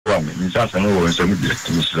me. Miss Asano was some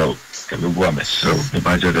slow. Kabuam so the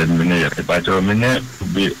budget and many the budget minute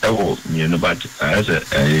be near the budget as a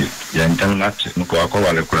young nut and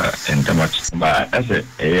Tamat. But as a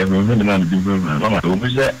woman and Mama who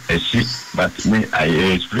was a sheep, but me I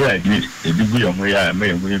explained a degree of my I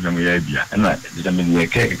may win from the idea and I determine the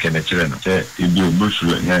cake and a children say if you bush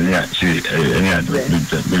see any other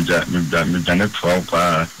done it for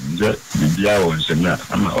the hours and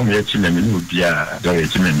I'm only a children who be a very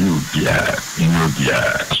children who be a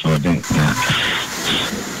so then. So,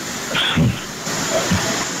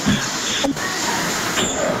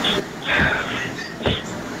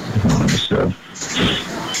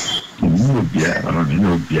 would be an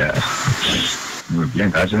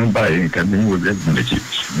buying coming with the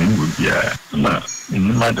would be a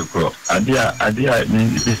matter of idea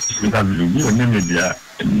means without media,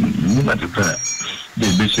 the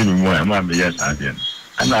bishop more, mamma, yes, I did.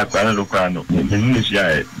 And I can't look around in this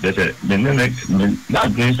year. There's a not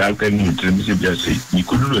against I can just you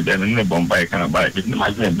could do them in a Bombay can buy it.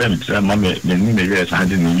 My them, mammy, many years I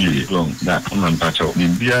didn't really long that on Pacho. The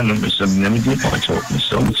beer no some Namity Pacho,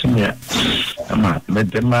 so much here.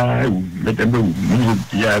 Let them move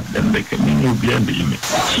beer, then make a new beer be.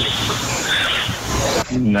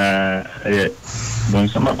 When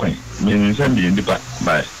some point, meaning Sunday in the back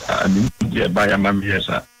by I didn't buy a mammy, yes,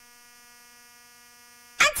 sir.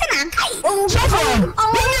 Oh, I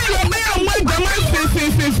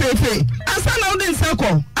said, I didn't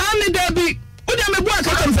circle. I'm the Debbie. Would I be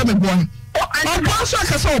working on some boy? I'm one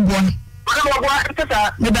shot as old boy.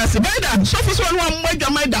 That's a better. So for one way,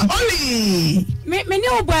 Jamaica. Only me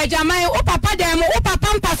no boy, Jamaica, or Papa Demo, or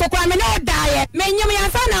Papa, so I'm no diet. Many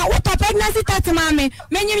Yansana, what a pregnancy test, mammy.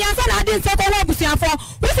 Many Yansana didn't settle up for.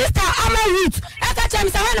 With sister, I'm a root. I catch him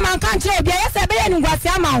some man can't trade. Yes, I bet in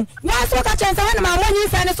Guasiamo. Once I catch him some man when you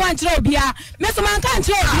send us one trade. Mr. Man can't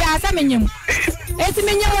trade. Yes, I mean, it's a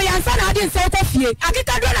minion Yansana didn't say coffee. I get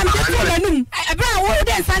a run and get to the noon. A brown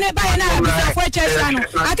wooden son by an hour for chestnut.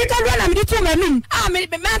 I get a run and get to the noon. I'm a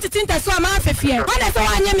man to think that's so much of fear. When I saw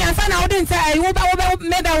Yansana, I wouldn't say I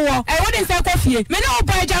wouldn't say coffee. Me no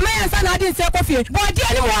boy, Jamaica, and I didn't say coffee. Body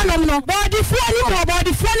anyone, no body funny one.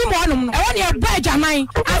 I want your boy,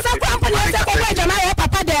 Jamaica. I saw company, I said, boy, Jamaica,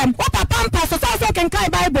 Papa them. What Papa pass, so can carry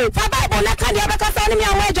Bible. For Bible, not can you ever call me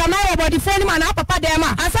away, Jamaica, body funny man, Papa them.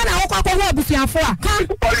 I said, I walk over with you for. Come.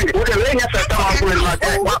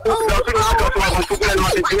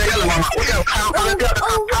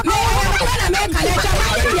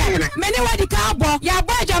 Many were the cowboy, your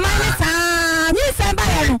boy, Jamaica. You send by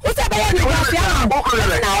him. Who's a baby?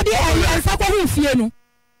 Now, the end, so can you?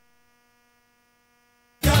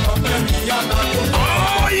 Oh,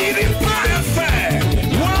 Eiiii Driver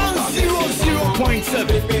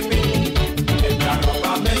 100.7.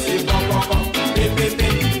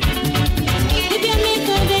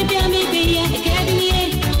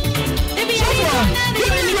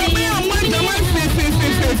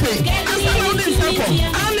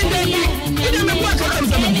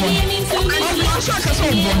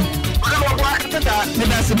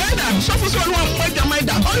 That's better. So for one way,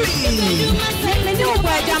 Jamaica. Only. Me no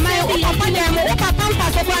boy, Jamaica. Papa dem, Papa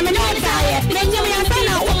so for me no die. Me you me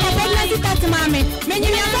ansana, Papa let it touch mommy. Me you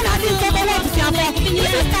me ansana din so for what you for.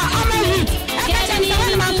 Sister, I'm a root. I can tell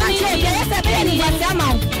when man can't trade. Yes, I be in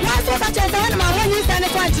Guasiamo. Once I catch when man when you send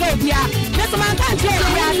it to trade, yeah. This man can't trade,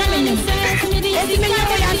 yeah. It's me you me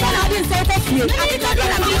ansana din so for you. I can tell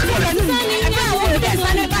when I'm doing it. I can't hold this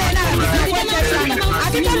and I buy another. I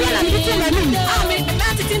can tell when I'm doing it.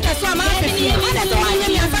 That's why I'm happy. I don't want you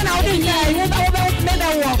to know this.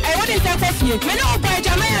 I wouldn't say coffee. Me no boy,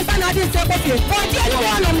 Jamaica, and I didn't say coffee. Body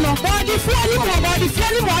anyone, no. Body funny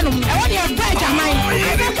one. I want your boy, Jamaica. I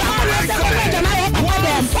don't want to say Jamaica. Papa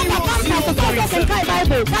them. Papa so can carry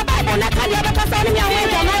Bible. Bible na carry because only me away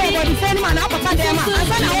Jamaica. Body funny man, Papa them. I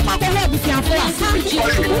said I Papa will be here for us.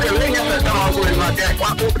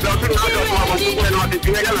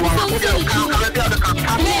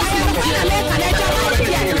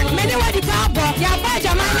 Many were the cowboy, your boy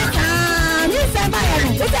Jamaica. You said,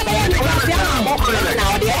 what's a baby?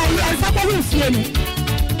 Now, the end, and something.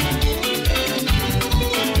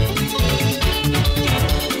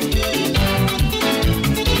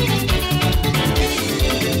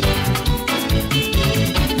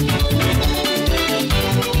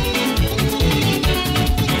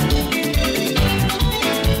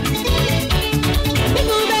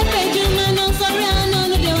 People that pay you, man, no sorry, I know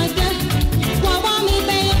they want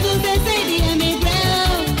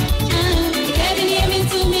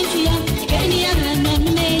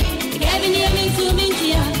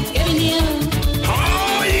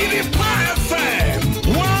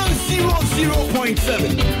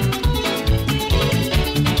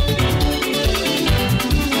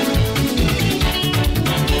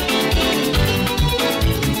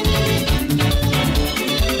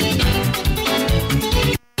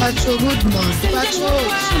Patrol, good morning. Patrol,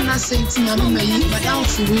 phone na saying na me madam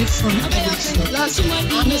free from Edison. Last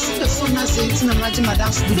week, I missed the phone na saying na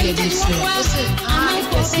madam free Edison. I say,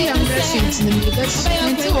 I see I'm dressing in the best.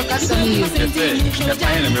 Until we can see you.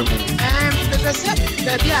 Because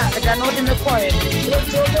baby, I don't know the McCoy.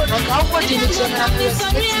 I can't put in the channel and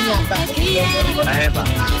respecting your back. I have a.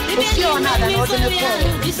 If you're not, I know the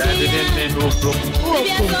McCoy. That didn't no problem.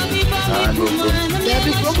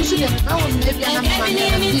 Baby, maybe I'm a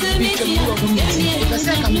big picture because I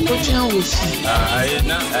can put you on with you. I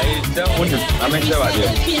don't want to. I'm in the idea.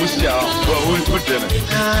 Push it out. Who's put them?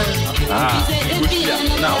 Push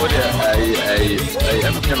it now. I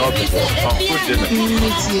am an officer. Put them.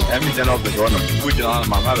 I'm an officer. Put it on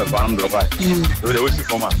my mother. I'm the wife. So they wish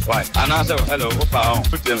for my wife. And I said, hello,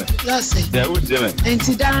 put them. That's it. They're with them. And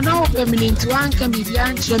see, there are no permanent to anchor me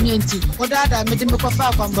behind Jamaica. What that made him a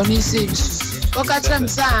far from Bonnie saves. Okacham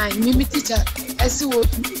sign, Mimi teacher, as you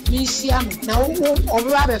Michiam, now or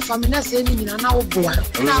rabbit from Nassini, and now boy.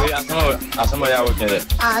 Now, somebody I would get it.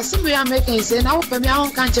 Somebody I'm making say, now for me, I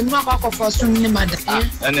don't can't knock off for soon, mother.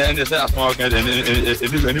 And they say, I'm okay, and if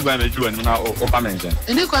anybody may do it now, or mention.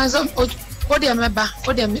 And you can some what they remember,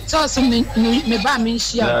 what they saw some me by me,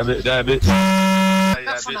 she for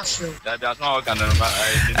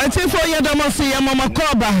your domestic, Mama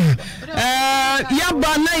Coba.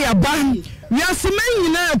 Yaba na yaba. We are seeing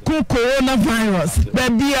coronavirus.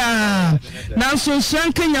 Baby, now so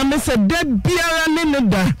shanking ya miss a dead beer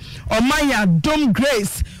and or my dome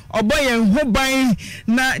grace. Or boy and who by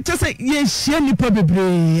na just say yes, she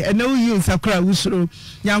probably and no use a crowd usro.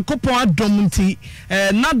 Yankopo domunti,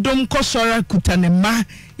 not dom kosora kutanema.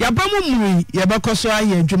 Yabamu Yabakosora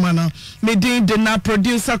ye Jumana. Medin de na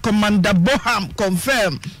producer Commander Boham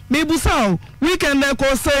confirm. Maybe so we can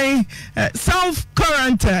say self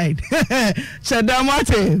quarantine.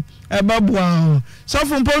 Shadamate Babu. So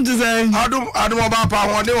from point to say I don't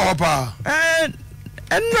Obapa.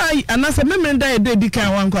 And I said, Memon died, they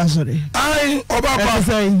can't one question. I Obapa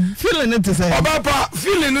say, feeling it to say Obapa,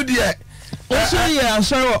 feeling it yet. Also, yeah,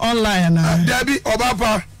 so online. Debbie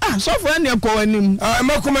Obapa. So for any calling I'm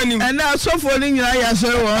a commanding, and now so for you, I say,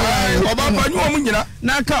 Obapa,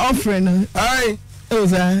 Naka offering. Aye.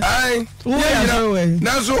 Aye.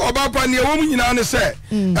 Now so Obapa near woman in say,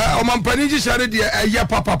 Oman Paniji said, yeah,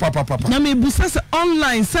 papa. Nami Busas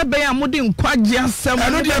online, Sabaya Mudim Quadia, some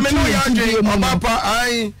Obapa,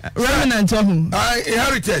 I remnant of him. I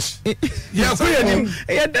heritage. Yeah,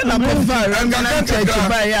 then I'm going to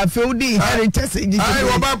buy a field heritage. I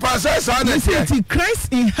Obapa says,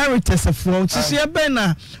 Christ inheritance of folks. She a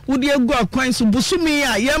banner. Would you go acquaint to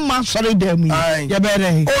Busumia? Yeah, sorry, damn me. Yeah,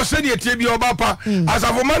 better. Oh, send your TV Obapa. As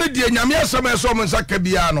I've managed the Yamia Summer Summons at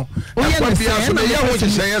Cabiano. Oh, yes,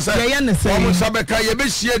 almost Sabeka,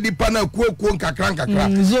 Yabeshia di Pana Kuka Cranka.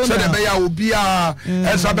 So the Baya will be a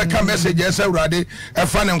Sabeka messages already, a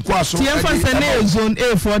fan and quasso. Zone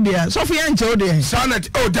A for dear Sophia and Jody. Sonnet,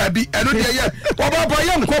 oh, Debbie, and Odia, Obapa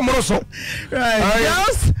Yam Comoso. Right,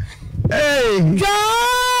 yes. Hey,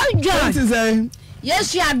 John.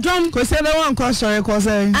 Yes, you are done. Because one question, because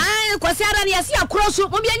I see a cross,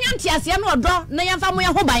 maybe a Yantias, no draw, no family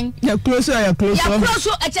hobby. You're closer, I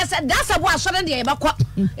just said that's a was on the Abaqua.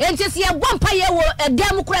 And just see a one pie a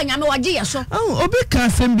damn crying, I know a dear. So, oh, Obeka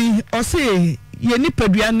can be or say, you nip a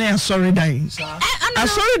diana, sorry, dying. I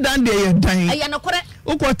sorry, Dan, they are dying. I am not correct.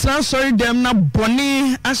 Oh, sorry, them not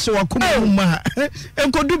bonny, I saw a kuma.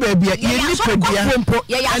 And could do baby, you nip a diana.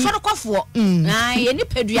 Yeah, sort of cough. I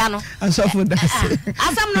nip a diana. I saw for that.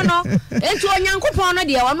 As I'm no, and to a young coupon,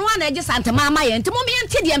 dear, one I just Santa Mama and to mommy and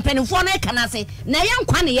Tiddy and Penny for I can I say, now young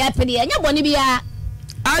Quanny, Penny, and your bonny be a.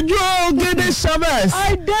 I get this service.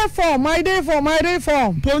 I day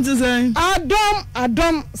form. Point to say,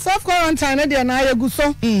 Adam, self quarantine, dear, and I go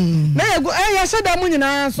so. I said, I'm winning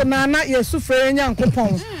answer, Nana, yes, suffer young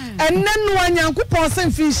coupon. And then one young coupon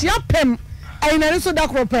sent fish, yapem, I never saw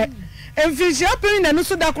that rope. And fish yaping, and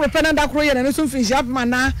also that rope and that roy, and also fish yap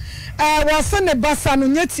mana. I was sent a bassan,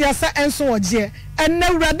 and yet, yes, and so, dear. And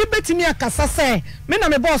now rather betting me a cassa say, men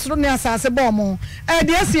am a boss run as a bomb. And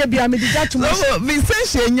yes, you be a medical to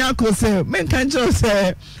Vincent Yako say, men can't just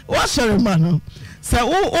say, what's your man? So,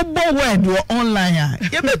 oh, word were online.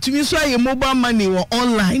 You bet to me, so your mobile money were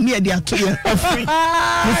online near the actual offering.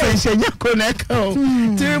 Vincent Yako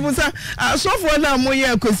Neko. Terrible, I saw for now more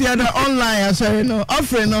year because you had online, sorry, no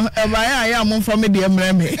offering, no, I am from the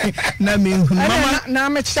Emreme. Nami, Mama, now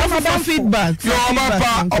I'm feedback. Your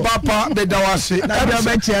Papa, the Dawasi.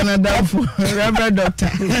 Reverend Doctor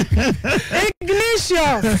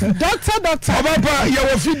Ignatius, Doctor. Papa,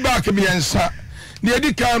 your feedback me answer. The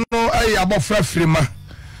Edicano, I am a frima.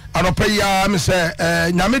 anopeya me say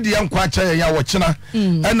nyame de yankwa cha ya wo chena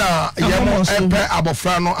na yemo epe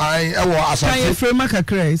abofra no ai ewo asante kan frema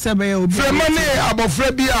kakra se be obi frema ne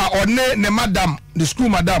abofra bi a one ne madam the school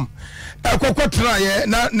madam ekokotra ye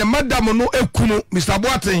na ne madam no ekunu Mr.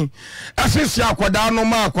 Boaten asisi akwada no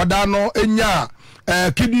ma akwada no enya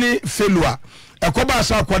kidney failure ekoba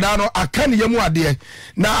sa akwada no akane yemu ade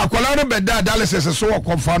na akwala no beda dialysis so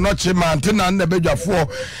okomfa no chima ntina na bedwafo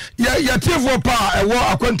ya tifo pa ewo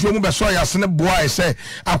akwantuo mu beso ya sene boa ese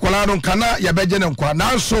akwala no kana ya beje ne nkwa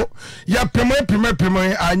nanso ya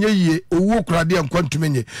peme anye yie owu kurade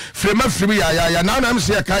nkwantumenye frema ya na am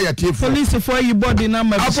se ya ka ya tifo police for you body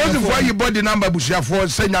number busiafo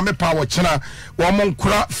se nyame pa wo chena wo mo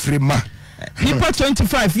nkura frema Nipa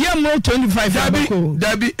 25 yeah mo 25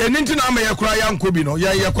 dabi eninti na ama yakura yanko bi no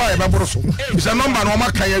ya kwa ya baboro so bisa number no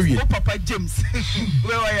maka ya wie Papa James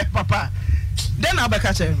where are papa then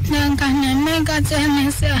abaka che nanka nyameka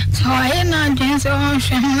tene se soye na jense o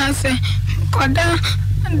shemna se koda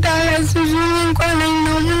dala suzu kwa na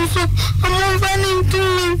muso amufani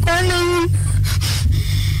tumi kwa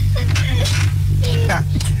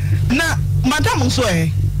na madam so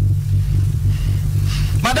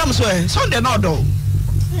Madam Sunday no do.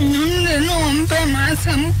 No mpe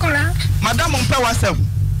masam kora. Madam mpe wasem.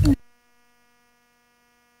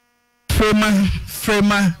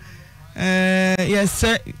 Frema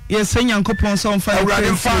yes Nyankopon so mfa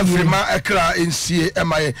awurade mfa frema ekra ensie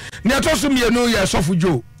emaye. Ne atoso mienu ye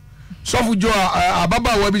Sofu Jo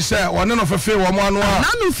ababa wa bi say one no fefe wo mo anu a na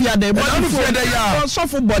no fiade ya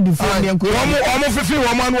sofu body fo ne nko wo fefe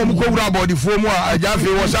wo mo anu wo ko wura body fo mu a aja fe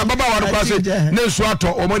wo say ababa wa kwa say ne su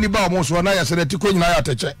ato o mani ba wo so na ya se tiko nyina ya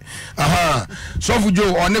teche aha Sofu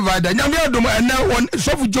Jo on vida nyame adom ene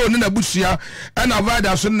Sofu Jo ne na busua na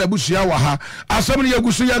vida so na busua wa ha asem ne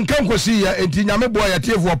yagusu ya nkan kosi ya enti nyame boa ya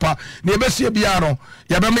tiefo pa ne besie bia no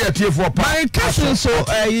ya be me ya tiefo pa my cousin so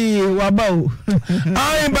wabao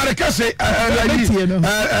ai baraka say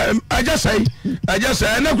I just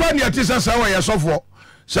say na kwa ni atisa sawa ya sofo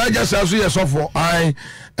sa just say ya sofo ai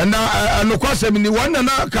na no kwa sem ni wan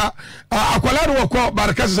na ka akwala no ko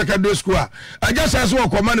baraka secondary school I just say so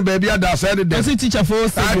ko man baby ada say the teacher for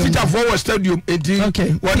stadium enti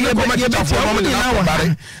wan ko ma teacher for mo na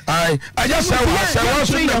bare ai I just say wa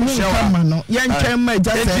so na yan twen ma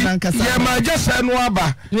just say na nkasa ya ma just say no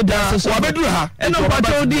aba wa bedu ha eno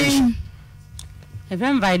pato din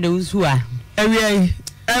Even by those who are every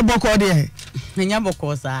boko there. Nya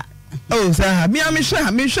boko sa. Oh sir, me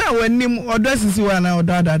sure when nim odress si wana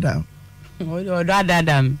odada.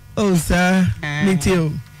 Odada. Oh sir, me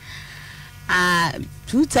too.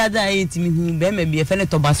 2008 me hu be me be fele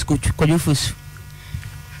Tabasco Kojofusu.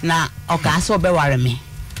 Na okaso be ware me.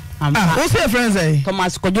 What's your friends say?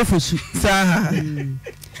 Thomas Kojofusu. Sir.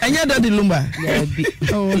 Anya daddy lumba. Yeah, bi.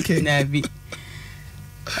 Oh okay. Na bi.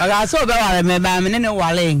 Aga so be ware me ba me ne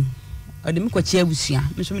wale odi mi ko chia busua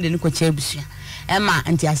me so me de ne ko chia busua e ma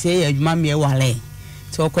nti ase ya adwuma me wale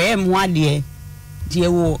so koye mu ade die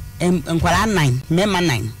wo enkwara 9 mema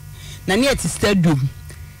 9 na ne ati stadium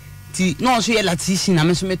ti no so ye latisi na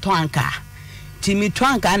me so me to anka ti me to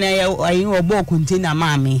anka na ye ayi obo container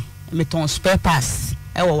ma me ton spare parts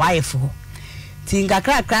e wo wife ho ti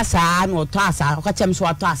ngakra kra sa na to asa ko chem so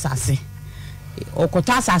to asase o ko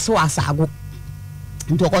to asase wa asago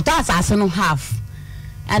ndokota asase no half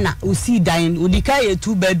ana usi dan udika ye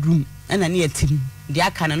 2 bedroom ana ne yatim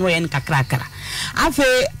dia kana no ye nkakrakra afa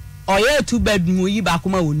oye 2 bedroom yi ba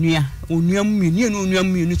kuma onua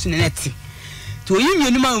mienu tune neti to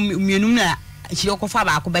yi mienu na chi okofa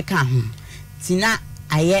ba ko beka ho tina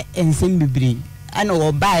aye ensem bebre ana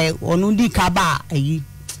wo bae onu di ka ba ayi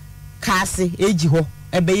kase eji ho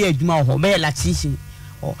ebe ye adwuma ho be la chichi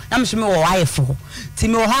o na me so me wo wayefo ti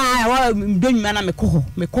me ha wa ndonwuma na me ko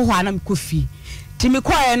ho ana me kofi ti me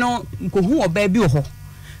ko e no ko hu oba bi ho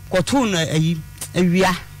ko to na ayi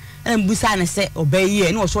awia mbusa ne se oba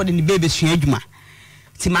yi na so de ne bebe sua adwuma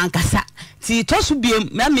ti mankasa ti to so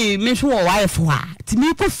biem me so wo wayefo ha ti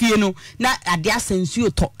me kofie no na ade asensuo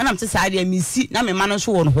to na me se sa ade amisi na me ma no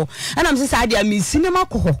so wo no ho na me se sa ade amisi ne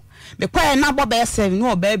makoho me kwa na boba yesem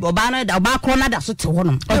no oba no da oba kro na da so te ho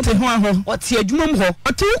no ote ho aho ote adwuma mu ho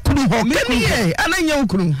ote ukuru ho kaniye ananya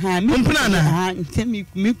ukuru ha mpuna na ha ntemi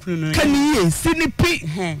mi kuru no kaniye sinipi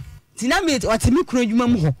tina me ote mi kuru adwuma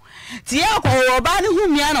mu ho ti ye ko oba ne hu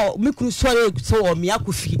mia na mi kuru so o mia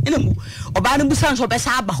kofi ena mu oba ne busa so be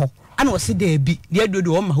sa aba ho ana o se da bi de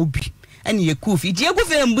adodo o ma ho bi ani ye kofi die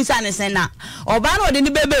kofi mbusa ne sen na oba na o de ne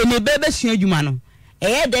bebe sua adwuma no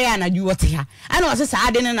dey ana ju wote ha ana wose sa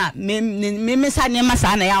ade na me sa ne ma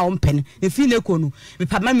sa na ya o mpene e fi ne ko no me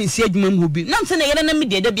pa ma me si adwuma mu bi na mse na yere na me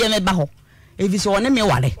de bia me ba ho If it's one me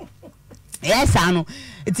wale. Yes, I know.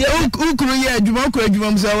 It's ukuru ye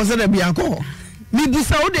adwuma mso wo se da bia ko. Me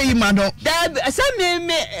bisa wo de yimado. Da say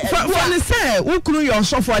me for ne say ukuru ye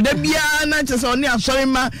osofo da bia na che se oni asori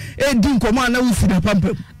ma edi nkomo na wo si da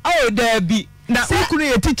pampam. Oh, there be. Na ukuru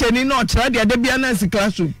ye teacher ni na o kira de da bia na si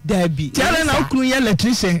classroom. There be. Tiare na ukuru ye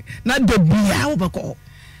electrician na da bia wo beko.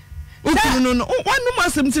 Ukuru no wanu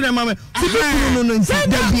masem ti na mama. Ti ukuru no nti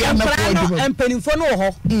da bia na ko. Empanifo no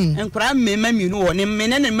ho. Enkura mmema mienu wo ne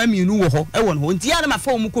mene ne ma mienu wo ho. E wo no. Nti ya na ma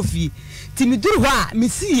fa omu kofi. Ti mi duru ho a me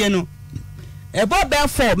siye no. Ebo be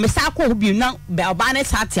for me sa ko bi na be oba ne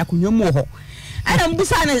sa tia konwa mu ho. Ana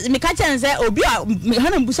mbusa na me ka chen se obi a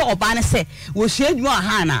hana mbusa oba ne se wo hye adwuma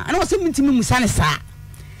ha na. Ana wo se mintimi musa ne sa.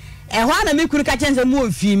 E ho ana me kuru ka chen se mu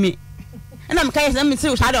ofi mi. Ana me ka se me se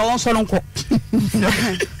wo sa de won so no nko.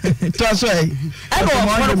 To so e. E go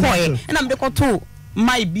ko e. Ana me de ko to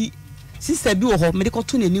mai bi sister bi wo ho me de ko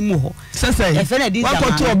to nanim ho. Sese. E fe na di wa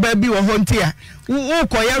ko to oba bi wo ho ntia. Wo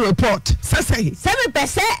ko ya report. Sese.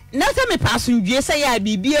 7% na se me pasundue se ya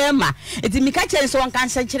bibia ma. Eti mi ka chen se won kan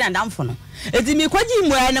se kire ndamfo no. Eti mi kwaji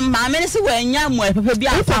mu ene ma me se wanya mu pepe bi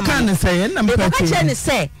afa ma. Kan ne se na me ka chen ne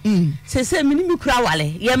se. Se mi ni mi kura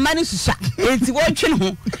wale. Ye ma ne susa. Eti wo twe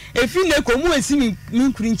no. Efi ne ko mu esi mi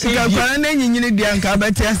kuru nche. Ka kwa na nyinyini dia nka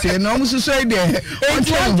ba ti ase na omu suso ide.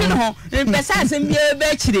 Eti wo twe no. Pesa se mi e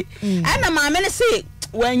ba chire. Ana ma me ne se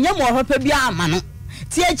wanya mu pepe bi ama no.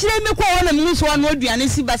 Ti akire me kwa wona mu so anu aduane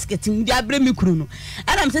si basket mu di abre mi kuru no.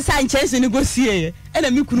 Ana me se sa nche ni go sie. Ana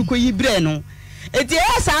mi kuru ko yi bre no. Eti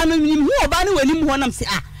esa anu nim hu oba ne wani mu ho nam se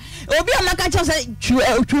obi amaka cha se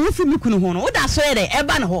twu fi mi kunu ho no oda so ere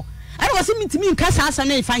eba ne ho ana wo se mitimi nka sa asa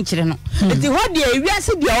ne fa nkire no eti ho de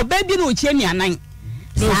ewiase de oba bi na ochie ni anan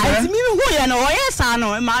sa eti mi hu ye no o yesa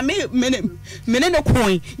no ma me ne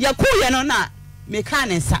koin ya ko ye no na me ka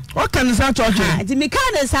ne sa o kan sa to che eti me ka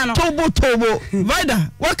ne sa no tobo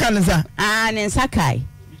vida what kan sa ne sa kai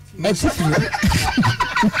Ma,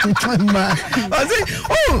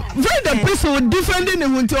 oh, very person defending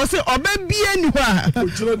him until say oba bia ni ho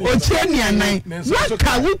o che ni anan what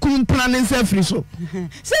ka wo kun plan nse free so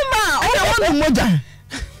say ma o wonu moja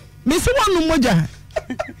me se wonu moja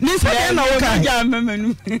ni se na wo ka ja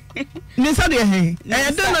memanu ni se de he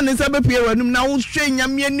e de na ni se be pie wanum na wo hwe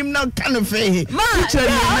nyame anim na ka no fe ma che ni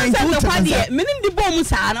nan ku ta menim di bom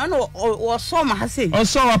sa no wo so ma ha sei o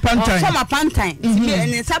so wa pantan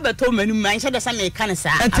ni se be to manum man che de sa me ka ne sa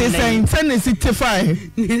ate sen ne sitify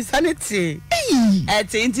ni sanity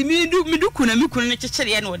ate nti mi du kuna mi kuna ne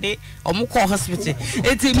chechere no de o mo ko hospital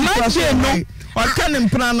eti ma che no o kan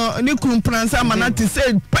mpran no ni kun pran sa manati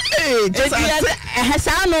say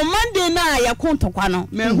sa no Monday na ya kontokwa no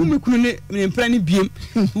me hu me kunu ne mpra ne biem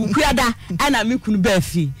ukuada ana me kunu ba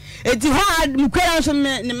fi eti ho me kwara so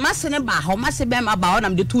me ne masse ne ba ho masse be ma ba ho na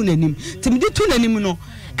me de tu nanim ti me de tu nanim no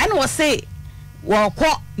ana wo se wo ko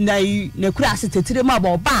na kura ase tetire ma ba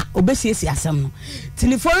oba obesiesi asem no ti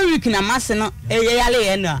ni for week na masse no yale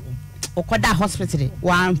ye na okoda hospital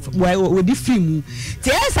wo di film ti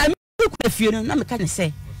esa me kura fi no na me ka ne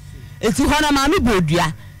se eti ho na ma me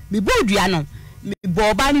bodua no me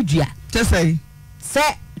boba ni dua say se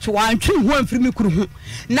twan twi ho amfiri me kuru ho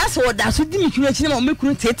na se oda so di me kuru achi na me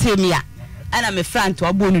kuru tete me a ana me front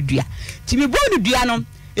obo ni dua ti me bo ni dua no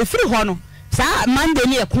efiri ho no sa Monday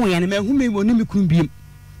ni ekon ye na me hu me woni me kuru biem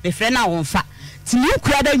me frɛ na wonfa ti me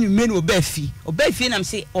kura da nwume no oba fi na me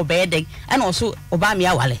se oba yeden ana oso oba me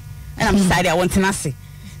awale ana me sare a wontena se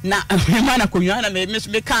na mana konwa na me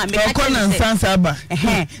ka na nsansa ba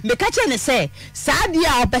me ka che ne se sa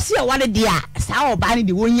dia opese ya wale dia sa oba ni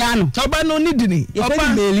de wonya no oba no ni dini oba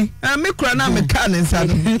meli me kura na me ka ne nsa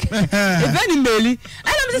no eveni meli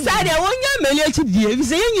ana me sa dia wonya meli achi die bi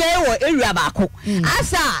se yenya wo area ba ko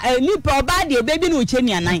asa ni pa oba de baby no che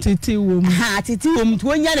ni anan titi wo mu to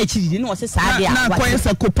wonya na chi die no se sa dia na kwa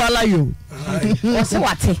yesa kopala yo o se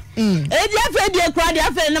wate e dia fe dia kura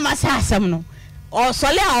dia fe na ma sa asem no o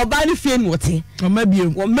sole a oba ni fie nwote o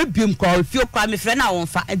mabiem ko fie kwa me frɛ na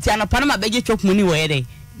wonfa nti anopa na mabeje twok ni wo yede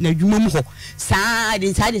na dwuma mu ho saa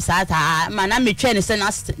de ta mana me twa ne se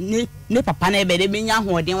na ne papa na ebe de benya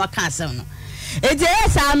hoɔden wa ka asɛm no eti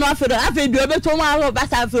saa no afi do beto mu aho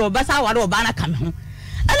basa ware oba na kame ho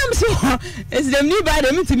anam so esidem ni ba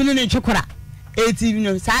de mitimi ne ntwekora eti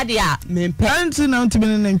no saa de a mempe anti na ntimi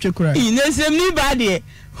ne ntwekora esidem ni ba de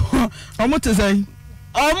omo te sai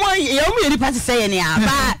omo yeri pati say ni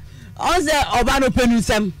aba onze oba no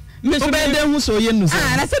penusem me so be hu so ye nu say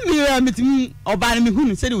na se mi mitimi oba no me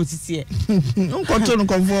hunu se de otiti nkoto no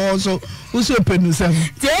konfo so uso penusem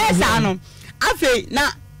te sa no afi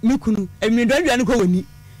na mikunu emidwadwa no ko woni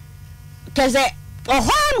keze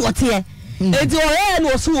oho an wote eti oye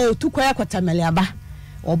no so tu kwaya kwatamele aba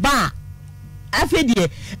oba afedie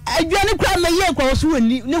adwane kura meye kwa so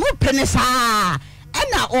ni ne ho pene saa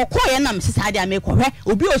na okoye na msisa de amekɔhwɛ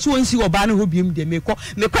obi osu onsi oba no ho biem de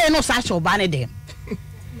mekɔye no sa hye oba ne de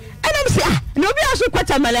ana msi na obi aso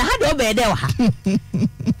kwatamele ha de oba de wa ha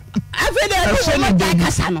afede no ma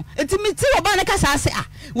kasa no etimiti oba ne kasa ase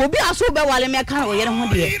obi aso be wale meka o yere ho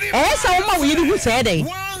de sa wo ma wo yiri hu se de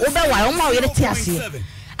wo be wale wo ma wo yere ti ase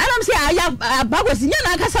ana msi aya bagosi nya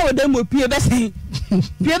na kasa wo de mo pie be sen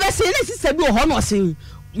ne sisa bi o ho no sen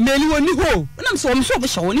meli woni ho na mso omso bo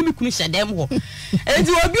hye woni mi kunu hye dem ho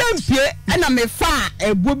enti obi ampie na me fa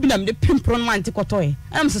ebo bi na me pimpro no anti kotoe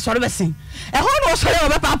na mse sore be sen ho no sore o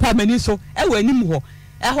be papa mani so wo anim ho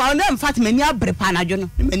ho na mfat mani abre pa na dwo no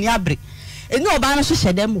mani abre eni oba no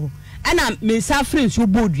hye dem ho ana me sa friends wo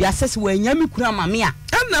bodu asese wo anya mi kunu amame a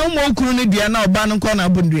na wo kunu ne dua na oba no ko na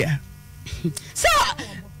bondua so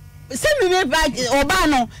se mi me ba oba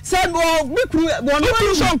no se wo mi kunu wo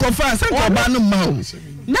no so nko fa se nko oba no ma o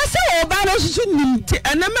na se oba no susu nim ti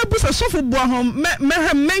ana mebusa sofo bo ho me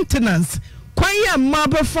maintenance kwan ya ma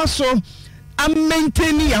be fa so a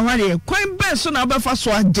maintain ya ware kwan be so na be fa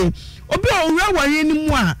so age obi o wura ware ni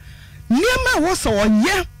mu a niema wo so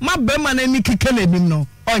oye ma be ma na ni kike na nim no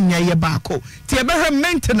onya ye baako ti e be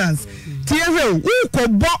maintenance ti e we wo ko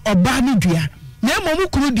bo oba ni dua na mo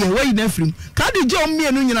kuru de we na frim ka de je o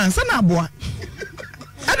mienu nyina nsa na aboa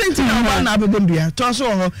adenti na oba na abebondua to so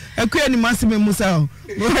ho akua ni masime musa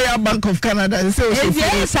Royal Bank of Canada say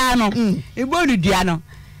o sa no ibodu dua no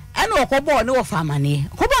ana okobo ne wo famane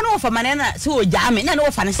okobo ne wo famane na se o jame na ne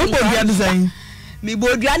wo fane se obodu design mi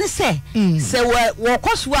bodua ne se wo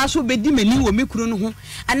koso aso bedi mani wo mi kunu no ho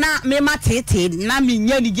ana me matete na me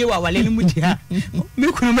nya ni je wa wale ni mu dia mi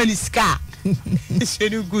kunu mani ska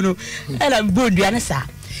shenu kunu ana bodua ne sa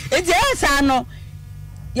eje sa no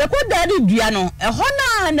yakoda de dua no ho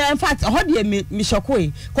na in fact ho de mi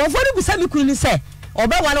shokoi konfori busa mi kunu ni se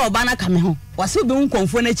oba wale oba na kame ho wase obe hu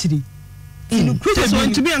konfo na chiri inu kuje so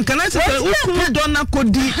ntimi ankana se ukunu do na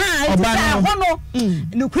kodi oba na ho no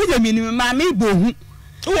inu kuje mi ni ma me bohu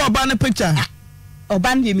wo oba na picture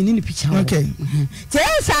oba na mi ni picture okay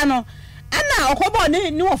sa no ana okobo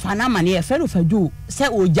ni wo fa na mane e fe no fa do se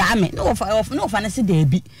o jame ni wo fa na se da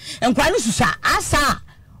bi enkwa ni susa asa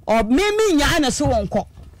o memi nya na se wonko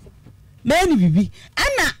me ni bibi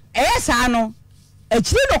ana sa no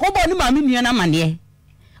echiri do okobo ni ma me nua na mane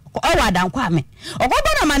owa dan kwa me okobo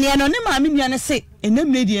na mane no ni ma me nua na se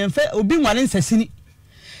enem na di enfa obi nwale nsasini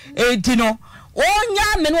enti no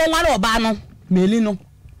onya me no nwale oba no meli no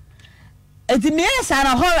enti me sa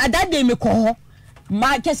na ho adade me ko ho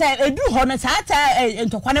ma kese edu ho no saata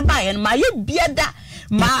entokwa ne bae ma ye bieda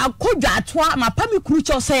ma kodwa atoa ma pa me kuru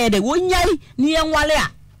che se de wonyai ni enwale a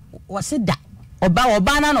wo se da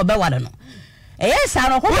oba na no be wale no sa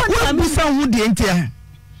no ho na mi sa hu de entia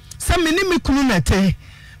sa me ni me kunu na te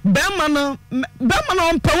be ma no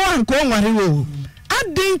mpawo anko nware wo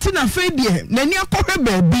adenti na fe de na ni akohwe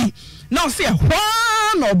baabi na o se hwa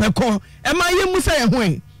na obeko e ma ye musa ye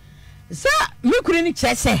ho sa mi kunu ni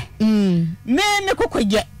chese me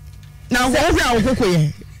kokoye na wo hwa wo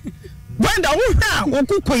kokoye wanda wo hwa wo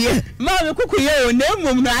kokoye ma me kokoye o na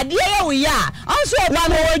emom no ade ye wo ya anso oba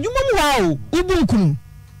no adwumom wa o ubu kunu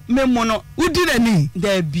me mono udire ni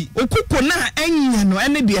da bi okoko na enya no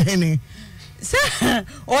ene de hene sa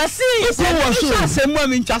o si so asemu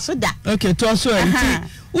mi ntwaso da okay to so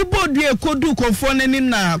enti ubodu ekodu konfo ne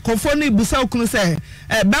na konfo ne busa okunu se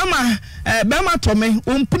bema tome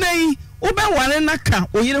ompnei ube ware naka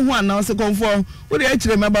oyire hu ana se konfo wo de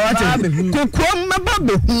akire meba wate kokrom meba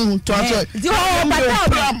be hu to so di o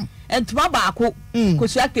bata entuma baako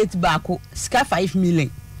kosua crate baako ska 5 million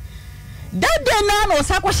that day na no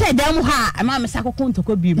sako she dem ha ama me sako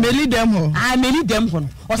kontoko bi meli dem ho meli dem ho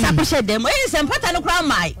o sako she dem se mpata no kra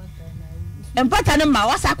mai empata ne ma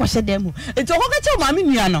wasa akɔhye dem ho enti okɔka che maami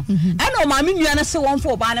nua no ɛna maami nua no se wɔn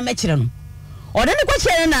fo ba na mɛkyere no ɔde ne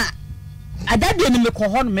kɔkyere na adade ne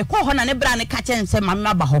mekɔ hɔ na ne bra ne ka kyɛn sɛ maami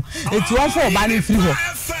aba hɔ enti wɔn fo ba no mfiri hɔ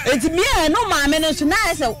enti mie no maami no so na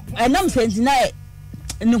ɛsɛ ɛnam senti na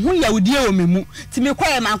ne hu yawudie wɔ memu ti mekɔ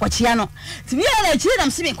yɛ ma akɔkyea no ti mie na akyire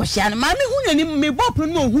nam se mekɔkyea no maami hu nyani me bɔ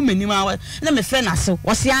pon no hu manim na me frɛ na se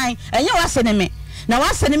wɔse an ɛnyɛ wase ne me na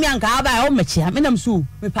wase ne me anka aba o mechia me nam so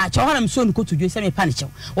me pa cha ho nam so ne kotodwe se me pa ne chew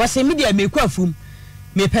wase me dia me kwa afum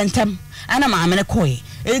me pentam ana ma amene koye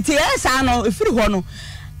enti esa no efiri ho no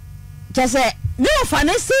kese me ofa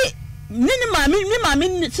ne si ni ma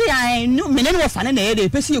me si ai no me ne ofa ne na ye de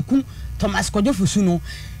pesi eku Thomas Kojofusu no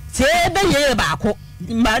te be ye ba ko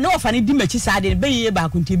ma ne ofa ne di machi saade be ye ba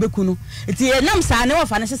ko nti be ku no enti nam sa ne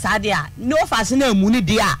ofa ne se saade a ne ofa se na amu ne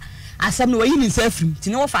dia asem no wayi ni safrim ti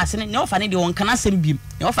ne wo fa asene ne wo fa ne de won kana asem biem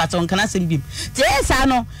ne wo fa to won kana asem biem ti esa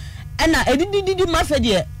no na edididi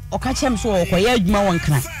mafede oka chem so okoye adwuma won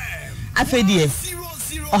kana afede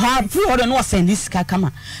oha fu ho no send this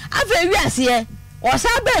kama afa wi ase o sa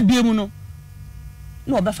ba biem no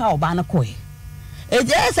no obefa oba na koye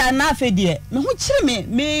esa na afede me hu kire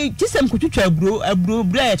me kisem kotwetwa aburo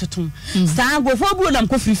bra etoton sa go fo buro na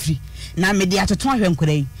mko frifri na me de atoton ahwe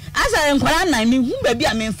nkora yi asa nkora na me hu ba bi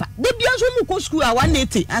a me mfa de bia so mu ko school a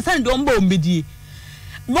 180 asa de omba ombedie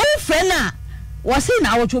mo fe na wasi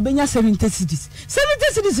na awocho benya 70 cities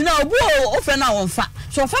na obu o fe na wonfa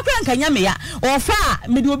so fa kra nkanya me ya o fa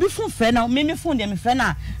me de obi fun fe na me fun de me fe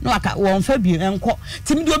na no aka wonfa bi enko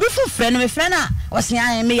ti me de obi fun fe na me fe na wasi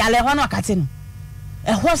an me yale ho no akate no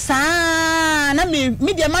ho saa na me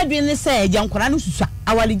de madwene se jankora no susua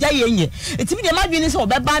awalija yenye eti me de madwene se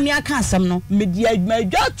obeba me aka asem no me de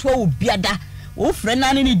adwa to obiada wo frɛ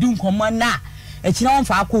na ne du nkomo na ekina won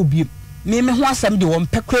fa aka obi me ho asem de won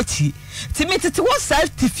pekrati ti me tete wo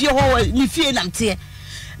safety fie ho ni fie namte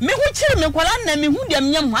me hu kire me kwala na me hu de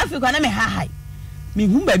mnyam ho afika na me hahai me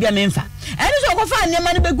hu ba bia me mfa eni so ko fa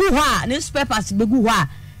nema ne begu ho a ne spare parts begu ho a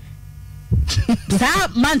sa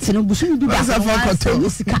mantino busumi bi ba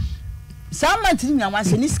sika sa mantino nya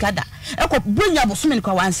wanse ni sika da eko bunya busumi ni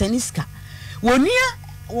kwa wanse ni sika wonia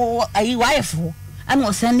ayi wayefo ana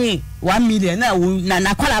o sene 1 million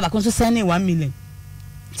na kwala ba ko so sene 1 million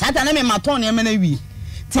sata na me maton ne me na wi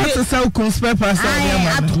ti se ko spare pass ya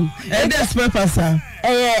ma e de spare pass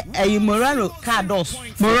ayi Morano car doors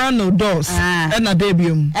Morano doors na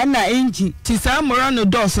debium na engine ti sa Morano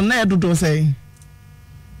doors na edodo say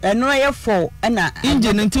eno ye for na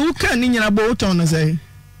engine nti wo kan ni nyina bo ton no say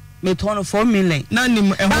me ton 4 million na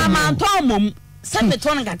nim e ho ma ton mom se me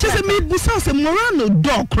ton ga se me busa se Morano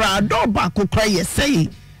door kra door ba ko kra ye say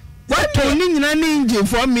what ton ni nyina ni engine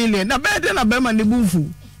 4 million na be de na be ma ne bufu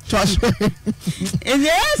to aso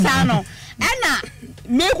yes ano na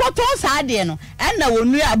me ko ton sa de no na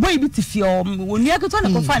wonu aboy bi ti fie o wonu aketo na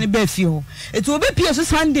ko fa ne ba fie ho etu obe pie so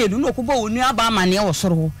Sunday no ko bo wonu aba ma ne wo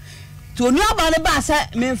soro ho to onu aba ne ba sa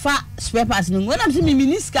me fa spare parts ni ngona me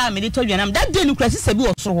miniska me de to dwanam that day no krasi sabi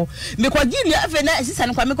wo soro ho me ko giri afa na sisa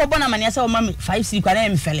ne kwa me ko bona ma ne sa o ma me 5 kwa na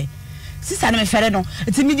me fele sisa ne me fere no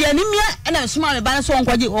eti me de anemia na suma me ba na so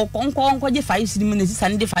onkoje onkoje 5 mu ne sisa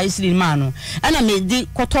ne de 5 ma no na me de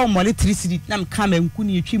koto mole 3 na me ka ma nku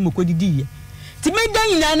ne etwi moko didi ye ti me dan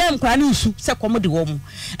nyina na nkwa na usu se komo de wo mu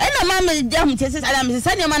na ma me jam te sisa na me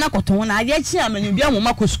sisa ne ma na koto na ade chi amanu bia mo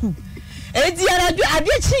ma ko school edi aradu ade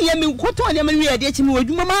chi ye me koto ne ma wi ade chi me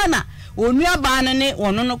waduma ma na onu aba ne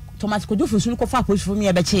ono no tomato ko dofu su ko fa police for me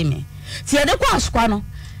e be chi me ti ade ko asukwa no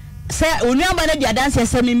se onu aba ne dia dance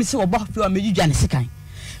se me se obo fi o mejudwa ne sikan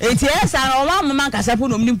enti esa na o ma mama nkasa po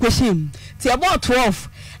no mnim kwehim ti e bo 12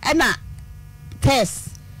 na test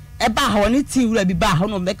eba ha woni ti wura bi ba ha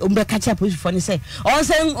no be catch police for ne se on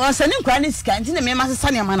se ne nkra ne sikan ti ne me ma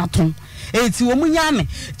sesa ne ma na ton eti wo munya me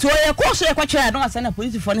ti o ye ko so ye kwatwa no asa na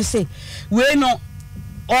police for ne se we no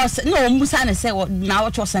o se no mbusa ne se na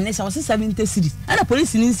wo cho se ne se 70 cities na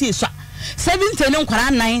police ni nsi eswa 70 ne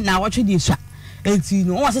nkra nan na wo cho di eswa eti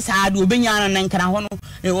no wo se sa ade obenya na nkra ho no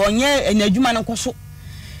onye enadwuma no koso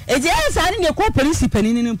eti esa ne ko police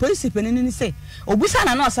panini ni se obusa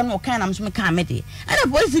na no asa no kan na mso me kan me de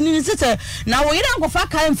na police ni se na wo yira nkofa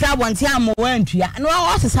kan mfra bonte amo wantua na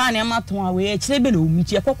wo se sa ne ma ton a we kire be na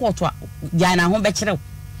omichi ekokoto a ja na ho be kire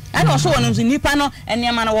na so wono so nipa no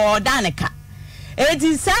ene ma na wo da ne ka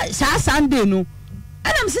eti sa Sunday no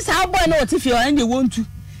ana mse sa boy na otifi o ne wontu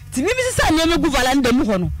ti bibi se sa ne me gu valanda mu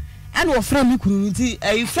ho no ana wo fra mi kunu nti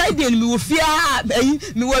Friday ni mi wo fia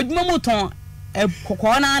mi wo adwuma mo ton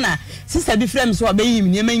kokona na sister bi frem so abeyi mi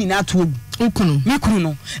ne nyina to okunu mi kunu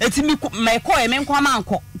no eti mi ko e me nkwa ma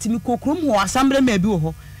anko eti mi kokrum ho assemble ma bi wo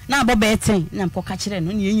ho na abo be ten na mpo ka kire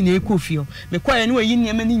no ne nyina ekofio me ko e ne wayi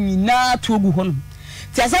ne ma ni nyina to ogu ho no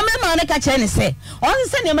ti assemble ma ne ka kire ne se on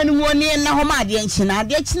se ne ma ni wo ne na ho ma ade enchi na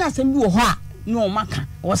asem bi wo ho a no maka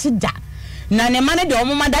wo se da na ne ma ne de o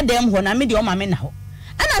ma da dem ho na me de o ma me na ho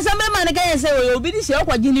ana assemble ma ne ka ye se obi di se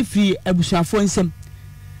okwaji ni free abusuafo nsem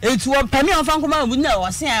etu o pami on fan kuma bu na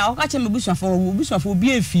o se a o ka che me busuafo bi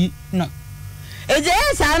efi no eje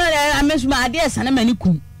sa na amesuma ade esa na mani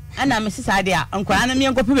kum ana mesisa ade a nkwa na me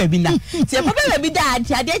nkope ba bi na ti e papa ba bi da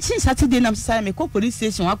ade chin Saturday na mesisa me ko police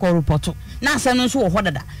station wa ko report na asa no so wo ho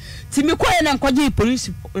dada ti me ko ye na nkwaje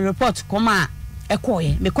police report koma e ko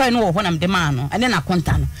ye me ko ye no wo ho na me de ma no ane na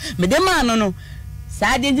konta no me de ma no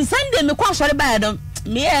sa ade di Sunday me ko asore ba ya do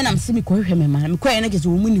me ye na me ko hwe me ma me ko ye na ke so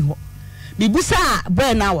wo muni ho bibusa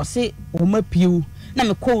boy na wo se o mapiu na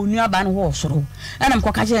me ko onu aba no ho soro na me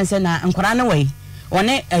ko ka kire nse na nkora na wai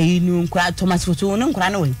one no nkura Thomas Foto no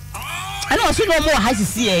nkura no we ana o so no mo ha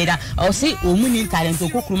sisi e da o se o mu ni talent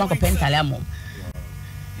okokuru ko pentale amom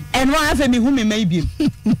and one have me who me maybe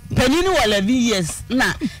penny no 11 years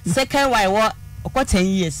na second why what 10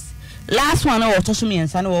 years last one o to so me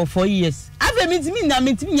ensa no 4 years ave me timi na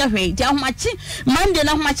me timi nya hwe ti ahomachi Monday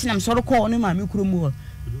na ahomachi na so ko no ma me kuro mu ho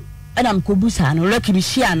adam ko busa no lucky mi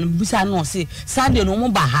shia no busa no se Sunday no mo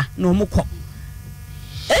ba ha no mo ko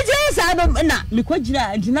eje sa do na me ko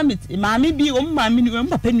gira ntina ma me bi o ma me ni o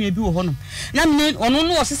papa nua bi wo ho no na me ono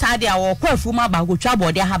no o se sa de a wo ko afu ma ba go twa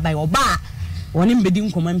bode ha ba o ba woni mbedi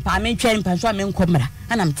nkomo mpa me twɛn mpa so me nkomra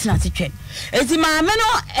ana mtena se twɛn eti ma me no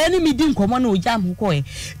eni medi nkomo na ojam ho ko e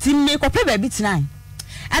ti me ko pe ba bi tena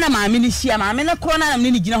ana ma me ni hia ma me no kro na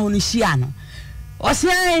me ni gina ho no hia no o se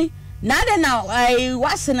ai na de na ai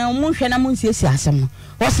wase na mo hwɛ na mo nsiesie asɛm no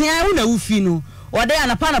o se ai wo na wo fi no o de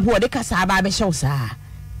anapa na po o de kasa ba be hyew saa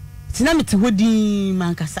tina me te hodi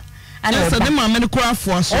man kasa ana so de ma me no kro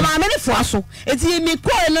afo aso o ma me ni fo aso eti me ko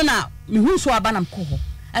no na me hu so aba na mko ho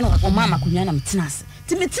ana o mama kunya na mtenase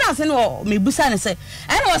ti mtenase no me busa ne se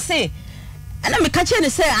ana o se ana me ka kire ne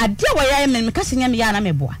se ade wo ya me ka senya me ya na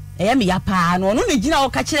me boa eya me ya pa no no ne gina o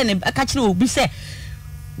ka kire ne ka kire obi se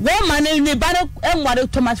wo ma ne ba no enware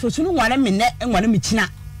tomato so no nware me ne enware me kina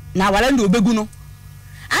na ware ndo obegu no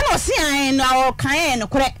ana o se an no o kan ne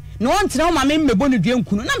kore no ntena o ma me mebo ne dua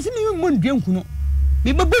nkunu na me se me mo dua nkunu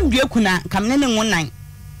me bebo dua kuna kam ne nwonan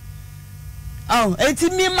oh eti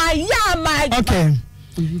me ma ya ma okay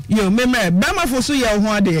yo meme bema fo so ye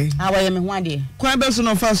ho ade awaye me ho ade kwa be so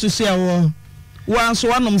no fa so sia wo wan so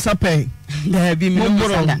wanom sapai da bi me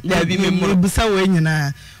mo busa we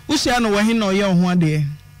nyina wo sia no wo he no ye ho ade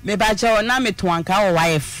me ba che na me to anka wo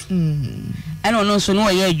wife ana no so no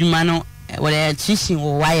ye adwuma no wole chisin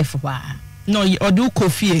wo wife wa no odu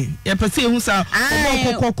kofie ye pese hu sa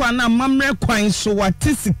kokokoko na mamre kwan so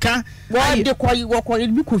wate sika wo de ko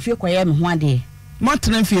bi kofie ko ye me ho ade mo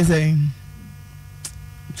tena fie say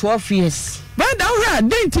 12 years but that we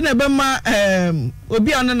didn't never ma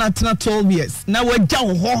obi on na tena 12 years na wagya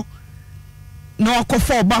wo ho na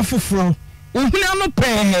akofo ba foforo ohuna no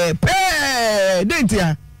pe didn't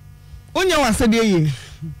ya onya wasede ye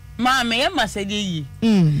ma me ye masede ye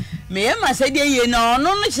me ye masede ye no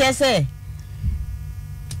no chese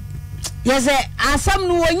yes asam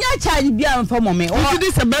no wonya charge bi amfa mo me o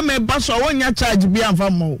di se be me ba so wonya charge bi amfa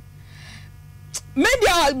mo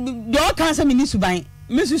media do kan se mini suban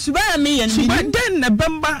Mrs. Suba me and Suba den na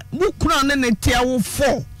bamba mu kura ne ne tia wo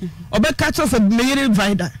 4 obeka cho se Eiiii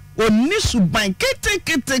Driver oni suban kete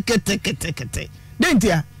den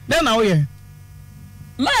tia den na wo ye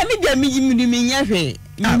ma media mi nya hwe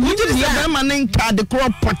mu ji se be ma ne nka de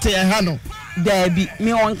crop pot e ha no da bi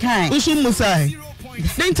me on kan usu musai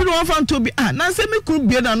den ti no fan to bi na se me kuru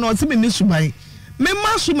bia na no se me ni suban me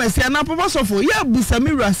ma su me se na papa sofo ya busa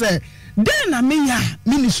mi ra se den na me ya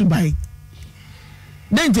mi ni suban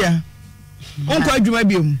dentia onko adwuma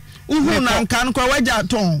biom uhu na nka nko waja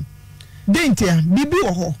ton dentia bibi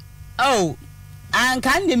wo ho oh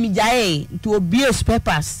anka nde mi jae to obvious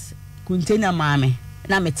papers container mame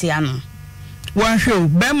na metia no wa hwe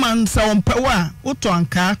be man sa onpe wa uto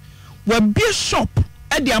anka wa bi shop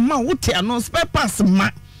e de ama wotia no papers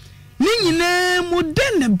ma ni nyina mu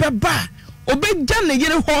den ne beba obegya ne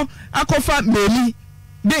yere ho akofa meli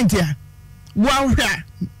dentia wa hwe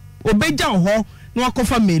obegya ho no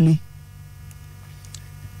akofa meli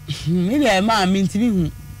mi le ma mi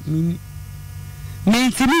ntimi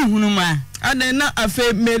hu no ma ade na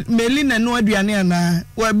afa meli na no aduane ana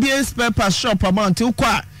wa bi spare shop amount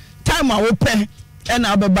ukwa time a wo pe e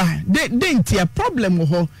na obeba dentia problem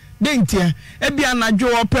ho dentia e bia na dwo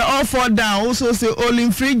wo pe all fall down also say all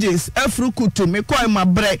in fridges afrukutu me ko ma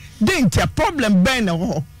bre dentia problem ben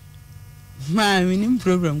ho ma mi ni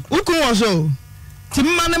problem uku wo so ti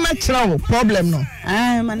mane ma kira wo problem no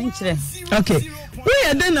ma ni kire okay we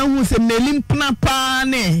ya den na hu se meli mpna pa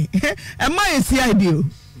ne e ma esi idea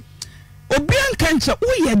obi anka nche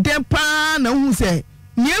we ya den pa na hu se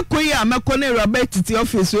nye koyi ameko na Robert ti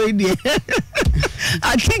office we die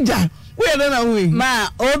atija we ya den na hu ma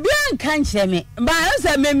obi anka nche me ba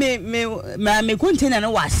se me container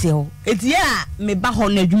no wase ho eti ya me ba ho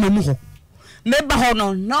na adwuma mu ho me ba ho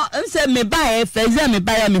no nse me ba e feze me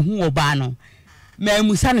ba ya me hu oba no me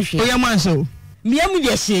musa no hwe o ya man so me amu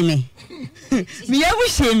de sheme me amu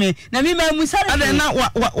sheme na me musa no ade na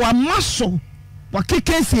wa maso wa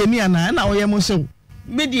kekesi emi ana na o ya mo so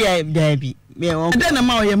me dia dabi me o ade na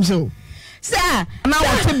ma o ya mo so sa na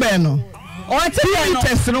wo te be no o te 2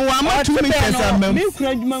 meters no wa ma 2 meters amam me kura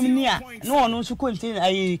adwuma ni a no ono so contain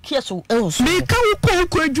ai kieso e so me ka wo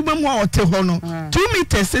kura adwuma mu a o te ho no 2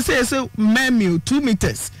 meters say memi 2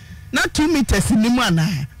 meters na 2 meters ni mu ana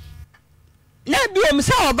na biom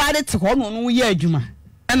se oba de te ho no ye adwuma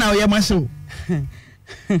na o ye ma se o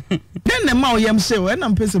den na ma o ye se o na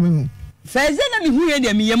mpese me hu feze na me hu ye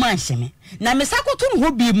de me ye ma hyeme na me sakoto no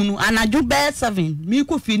ho bi mu no anadwo be 7 me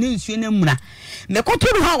ko fi ne nsuo na mura me koto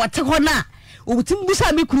no ha wote ho na o tim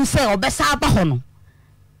busa me kuru se obesa aba ho no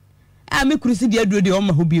a me kuru se de aduro de o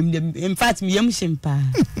ma ho bi mu in fact me yam shimpa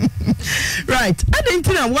right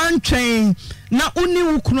adentina one train na oni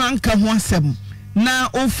wukunu anka ho asem na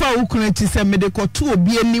ofa wukunu ti se me de koto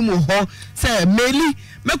obi anim ho se meli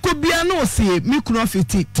mekobia na o se me kunu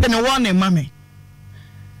afiti tene won ma me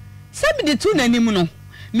se me de tu na anim no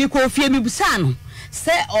me ko fie me busa no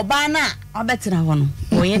se oba na obetira ho no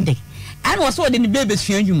o ye de ana wo so de ne bebe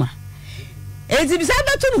sua adwuma enti bisa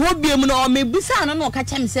beto no ho biem no o me busa no no ka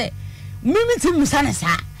chem se mimi ti musa ne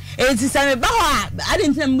sa enti se me ba ho a ade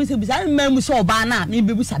ntina me busa me mu so oba na me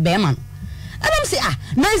be busa be ma no adam se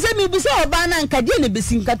na se me busa oba na nka de ne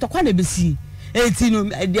besi nka tokwa ne besi enti no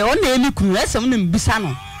de o na eni kunu esem no me busa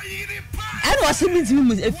no ana wase mi ti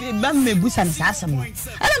mu ba me busa ne sa asem no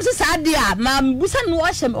adam se sa de a ma busa no wo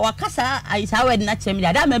hye wa kasa ai sa wed na chem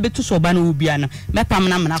da ma betu so oba na obia no me pam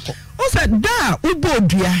na mena ko o se da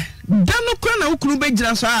ubodua da no kra na ukuru be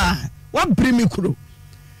gira so a wa brimi kuro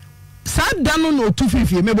sa da no no tu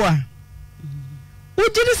fifie me bo a o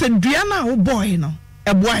jiri se dua na wo boy no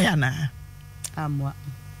e bo ya na amwa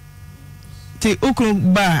ti ukuru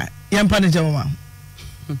ba yampa ne jama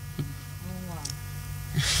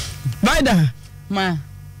baida ma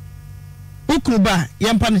ukuru ba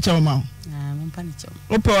yampa ne jama mpa ne jama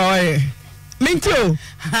opo wa ye mintio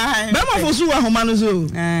ba ma fosu wa homa no so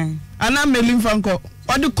ana melim fanko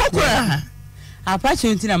odi kokora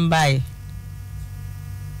apache ntina mbaye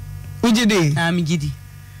ujidi amigidi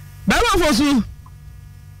ba ma fosu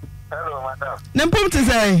hello madam nempom te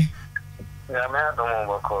say ya me adomo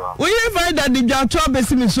boko we ye find that the jatwa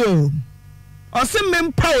besimi so o se me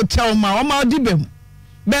mpa o tel ma o ma odi bem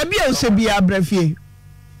ba bia o se bia abrafie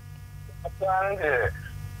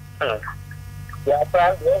ya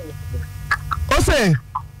pa o se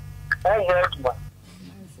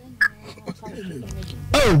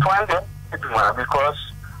oh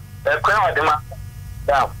because the crowd dem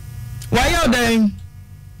down why you then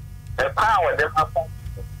the power dem up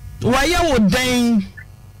why you then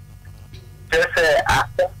just say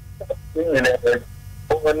after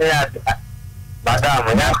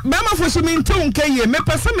madam ba ma fosu mi nte nka ye me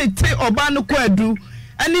pese me te oba no kwadu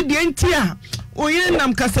ani de nti a oye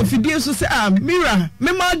nam kasafidie so se a mira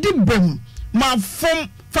me ma di bem ma fom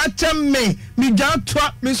fachem me mi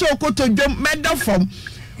jatwa mi so okoto dwom meda fom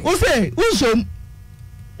o se usom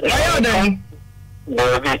why you then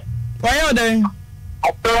why you then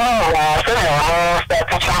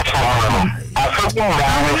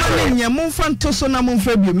nya mo fanto so na mo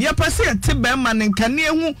mfabiem ye pese te be ma ne nkane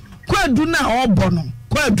hu kwadu na obo no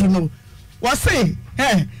kwadu no wase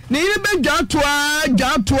ne yire be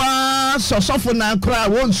dwatoa sosofo na kra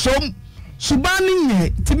won som suban nye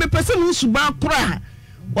ti me pese mu suban kra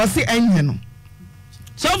wase enye no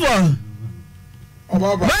sofo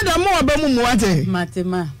obaba bada mo aba mu wate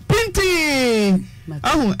matema pinti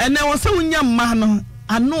ahu ene wose wunya mma no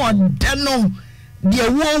ano ode no de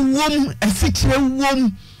wowom asikire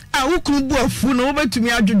wom a wukuru bu afu no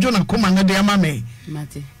wobetumi adwodwo na koma no de ama me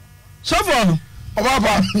mate sofo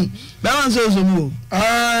obaba balance so mu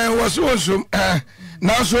waso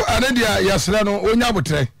na so anedia yasra no onya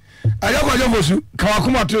botre ayakwaje fosu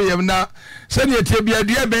kawakoma to yem na se ne tie bia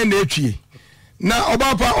dua ben na etwie na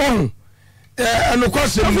obaba ohun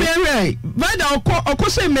enokose mu ofre bada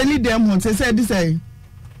okose meli dem ho se say this ay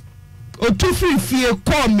otu fifie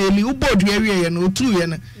call meli ubodu awie ye no otu ye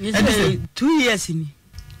no 2 years ni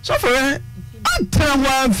sofo atra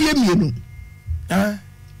wa fie mienu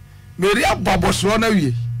meri ababoso na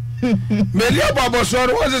wie meri ababoso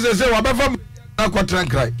no se wabefa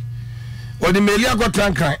akotran odi meli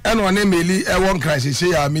akotran kran eno ne meli e won kran se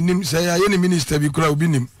ya minim se ya ye ne minister bi kura obi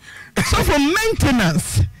nim so for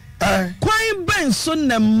maintenance kwai ben so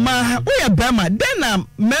na ma wo ya bema den na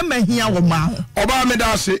mema hia wo ma oba me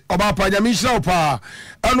da se oba pa nya mi hira opa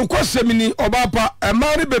anu kwasemi oba pa e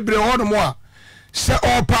ma re bebre ho no mo a se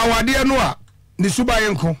opa wade no a ni suba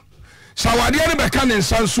yenko sawade ne beka ne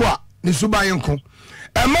nsanso a ni suba yenko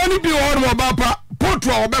e ma ni bi ho no oba pa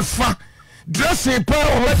potu a obefa dressing pa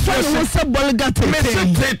o dressing se bolga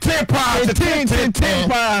tete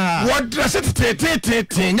what dress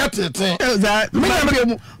tete nya tete me na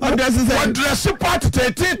be what dress pa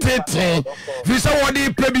tete fi say what dey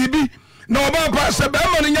play bibi na oba pa se be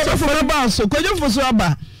ma nya be for ba so kojo fosu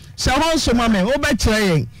aba se ho so ma me wo be kire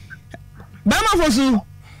yen ba ma fosu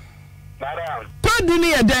madam kwadu ni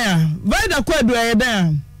ye dan vaida kwadu ye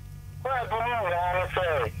dan kwadu ni ya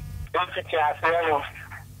se Don't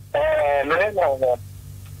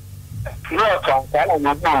you no, kana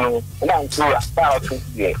mabano na ntua pa otu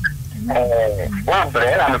ye o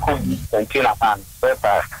bre na ko bi na pan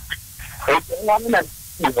pepa na na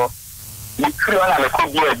no ni kru na ko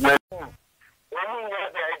bi e na woni ye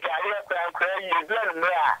ga ye kwa yi blan me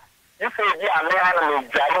a ife bi ame na me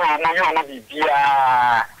ga no yo no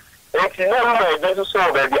bibia enti na mo be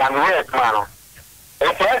so be bi ame e tuma no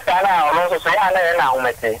enti e sala o so ya na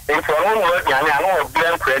umete enti o no bi ame anu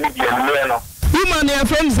blan kra ni bi ame no woman your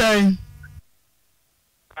friend say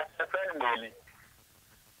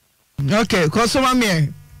okay customer me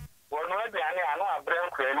wono bi ane anu abran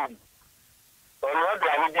kra ni wono bi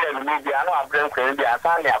ane bi anu bi anu abran kra ni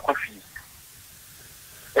asan ya kofi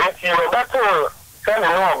enti o bato se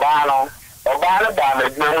no ba no ba me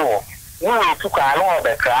dwenu wo tu ka no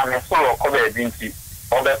obekra me so ko ba binti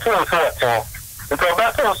obeto so to nto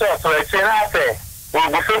obeto so to e na se o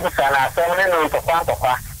bi so na asem ne no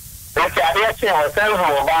papa enti ade che o se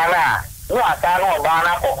ho ba na no asa no ba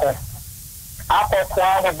na kokko akoko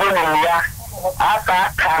abubu ni ya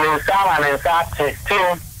aka kanisa manisa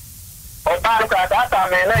testing oba ka data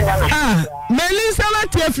me na nya me Melissa la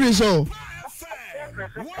tiefri so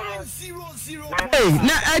hey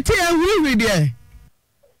na ati we there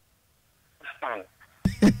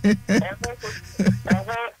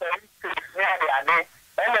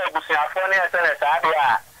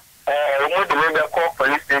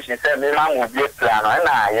police station say me ma mo bi plan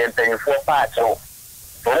na ye mpanyfo patch o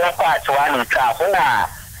no patch one in car so na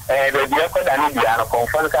the bi ko da ni bia no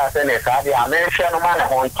confirm ka say na sa dia me hwe no ma na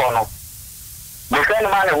ho nto no me hwe no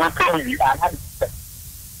ma na ho to ni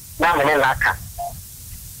na me na ka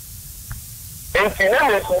enti na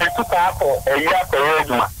me tu ka ko eyi akoro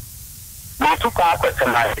eduma me tu ka ko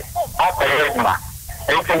temare akoro eduma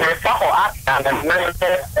enti me fa ho aka and me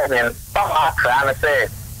fa ma kra na say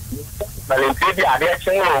Valentine ade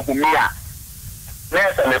chinwo kumia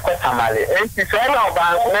nesa me kwata male enti so na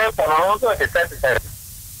oba me kono so te set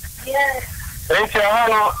yes enti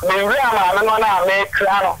hono me wi ama no na me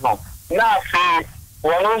kra no na fi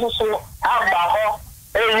wono so aba ho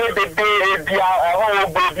eye de bia ho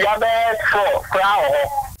bia be for kra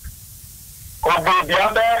ho bia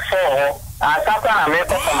be for asaka na me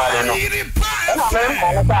kwata male no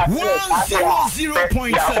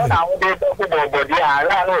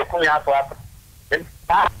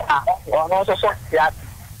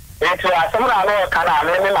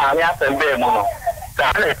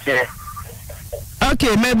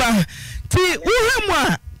okay meba ti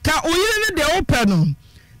uhemu ka oyire ne de open no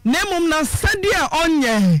nemum na sadia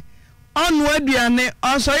onye onu aduane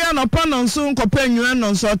oso ya no pano nso nkopanyu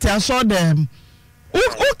no nso te aso dem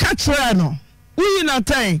u ka kire no uyi na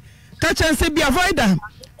tan ka chense bi avoida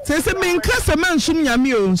se me nkase man sum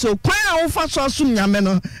nyame o so kwan a wo fa so sum nyame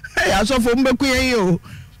no ya so fo mbeku yen o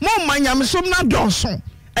mo ma nyame sum na donso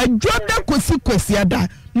adwoda kosi ada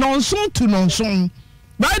nonso tu nonso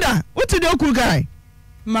baida uti de okuru guy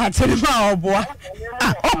ma tere ma oboa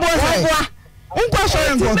oboa unkwa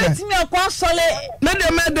sole nko ka metimi akwa sole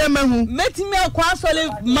mede mehu metimi akwa sole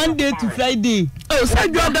Monday to Friday o se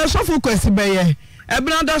adwoda so fo kosi beye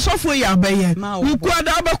ebina da so fo ya beye wuku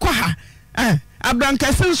ada obekọ ha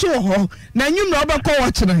abrankase nso ho na nyum na obekọ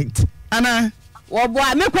watch night ana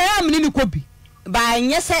woboa mekwaya mni ni kobi ba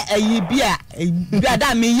nyese ayibia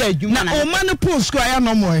da me ya adwuma na o man post ko aya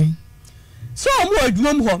no moy so mo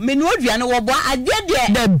adwuma mo ho me no aduane woboa ade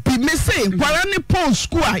de da bi me say kwara ne post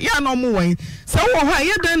ko ya no mo wen se wo ho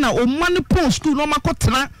aye den na o man post ko no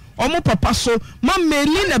makotena o mo papa so ma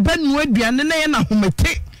meli na ba nu aduane na ye na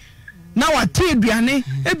homete na wate aduane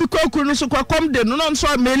ebi kokuru no so kwakom de no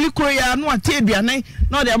nso meli kro ya no wate aduane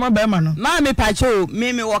na de ama ba ma no ma me pacho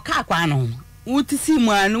me wo ka kwa no utisi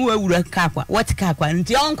mu anu wawura ka kwa what ka kwa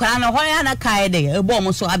nti on kwa no ho ya na kai de ebo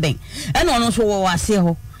mo so aben e no no so wo wase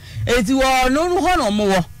ho eti wo no ho no mo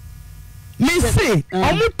wo me say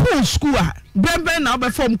omo pool school a bebe na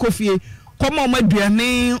obe form kofie komo mo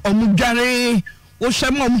aduane omo dware wo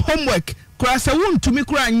hwe mo homework kura se wontumi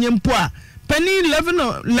kura nyempo a penny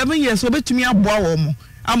 11 years obetumi aboa wo mo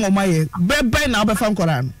amoma ye bebe na obe fam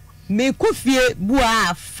kora no me kofie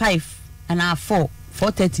bua 5 and 4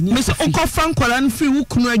 4:30 ni. Me say onko fan kwala nfi wo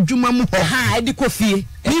kunu adwuma mu ho. Ha, e di kofie.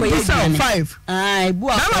 E ko 5. Ah, e bu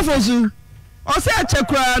a. Na fozu. O se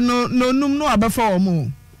achekura no num no abafa wo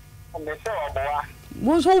mu. Me say oboa.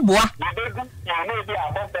 Wo so boa.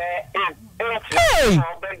 Hey.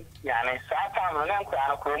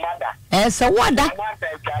 Esa wada.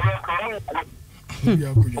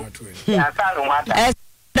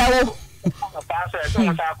 Dawo.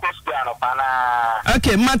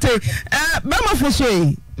 Okay, Mate. Bama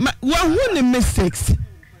foso wa hu ni mistakes.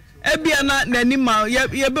 Ebia na nanima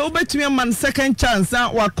ye be obetumi man second chance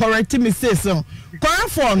wa correct mistakes no. Kwa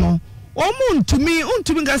for no. Omu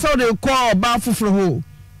ntumi ngasa o de call ba foforo ho.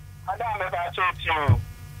 Adam me ba chetu.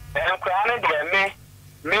 Nkura no de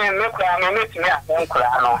me kura no metumi a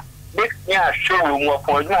nkura no. Big nya show mu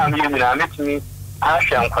opon na me nyina metumi a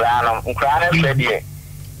hwe nkura no hwe de.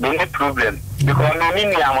 No problem because me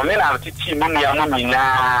ni am me na titi me ni am me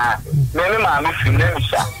na me ma me film na me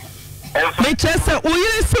sha. Me chese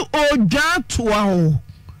oyire se odwa toa ho.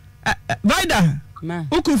 Vida. Ma.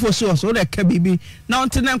 Uku foso so de ka bibi. Na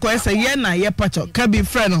onte na nko ese ye na ye pacho ka bi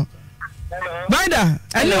frɛ no. Vida,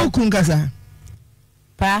 ele uku nkasa.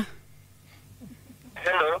 Pa.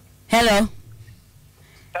 Hello. Hello.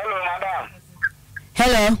 Hello madam.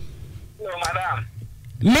 Hello. Hello madam.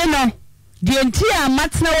 Me no. The entire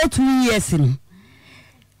matna wo 2 years no.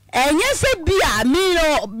 Enye se bia me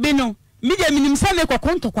no me de minim se me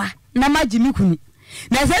kokontokwa na magimi kunu.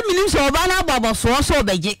 Na se minim so oba na aboboso so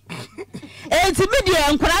obeje. Enti me de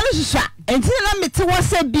nkora no susua. Enti na mete wo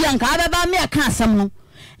se bia nka abeba me aka asem no.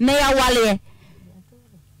 Na ya wale.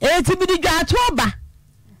 Enti bi di dwa to oba.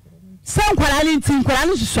 Se nkora ni nti nkora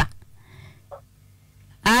no susua.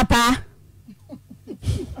 Apa.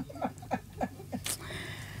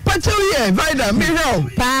 Pacho ye, Vida, me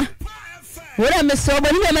help. Pa. Wora me so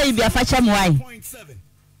boni me mai bia fa chem why?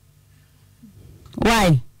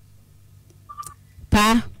 Why?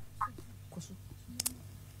 Pa.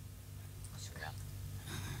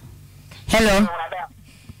 Hello.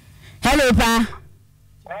 Hello pa.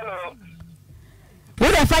 Hello.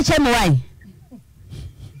 Wora fa chem why?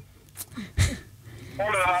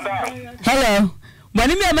 Hello madam. Hello.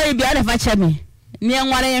 Boni me mai bia fa chem. Ni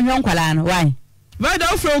enware ye hwe nkwala no why? Vida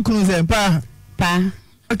ofro okunu ze pa. Pa.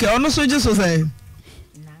 Okay, ono so Jesus say.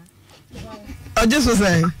 O Jesus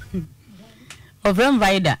say. Ovem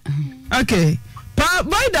Vida. Okay. Pa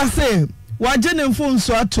Vida say, wa je ne phone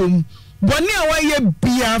so atom. Boni a wa ye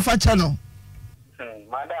bia fa cha no.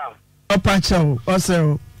 Madam. O pa cha o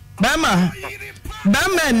se. Bama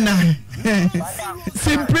na.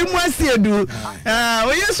 Simprimo asiedu.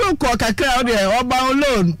 O yeso ko kakra o de oba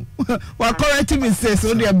loan. Wa correct mistakes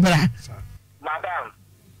o de bra. Madam.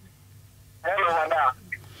 Hello madam.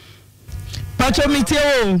 Pacho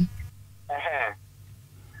miteo.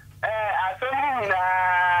 Asemi na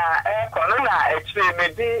kono na actually me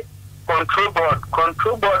di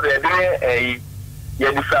control board de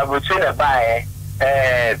ye di fabrication na buy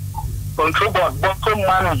control board bottom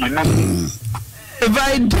man you know.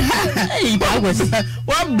 Vida. Hey, that was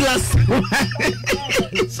What bless.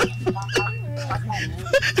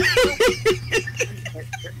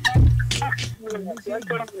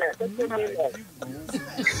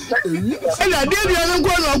 Ela dia dia no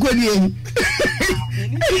ko no ko die.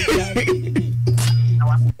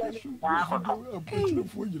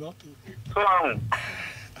 So,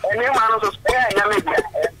 any man who's spare na me dia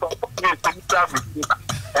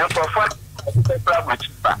and for fun problem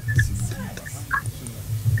cheaper.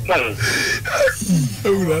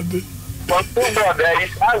 Control board there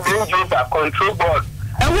is as usual control board.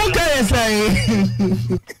 E wo ka say.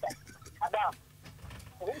 Madam,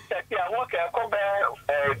 we check here what can come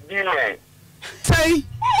billion. Say,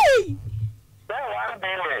 Then 1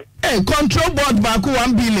 billion. hey, control board back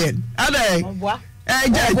 1 billion. Ade.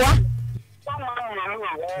 Just Someone you know,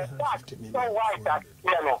 so white that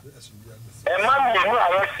you know. A man you know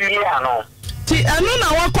I see no. ti anu na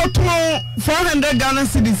wakoto 400 Ghana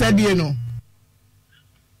cedis adie no.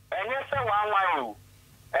 Enye se 1 wine.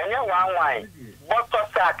 Enye 1 wine. Bottle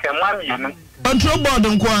sack e man you know. Control board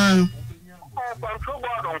nkwa.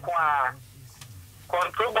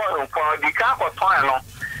 Control board nkwa di ka ko ton no.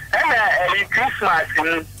 E Christmas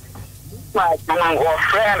ni my or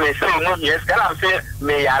friend say no yes can I say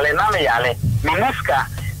me yale na me yale miniska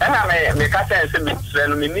and me ka say me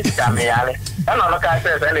friend miniska me yale and no ka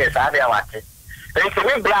say say say dey wate e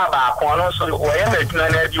me bla ba ko no so wo ye me tuna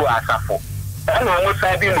na di asafo and no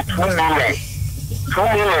say be 2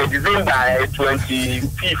 million December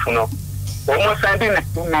 25th no almost sending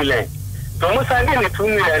 2 million so almost sending 2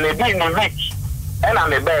 million e be in week and I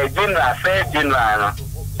me buy general fair general no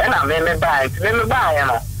and I me buy it me buy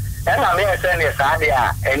no And I may send a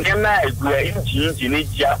Sadia, and then I agree in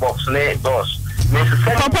gearbox, doors.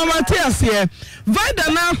 Papa Matthias here.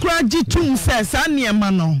 Vida na kura jitum says, Anya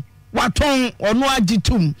Mano, Waton or no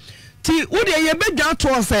jitum. Ti Udia ye bedja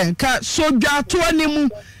to say, ka soja to animu,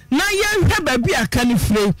 na yen heba be a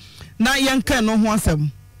canifre, na yen can no one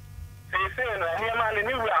sem. They say, any man in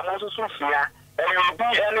New Ramos Sofia, and you'll be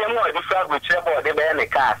any more different with trouble, they bear the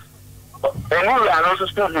cast. And New Ramos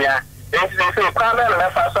Sofia, they say, Pamela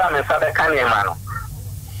left us on the Southern Canyon Mano.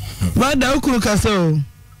 Vada Ukukaso.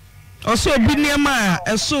 Also, Binyama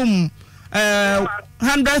assume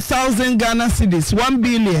 100,000 Ghana cedis, 1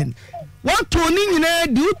 billion. What Tony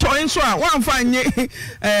do to so one fine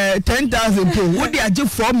 10,000 to would you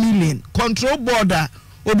 4 million control border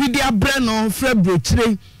Obidia Breno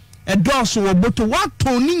February a dorsal but what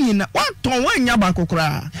Tony in what Ton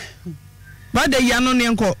Yabakokra. But the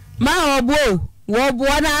Yanonenko Ma obo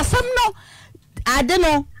na some no I don't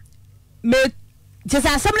know me just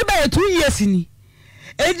as somebody by 2 years in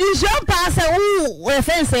Edition pass a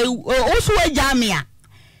fence also a jamia.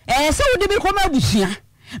 So would be come abusia.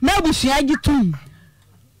 Mabusia gitum.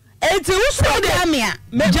 It's also a jamia.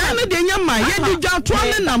 Jana de Yama, yet you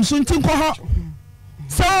twelve nam soon to ho.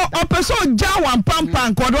 So a person jawan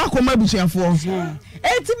pampan quadra come abusia for.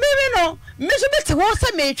 It's me no, Miss Mr. was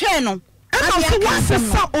a matron. And also was a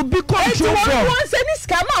big control board. Once any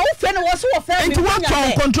scammer who friend was so fair. And what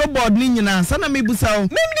on control board Nina, Sana Mibusa.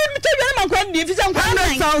 Maybe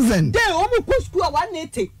 100,000. They almost school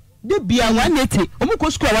 180. They be a 180.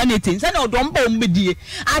 Almost school 180. Send out don't bomb with you.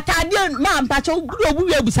 I can't man, but you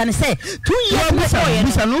will say 2 years.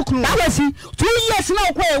 That was 2 years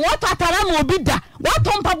now. What Ataram will be that? What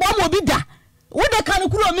on Pabom will be that? What the kind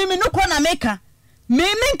of crew me no corner maker? Me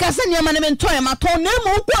Cassania Manament Toy, my ton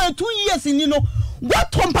name 2 years in you know.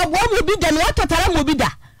 What on Pabom will be done? What Ataram will be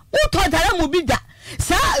that? What Ataram will be that?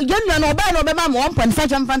 Sir, you know, Obama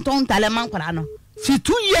 1.5 Phantom Talaman. See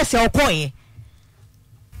 2 years or coy.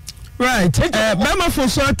 Right, Bama for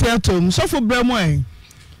so theatum, so for Bramway.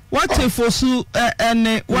 What if for Sue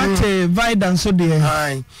and what a Vida so dear?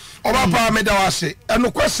 Aye, Obapa Medawase, and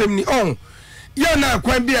no question me on. Yana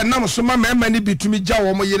quite be a number so my many be to me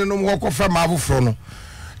Jaw, my yen and walk of a marvel frono.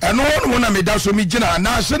 And no one I made out so me Jenna,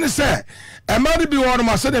 now send it say. I might be one of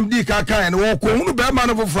my son D Kaka and walk on the bear man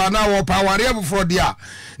of Frana or power ever for dia.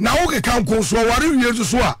 Now okay, can't go so what you to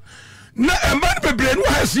swear. No, a man be brain who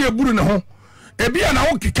has here Bruno home. A be an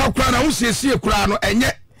okay cow crown, I will see a crown and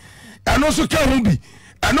yet. And also can be.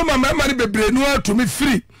 I know my memory be brain to me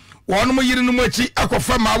free. One more year in the Mochi, I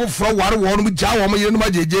confirm my for one with Jaw, my year in my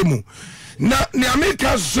Jemu. Now, the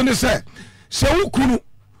Americans soon say, so who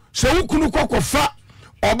couldn't cock of fat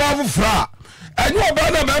or Bavu Fra. And you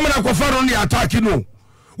about the Bama Kofar on the attack, you know.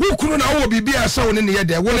 Who couldn't now be a sound in the air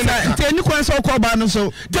there? Well, any question so called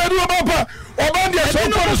Banoso. Tell you about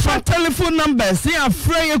the telephone numbers. See, I'm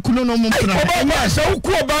afraid you couldn't know. So,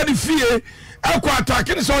 cool about the fear. Aqua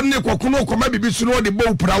attacking so Nico Kuno, maybe be to know the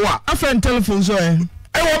bow prawa. A friend telephone, so I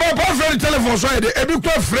want my friend telephone, so I every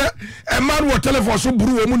friend, a man will telephone so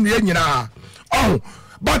brew a moon. Oh,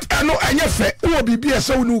 but I know I never will be a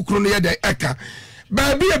so new cronia de Eka.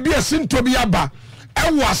 Baby, be a sin to be a bar.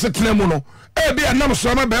 I was a Clemono. I be a number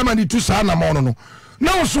summer Bamani to Sana Mono.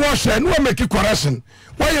 No, so I shall no make a correction.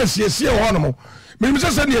 Why is he see a hormone? Maybe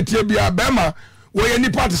just any Tibia Bama, where any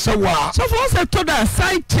party so well. So far, I told her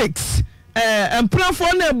side chicks and plan for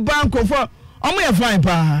a bank of only a fine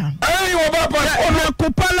pa. Hey, Obapa,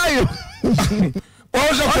 Copala.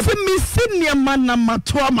 Also, missing your man,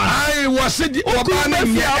 Matoma. I was said,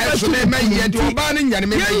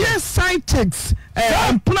 yes, side chicks.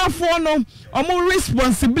 Platform or more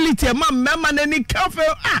responsibility among men and any cafe.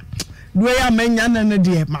 We are men and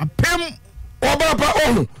dear, my pem or Baba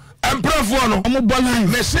oh, and platform or mobile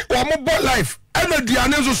life, or mobile life, and the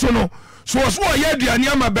Dianezo Sono. So, as well, yeah,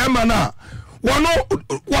 Diana Bamana. One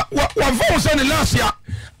voice and last year,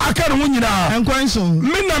 I can't win you now. And Quanson,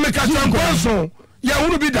 Minna make a Quanson. Ya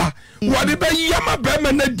wuru bi da wo de be yama be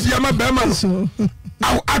ma na diama be ma so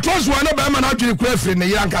atwas wo na be ma na adwene kura firi ne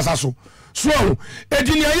yira nkasa so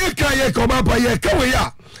edini aye kan ye ko ba pa ye ka we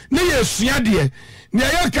ya ne ye sua de ne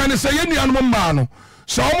aye kan ne se ye nuanom ma no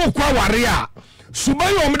so wo kwa ware a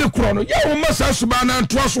suban yo me de kuro no ye wo ma sa suban na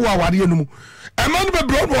to so wa ware no mu e ma no be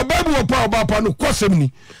bro wo bible wo pa ba pa no kosem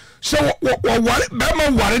ni so wo ware be ma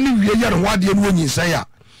ware ni wie ye no wade no nyinsa ya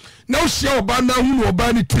na wo sia oba na hu no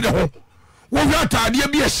oba ni tire ho wo wata de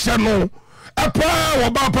bi ehye no apa wo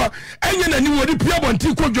bapa enye nani wo di pia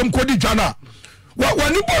bonti ko dwom ko di dwana wa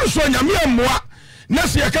ni bor so nyame ammoa na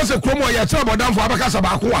se yakase kromo ya tira bodamfo abakasa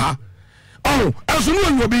ba ko ha oh aso no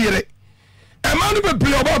nwo bi yire e ma no be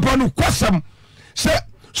pia bapa no kwasam se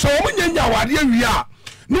so omunyanya wade awia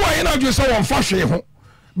no wa na adwe se won fa hwe ho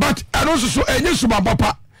but eno so enye suma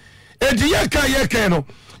papa edi ye no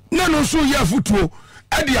na no so ye afutuo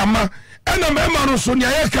edi ama ena mema no so ne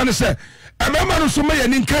ye ka ne se mema no so me ye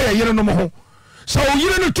ninka ye yire no mo ho so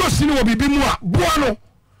yire no tosi ni wo bibi mu a boa no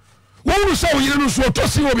wo so yire no so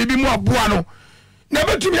tosi wo bibi mu a boa no na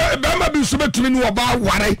betumi bema bi so betumi ni wo ba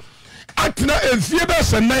ware atena enfie be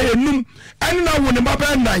se na enum ene na wo ne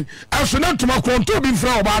baba nan aso na tuma konto bi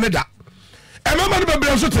mfra wo ba ne da mema no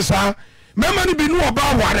bebre so te sa mema ni bi ni wo ba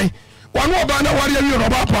ware wanu oba na ware awi no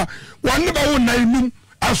ba pa wanne ba wo nan enum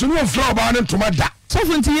aso no mfra wo ba ne tuma da so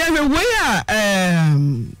funti ye we a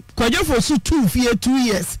kwajo for so 2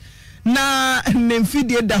 years na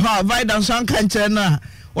nemfidie da ha vida so anka nche na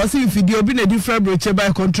was in video bi na different broche by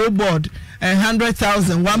control board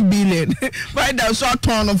 100,000 1 billion vida so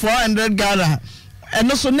ton 400 Ghana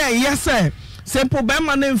and so na yes simple be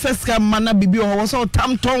man invest ka mana bibi o so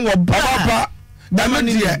tam ton wo ba da me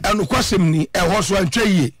die enu kwasem ni e ho so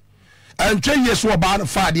antwaye so ba na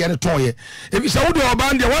fa de ne toye e bi se wo de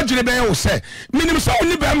oba de wagire be wo se minim se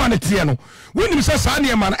oni be man tie no wonim se sa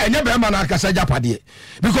ne man enye be man akasa japade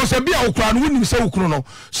because e bia okura no wonim se okuru no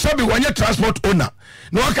so be wonye transport owner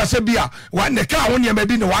no akasa bia wa ne ka wo ne ma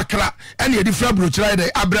bi ne wakra ene e di fra brochira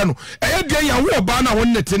de abre no eye de ya wo oba na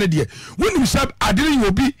wonne te ne de wonim se adire yi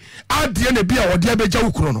obi ade ne bia wo de abeja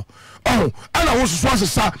okuru no oh ana wo so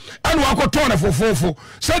asesa ana wakoto na fofofo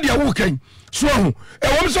se de wo kan so ho e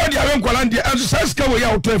wo so de awen kwala de enso saska wo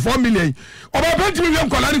ya 24 million oba penti million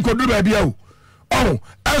kwala ni kodu ba bia oh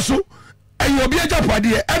enso ayo obi ajapade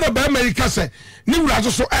e na ba America se ni wura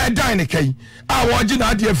so dan ne kai a wo gi na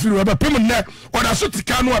ade afiri wo ba pem ne oda so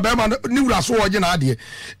tika no ba ma ni wura so wo gi na ade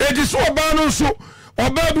e di so oba no so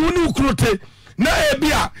oba bi ni ukrote na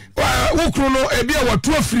ebia wukro no ebia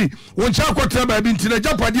watu afiri woncha akotra ba bi ntina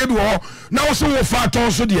japade bi wo na wo so wo fa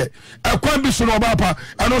ton so de akwan bi so no oba pa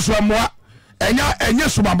ano so amoa enya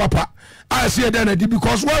subamba pa I see then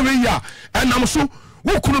because one way ya and I'm so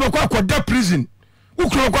wukro be kwa da prison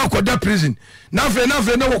wukro kwa da prison na fe na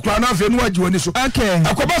wukro na fe no agi woni so okay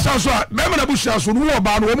akoba sa so be ma na bushia so no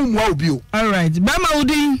oba no wo mu obi o all right be ma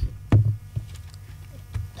udi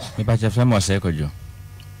me pa chef mo sai kojo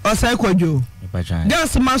me pa chan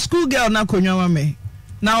that's my school girl na konwa wa me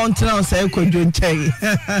na on tina osai kojo nchei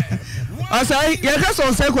osai ya ka so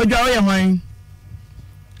osai kojo a wo ye hwan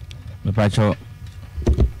me pacho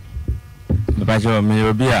me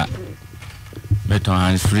obia beton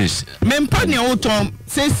hands freeze me mpane oton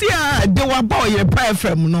sesia de wa ba oye pa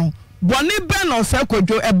fm no boni be no se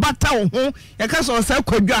kwadwo e bata wo ho ye ka so se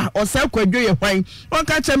kwadwo ye hwan won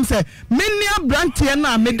ka chem se meni abrantie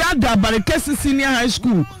na me dada barekesi senior high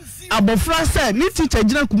school abofra se ni teacher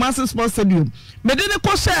gina Kumasi Sports Stadium me de ne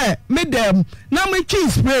ko se me dem na me twi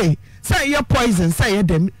spray se ye poison se ye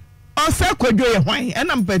dem o se kwadwo ye hwan e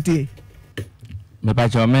na mpati me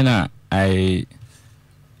pacho me na ai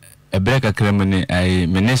e break akremuni ai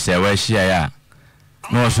minister wa shia ya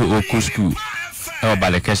no so oku school e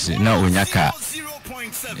barekesi na onyaka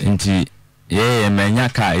nti ye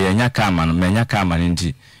menyaka ye nyaka ma no menyaka ma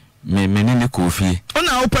nti me ni kofi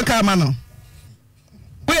ona opeka ma no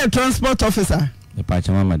we are transport officer me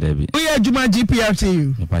pacho mama debi we are juma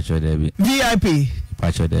GPRTU me pacho debi VIP me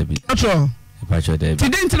pacho debi otro me pacho debi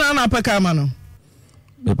tident na opeka ma no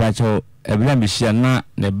me pacho ebla mi shia na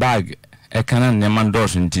ne bag e kana ne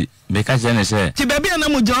mandos nti me ka je ne se ti baby na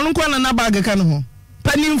mu jonu kwa na bag ka no ho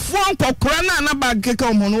panimfo nkokora na bag ka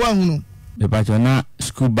ho no wa hunu me pacho na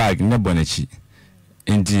school bag ne bonachi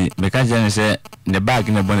nti me ka je ne se ne bag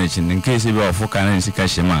ne bonachi in case be ofoka na nsika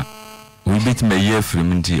shema we bit me year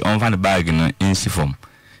from nti on fa ne bag no insi form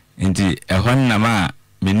nti e hon na ma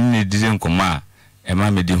me ni dizen koma e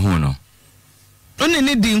ma me di hu no oni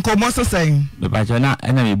ni di nkomo sesan me pacho na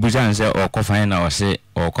ena me buja nse okofan na o se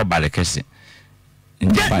okobalekese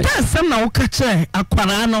da sam na wokache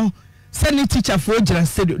akwara no se ni teacher fo gira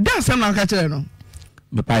studio da sam na wokache no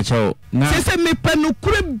me pacho na se me panu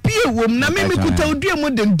kure bie wom na me kuta odua mu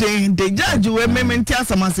den de judge we me menti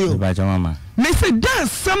asamase o me pacho mama me se da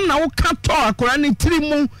sam na wokato akwara ni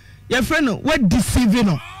tirimu ye friend no we deceive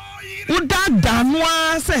no wo da no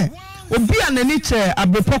ase obi anani che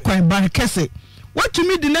abepokwan ba kese what to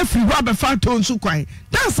me the next free rubber factor on sukwan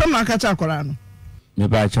that's some na kacha akwara no me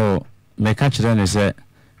pacho me ka kire ne se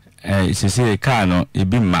sisi car no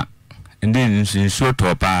ebi ma ndi nsu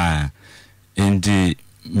to pa ndi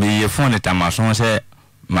me ye phone tamaso se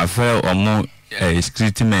ma fe omo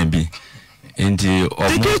security man bi ndi omo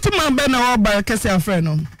security man be na oba kese afre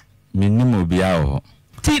no minimo bia o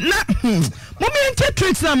ti na mo me nche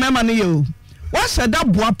tricks na mema no yo wa shada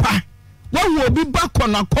boapa wo obi ba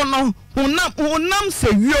kono honam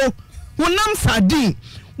sewio honam sardine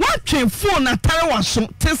watwe phone atare waso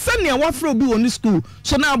te sene e wafro obi woni school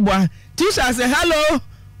so na aboa teacher say hello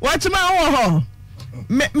watch my ho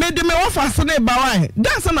me de me wafa so na ba why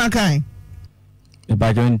dance na kan e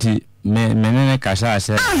ba jonti me ne kasa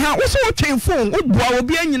say aha wo so watwe phone wo boa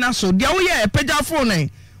obi anyina so dia wo ye pagya phone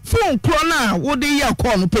kro na wo de ye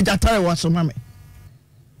call no pagya tare waso mame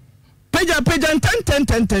pagya 10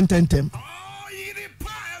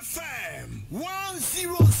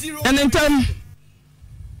 and in time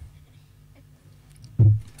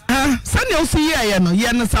Sunday o see ya no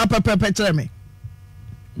ye no sa pepe chere me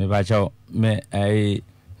ba cho me ai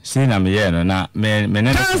see na me ye no na me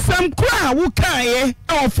ne sam kra wo kan ye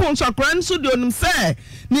o phone so kra nso de onum say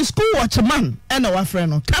ni school watchman e na wa frɛ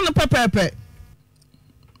no kan pepe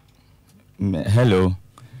hello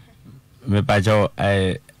me ba cho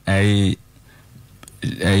ai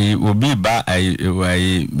obi ba ai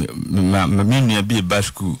me nua bi ba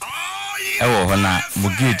school ewo ho na mo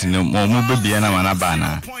gate no mo bebia na mana ba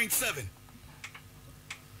na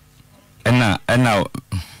ena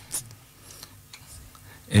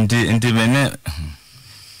enti mene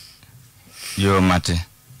yo mate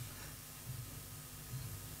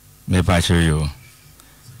me pa cho yo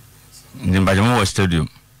ndi ba mo wo stadium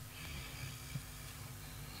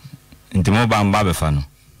enti mo ba mba be fa no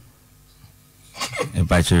e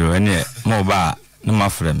pa cho yo ene mo ba no ma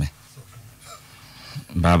frɛ me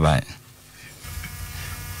bye bye.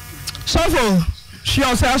 Sofo, she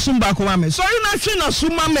also asumba ko mame. So you na she na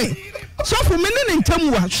suma me. Sofo me ne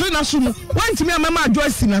ntamwa, she na sumu. Want me mama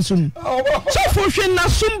Joyce na sumu. Sofo she na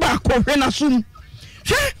sumba ko hwe na sumu.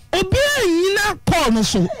 Hwe obi anyina call no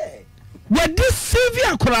so. We this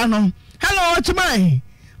Sylvia kora no. Hello, what's mine?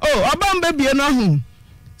 Oh, abam baby no hu.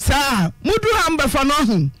 Sa, mudu hamba fa no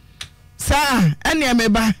hu. Sa, ene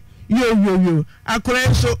ameba. Yo.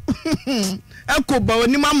 Akora so. Akoba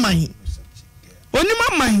oni mamman. Oni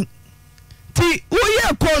mamman. Ti wo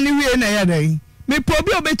ye call ni wie na ya dai me po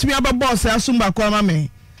bi obetimi aba boss asumba kwa mame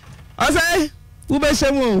ose wo be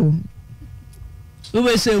semu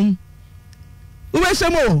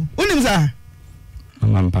unim za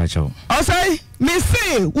mama mpacho ose me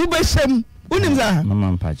say wo be semu unim za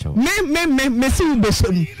mama mpacho me si wo be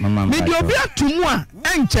semu me di obi atumu a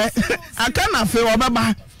enche aka na fe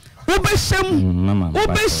obaba wo be semu na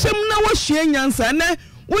wo hye nyansa na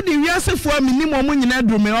what the Riasefo minimum in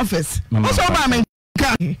my office. Also, I'm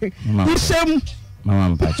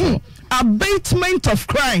abatement of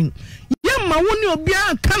crime. Yama woni obi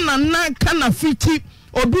kana na kana fiti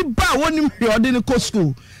obi ba woni mhwe de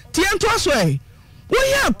school. Tiento aso e. Wo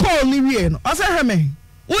ye call ni wie no. Ose heme.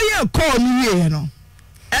 Wo ye call ni wie no.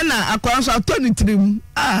 Ena akwanso atoni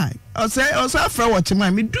ose afra watch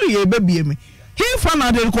man me do ye baby me. He fa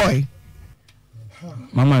na de koi.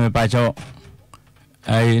 Mama me pacho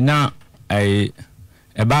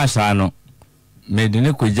eba sa no me de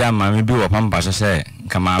ne koja ma me bi wo pampa so se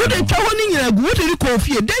kama wo de tawo ni nyina gu wo de ko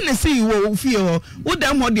fie den ne sei wo fie ho wo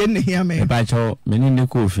da mo de ne hia me eba cho me ni ne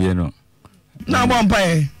ko fie no na bo mpa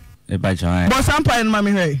eba cho ai bo sampa na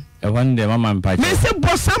me hwe e won de mama mpa cho me se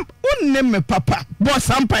bo sam unne me papa bo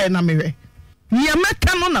sampa na me hwe nya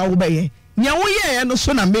meka no na wo be ye nya wo ye no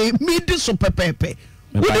so na me di so pepepe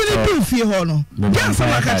wo de ne bi fie ho no ja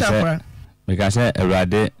sama ka cha kwa because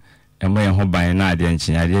Erade and when home by an idea and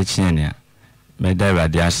Chinia made the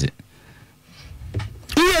radiasi.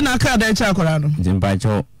 Ian Akada Chacorano,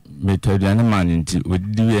 Jimbacho, me told the man into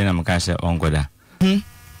would do an Amacasa on Goda.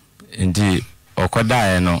 Indeed,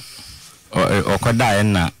 Okoda no or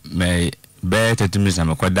Koda may bear to Miss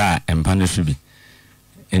Amakoda and Panishubi.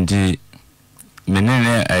 Indeed,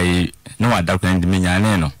 Menene I know a doctor and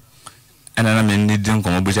Mignano, and I mean, didn't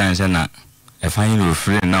come up with an if I knew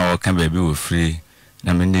free now, can be free.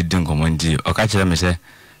 Na me need din komonji o ka kire me se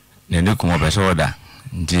ne ne komo be so oda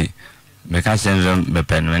nti me ka senzo be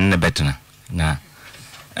pen ne betna na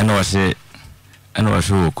eno wase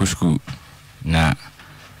kusku na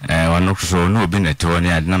wano so no bi ne to ne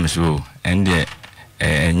adna me so ende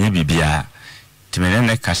enye bibia ti me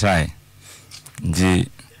ne kasai nti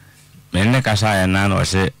me ne kasai na no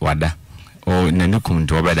wase wada o ne ne kum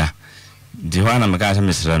to beda di hwana me ka se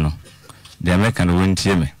mesra no de me kan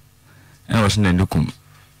wontie me eno wase ne kum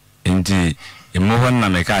enti emo na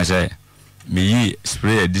me ka se me yi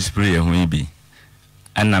spray display ho ibi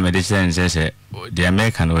anna me de se the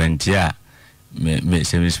American wontie a me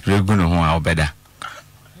se me spray gu no ho a obeda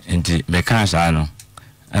enti me ka sa no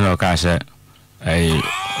ana ka se ai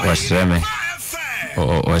wasre me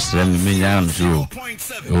me nyam so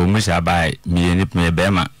o me sha bai me ni me be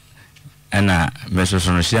ma ana me so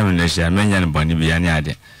no shia me na shia me nya no boni bi ya ni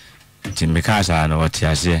ade nti meka sa no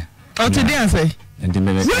otiase oti dey say nti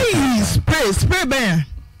me spray ben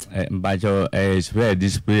mbajo spray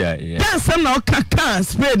display ya that's na okaka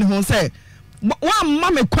spray no say wa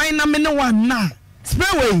mama kwan na me ne wa na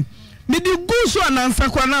spray way me di gu so anansa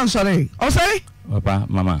kwa na nsore o say papa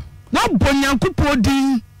mama wa bonyankopo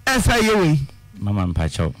din esa yewe mama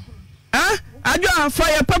mpacho ajo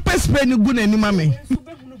fire pepper spray ni gu na ni mama ye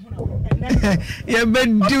be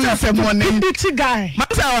do some money big guy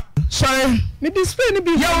masa sorry me di spray ni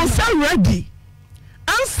bi you say ready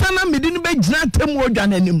ansa na me di ni be gina tem odwa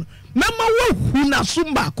na nim mama wo hu na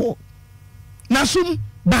sum baako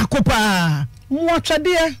pa mo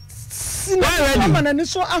twade mama na ni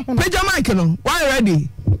so ahono peja mic no why ready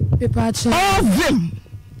paper check all them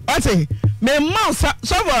ate me mouse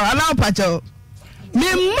so for allow pacho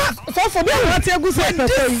me ma so for be what egu say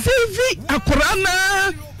pepe CV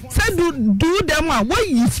akorana say do them what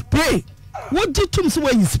you spray what you tum so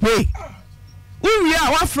you spray we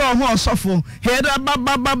are what from ho sofo heda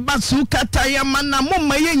baba sukata ya mana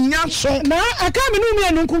mama ye nya so na aka me no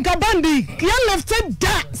anu kunka bandi ya left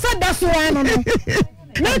da say that's why no na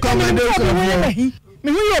come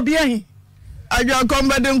me hu yo bia hi ajo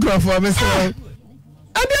comedy crofo me say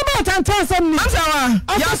abi about tantan sam ni asawa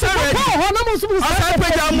ya sorry ho na mo subu say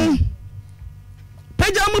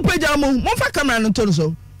pejamu mo fa camera no to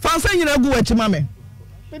so fa san nyina gu wachi mame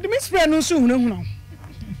me di spray no so huna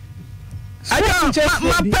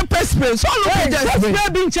my pepper spray so look at that spray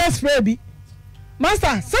bin chest spray bi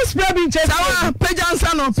master say spray bin chest sawa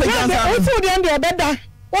pejansa no o fu de ande obeda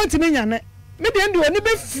wonti me nyane me de ande oni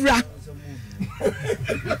be fura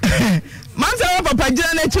man say papa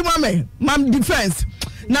jira na chi mame mam defense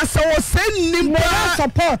na so o send nim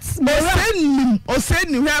support o send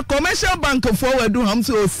nim commercial bank forward do ham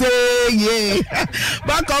so say yeah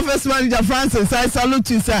back office manager Francis I salute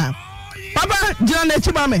you sir papa jira na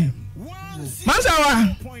chi mame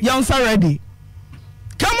Mansawa, young sir ready.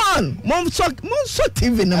 Come on, mom so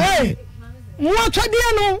TV no. Hey, what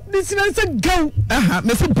no? This is a go.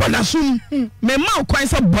 Me say bonasum. Me ma kwan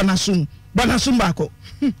say bonasum bako.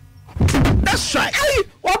 That's right. Hey,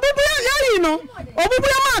 obubu ya you know. Obubu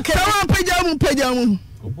ya market. Sawa pejamu.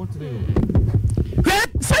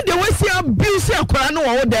 Say the way see abuse akora no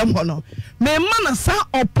wo dem ho no. Me ma na sa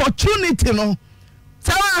opportunity no.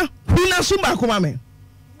 Sawa bonasum bako ma me.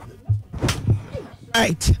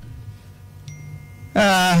 Right.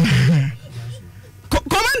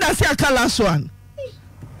 Commander say aka last one.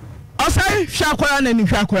 Osai hwakwara nanim.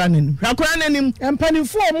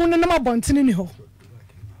 Empanifo mu no na bontene ni ho.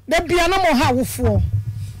 Da bia na mo ha wofo.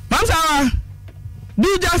 Mansawa,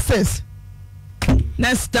 do justice.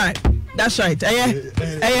 Next time. That's right. Na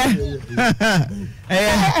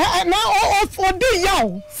o di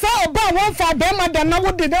yaw. Sa oba won fa be ma da na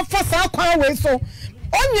wo de fa sa kwan we so.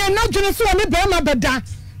 Onye na dwene so ne be ma beda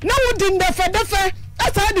na wodi ndefe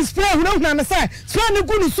asa display hu na say so ne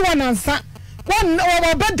gu so na nsa won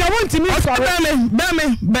o beda wonti mi so be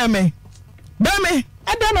me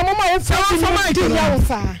ada na mama wo fa mic ya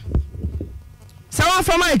sa sawa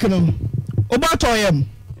fa mic no obato yam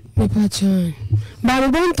me pa chan ba me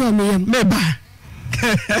bonto me yam me ba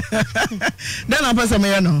then apasa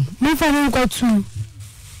me no me fa no kwatu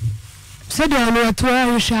se de anu ato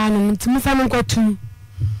a hwa no me fa no kwatu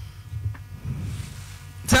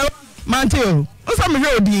Manteo, osa me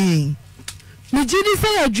hwe odi. Me jidi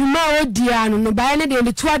say adwuma odi anu no ba ne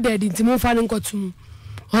de to adadi ntimo fa no nkotum.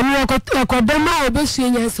 Onu akodema obesu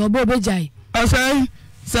enya se obo obejai. Osai,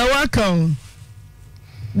 say welcome.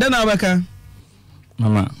 Then abaka.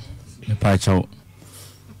 Mama, me pa chawo.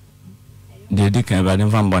 De dikan ba den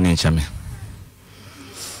fan boni chame.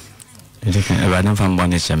 De dikan ba den fan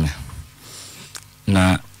boni chame.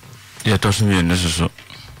 Na ye to so mi no so.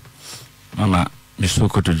 Mama Misu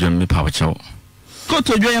koto jom mi pa wacho.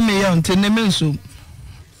 Koto jom me yon te ne mensu.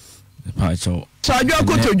 Pa wacho. So ajo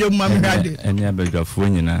koto jom ma me hade. Eni abedwafo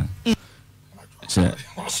nyina. Se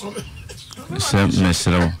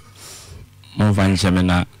mesro. Mo van cheme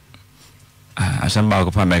na asamba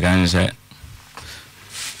ko pa me kan se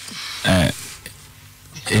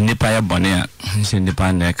enipa ya bone a se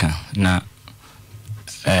nipa na ka na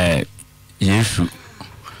Yesu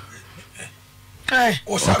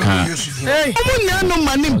omunya no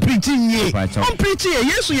mani preaching ye on preaching ye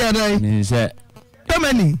Yesu ya dai ni se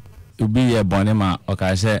tomani ubi ye bone ma o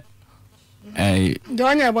ka se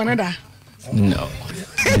donya bone da no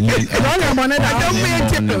donya bone da don me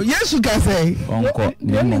teplo Yesu ka se onko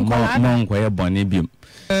ni mo nko ye bone bi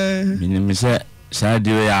mi se sa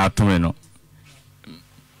diwe ya atome no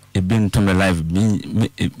ebi ntume live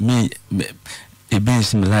mi ebi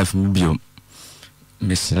sim live mi biom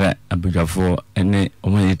mesrɛ abadwafo ene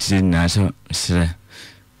ɔmo yɛtiri na so mesrɛ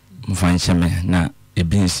mfa nhyɛ me na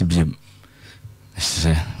ebi nsi biem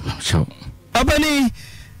mesrɛ show Abani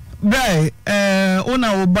Bray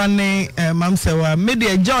una obane mamsewa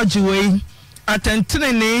media George way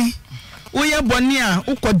atentene woyɛ bɔne a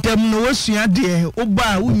ukodam no wasua de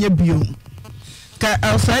oba unya bio ka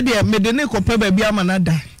outside de medene kopɛ ba bia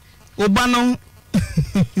manada oba no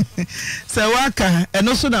se waka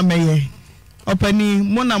eno so na meye opani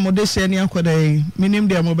mo na mo de hye ne akoda yi minim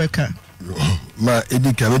de mo beka ma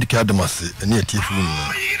edika medical demase ene atifu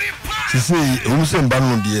no sisi ewumse mba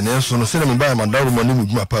no de ne so no se na mba ma dawo mo ne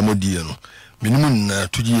muduma pa mo die no minim na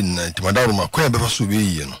tuji na timadawo ma kwa befa so be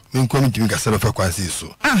yi no me nko mitimi ka se befa kwansi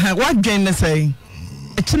so aha wadwen ne sei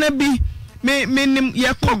ekina bi me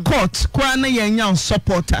ye court kwa na ye nya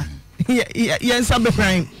supporter ye nsa be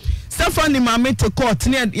prime Stephanie mama to court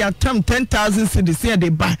ne ya tam 10,000 cedis ye de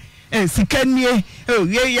ba sikanie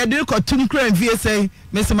ye de ko tum kran vie say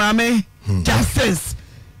Miss Mame justice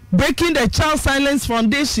breaking the child silence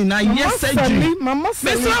foundation and yes surgery mama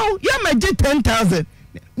say ya maje 10,000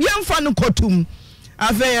 yam fa no kotum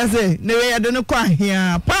afeya say ne we de no kwa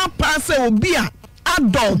hia papa say obi a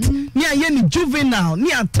adult ni aye ni juvenile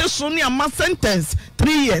ni ateso ni ama sentence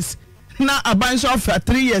 3 years na abansho for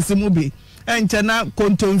 3 years mu bi enche na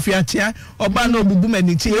kontomfiatia oba na obubu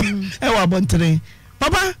manichi e wa bontere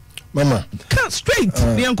papa mama come straight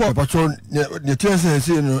the uncle papa cho ne tiense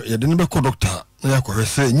say no ye de ne be ko doctor na ya ko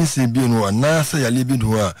hwese nyise bi no na say yale bi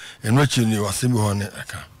do a eno chi ni wase bi ho ne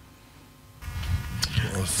aka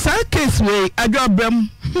sa case we adwabram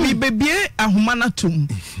mi bebie ahoma na tum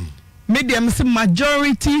medium say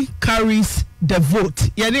majority carries the vote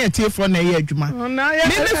ye na etie for na ye adwuma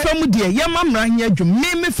me fam de ye mamra nya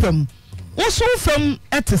adwuma me fam Uso from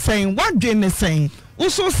etesaying what dream is saying.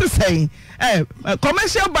 Uso saying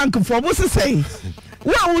commercial bank for what's saying.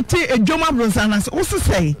 What would take a Joma Bronsanas also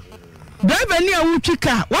say? Drive near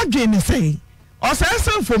Uchika, what dream is saying? Or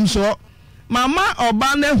say from so Mama or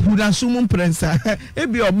Banner who na sumum prensa. It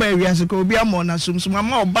be your baby as a cobia mona sum,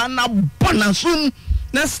 Mama or Banner bonasum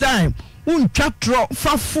next time. Chat drop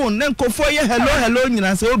for phone, then go for you. Hello,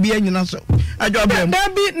 you say, be in so. I drop them.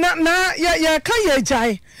 Na ya kaya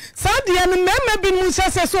jai. Sadia no mema bi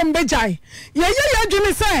musa se so mbejai. Ya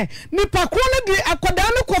dwene se nipa ko no de akoda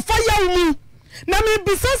no kofa ya mu. Na me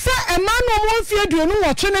bisasa ema no mo fie duonu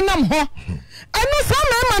wo twene nam ho. Eno sa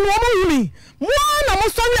mema no mo wuni. Mo na mo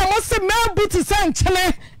so ya mo se mebu ti se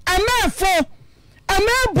nchene. Amefo.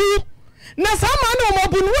 Amebu. Na sa ma no mo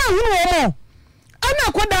bu no ahunu mo.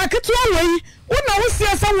 Ana koda ketu awei una wo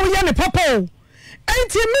sia sa wo ye ne papa o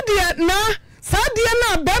enti media na sadia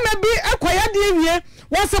na ba na bi akwaya de wie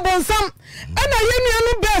wo se bonsam ana ye nua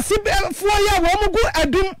no ba si fo ya wo mugu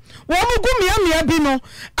adum wo mugu mia bi no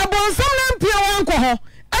abonsam na mpia wo anko ho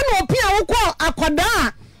ana opia wo ko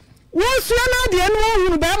akoda wo sua na de no wo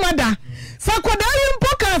hunu ba mada sakoda yi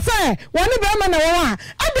mpoka se woni ba ma na wo a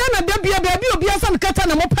ada na da bia bi obi asam kata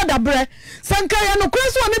na mo pada bre sanka ya no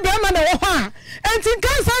kweso woni ba ma na wo ha enti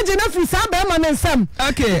kan sanje na fi sa ba ma na nsam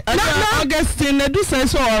okay Augustine na do say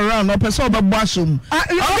so around no person obebo asum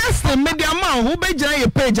Augustine media man who be gina your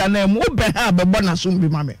page na mu be ha be bo na sum bi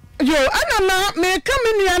ma me yo ana na me ka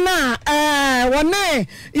menua na wone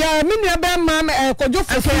ya menua ba ma kojo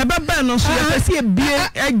fo ya ba no so ya pese e bie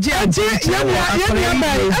eje ya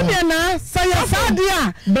na saya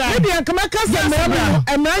sadia media kama ka se me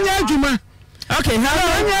emanya adwuma okay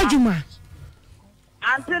emanya adwuma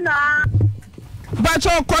Antina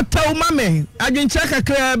Bacho kwata umame adwinche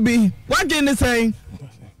kakra bi wadwe ne say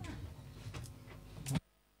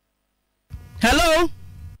hello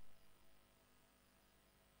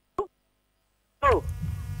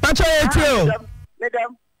Bacho etio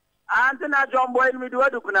Madam Antina John Boy mi do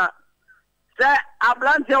adukuna se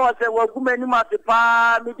ablante wo se wagumani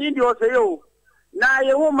masipa mi dindi o se yo na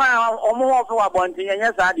ye wo ma omo wo fe wabontin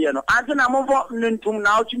yenye saade no Antina mo fo ntum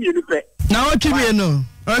na o twimi lupe na o twimi no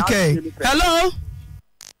okay hello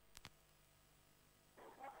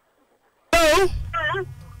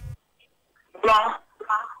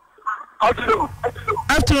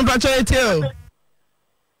Afternoon, Pacho Etio.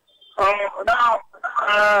 Now,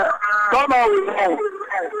 come on,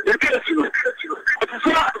 the case.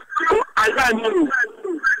 I can't know.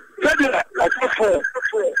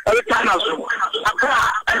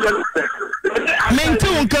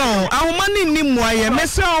 Mentunko, our money nimwaye,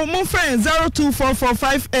 Mr. My friend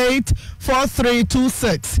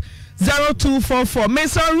 0244584326. 0244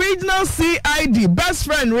 Mr. Regional CID best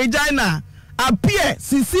friend Regina appear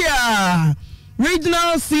Cecilia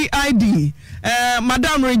Regional CID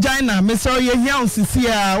Madam Regina Mr. Yehian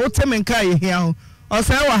Cecilia Otemenka Yehian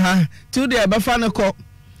Ose wa ha. Tu de be fa ne ko.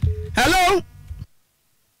 Hello.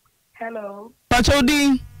 Hello.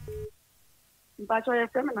 Pachodi. Pacho ye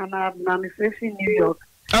se na me fresh in New York.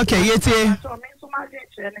 Okay, yete. So me so ma je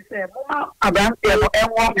ne se mo ma abran e no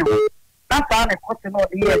enwo me. That's how I got to know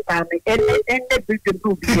the year time. And the big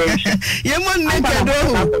group. You want naked,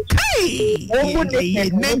 oh, hey,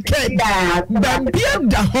 naked,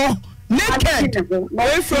 naked,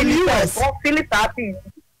 away from US.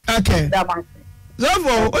 Okay.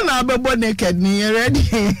 So, when I be born naked, me ready.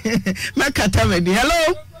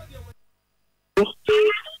 Hello.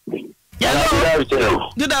 Hello.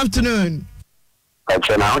 Good afternoon. I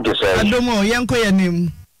don't know. Yanko your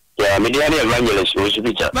name. Yeah, median evangelist was a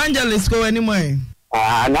picture. Evangelist go anyway.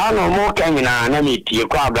 Now no more coming on any tea,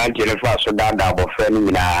 crab, and telephone, so that double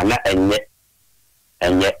friend,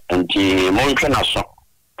 and yet, and tea, Montranasso.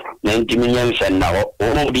 90 million and now,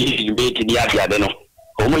 all these debated the Adriano.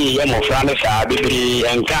 Only young of France are bibli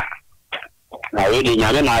and cat. Now, really,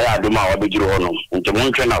 Yaman, I do my obijuano, and to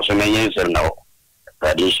Montranasso, millions and now.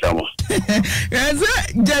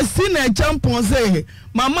 Justin a champion say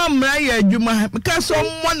mama mraya adwuma because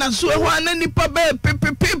someone aso ho ananipa be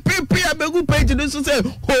pipi abegu page no so say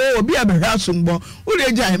ho bi abehwa sombo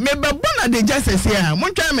ure jai me be bona de Jesus here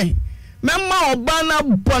montwa me memma oba na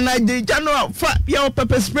bona de jano fa ya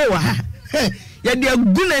pepper spray wa ha ya de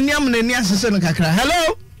agu na ni am na ni asese no kakra.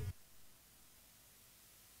 Hello.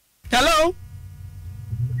 Hello.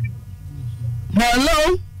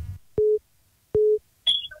 Hello.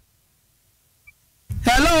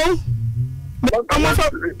 Hello.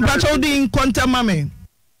 But all in contact, mommy.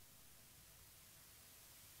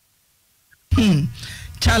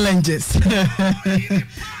 Challenges.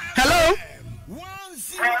 Hello.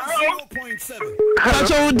 100.7.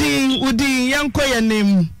 But all Udi young koya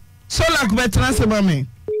name. So like veterans, mommy.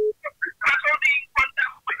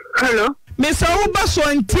 Hello. Miss Oba so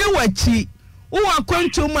until wachi. Uwa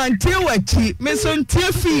kwantu ma until wachi. Miss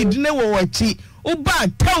until feed ne wachi. Uba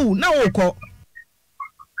tau na woko.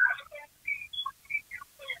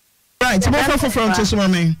 Right, from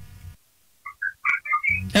Chesumame.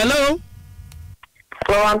 Hello.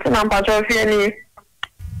 Well, I'm Pacho Fiani.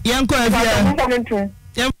 Yanko, I'm coming to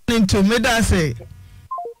me. That say.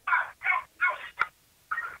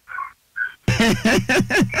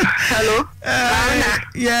 Hello.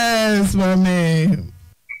 Yes, mommy.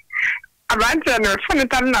 I'm answering from the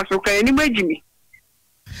time that's okay. Anyway, Jimmy.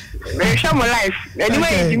 Me show my life.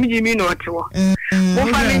 Anyway, Jimmy no to.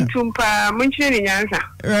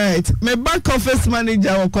 Right. My back office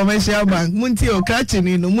manager or commercial bank, Munti or catching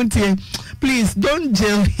no Munti. Please don't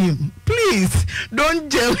jail him. Please don't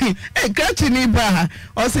jail him. Hey, catching him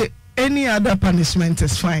or say any other punishment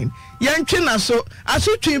is fine. Young China so I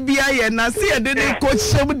should be a and I see I didn't coach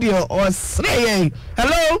somebody or say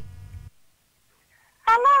hello.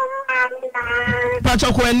 Hello.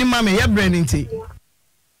 Pacho any mommy, you're branding tea.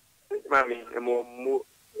 Mammy,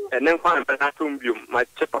 and then find a tombium, my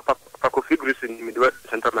chip of coffee grease in the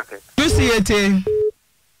Central Market. You see it,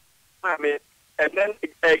 Mammy, and then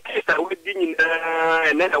a case I would be in,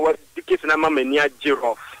 and then I was the case and I'm a near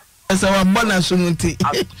Giroff. As our bonus sunti.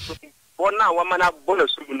 One now, one man up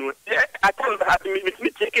bonus. I tell her to me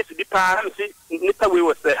take it to the parents, Nita we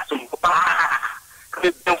was there. Some papa.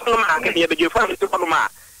 The woman can be a family to follow my.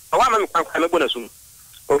 A woman can bonus.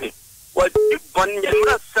 Okay. Well, one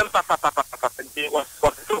year, some papa was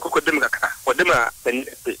for them, or them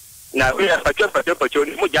now we are for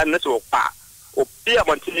Janus or Pa, or Pia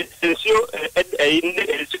Monti, since you a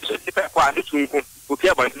 65 who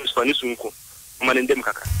care about this for Nisunko, man in them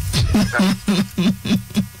caca.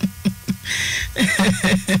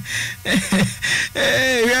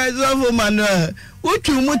 Yes, over Manuel. What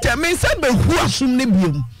you want to make some who are soon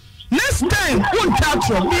libium. Next time, won't touch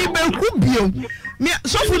from me, but who be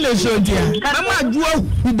so for the show, dear. Mama, you are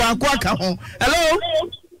back. Hello.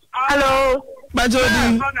 Hello. But I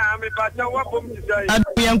don't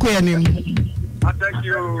Thank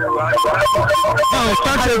you. Oh,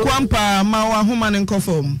 Patrick Wampa, my woman in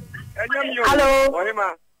conform. Hello.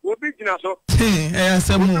 We'll be in us. Yes,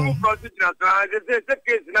 I'm more.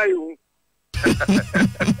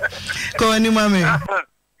 Call any mammy.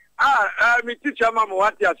 Me teacher, Mamma,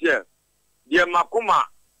 what you say? Dear Makuma,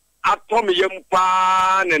 Atomi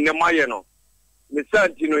Yampan and the Mayano. Miss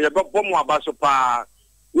Santino, you got Pomo Basopa.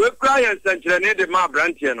 We're crying Sanchene de Ma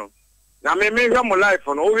Brantiano. Now, may make your life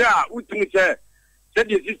on. Oh, yeah, what you say?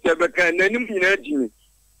 Said your sister, but can any me.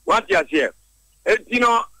 What you say? You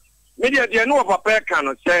know, media, dear, no papa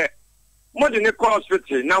cannot say. More than a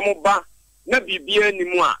hospital, Namoba, never be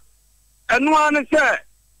anymore. And one say,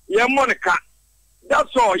 you're Monica.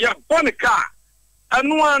 That's all, you're Bonica.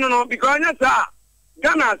 And one, no, because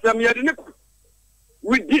Ghana some yet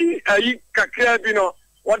within a Kakabino,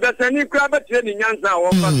 or the Sani Crabber Jenny Yanza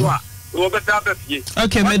or Patois, Robert Abbey.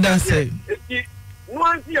 Okay, Madam say.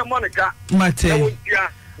 One year, Monica, Mate.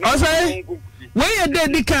 Also, where you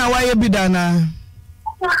did the car, why you be done?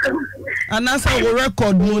 And that's our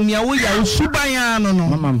record, Munia, we are Usubayano,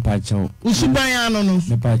 Mamma Pacho, Usubayano,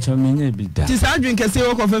 the Pacho may be done. Tis I drink a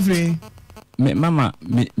silk of a free. Mamma,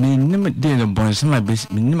 me never did a bonus, my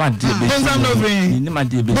best, me never did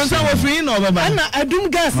free, no, Baba. I don't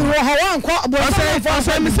guess how one quite, but I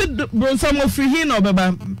said, Bronsam of free, no,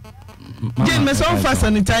 Baba. Jane, my son fast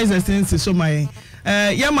sanitizer since so my.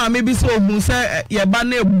 Yama maybe so say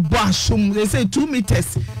yabane bashum. They say 2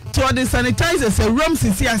 meters. So the sanitizers say room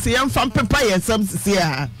sisi I say fan paper some sisi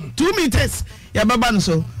 2 meters. Yababa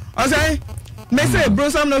so. I say me say bro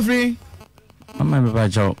some no free. Mama baba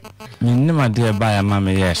jo. Me never dey buy a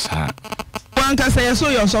mama yes ha. One can say so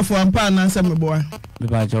yourself one pan and say me boy.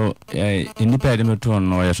 Baba jo independent me to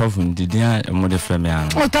no yourself ndidia e mo de frame an.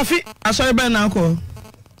 O tafi aso be na ko.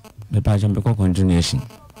 Baba jo be continuation.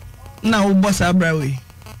 Na wo boss abrawe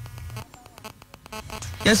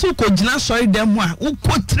yesu ko gina sorry dem a wo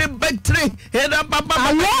ko betre heda baba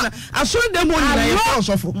aso dem o na ye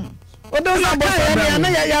osofo o do na boss abrawe na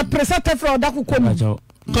ya presenter for da ko komi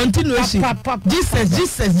continuation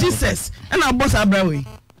Jesus na boss abrawe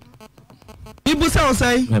ibu say o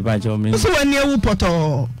say me ba jo me so wani ewu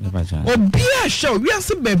poto me ba ja obi a show wi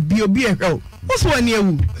ase ba bi obi e hwe o so wani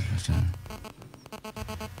ewu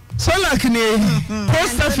so like ni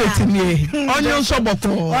post ni onyo so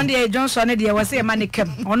boko on the Johnson de we say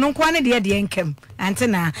manikem ono kwa ne de nkem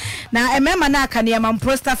antina na emema na aka ne man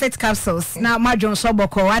prostafet capsules na ma Johnson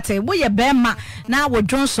boko wate wo ye bema na wo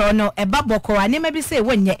Johnson no eba boko ani ma bi say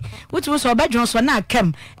wonye wutu so ba Johnson na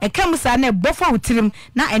kem sa na bofo utirim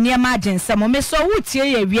na ene ma agensem me so wutie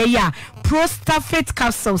ye wie ya prostafet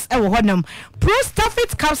capsules e wo honam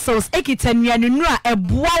prostafet capsules ekitanuanu nu a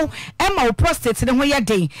eboaw ema wo prostate ne ho ye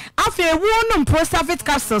den afi ewu prostafet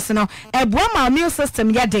capsules no eboa ma immune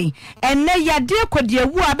system ye den enne yade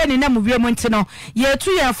kodiewu abene na mu wiemu ntino ye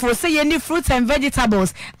tu ye fo se ye ni fruits and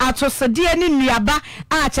vegetables atosode ni nuaba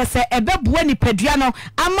a chese ebeboa ni padua no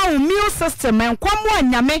ama immune system enkwamo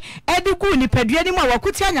anyame edigu ni padua ni mu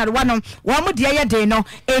wakuti anyarewa no wo mu de ye den no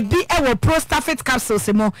ebi ewo prostafet capsules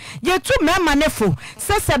mo ye tu mema nefo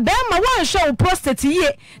se bema wan show prostate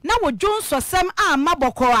ye na wo jonso sem a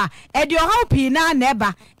maboko a edi ohaw pi na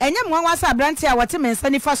eba enye mwanwa sa branti a wote mensa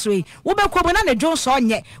ni fasoi wo bekobo na ne jonso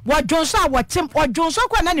onye wo jonso a wotem wo jonso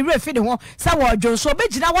kwa na ne refi de ho sa wo jonso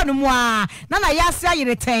begina wonu mu a na yase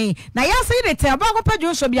ayireten na yase ayireten ba ko pa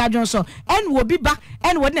jonso bia jonso en wo bi ba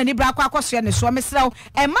en wo na ni bra kwa akoso ne so mesrew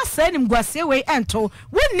e ma sa nim guase we ento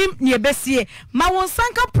wonim ne ebesie ma won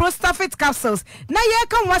sanka prostafet capsules na ye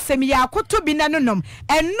kan wasem ya akoto bi na nonom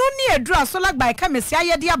enu ni edura so lag by kamesi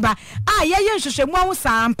ayede aba a ye nhwehwemu ahu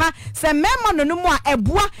sampa se mema no mu a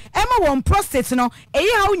eboa ema won prostate no eyi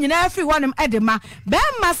ha unyina afi honem edema be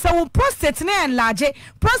ma se wo prostate na enlarge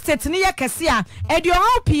prostate ne ye kese a edio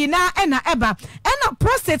ha pi na ena eba ena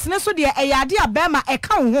prostate ne so de eyade a be ma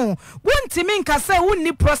eka ho wontimi nka se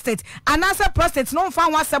wonni prostate anase prostate no mfa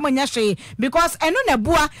ho asem nya hwe because enu na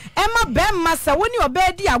bua ema be ma se woni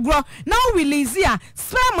obedi agro na release a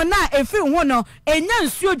sperm na efi ho no enya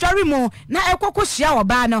nsuo dware mu na ekoko hia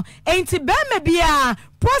oba no enti be ma bia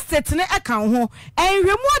prostate ne eka ho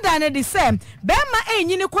enhwemu da ne de sem be ma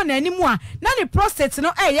enyini ko na animu a na ne prostate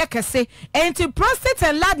no eye kese enti prostate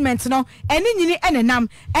enlargement no eni nyini enenam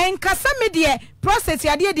enkasa me de prostate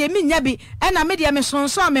ade de mi nya bi ena me de me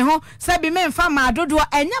sonso me ho se bi me mfa ma dodo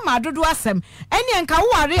enya ma dodo asem eni enka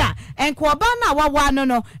wo are a enka oba na wawa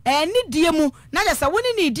no eni die mu na ja se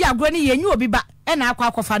woni ni di agro ne yenyu obi ba ena akwa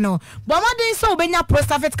akofa no bomodin so obenya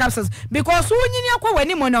prostafet capsules because wunyini akwa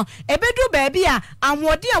wani mo no ebedu baabi a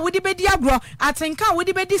anwode a wodi bedi agro atenka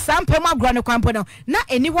wodi bedi sampem agro ne kwampo no na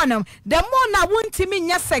eni honam the more na wontimi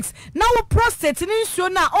nya sex na wo prostate ni nsuo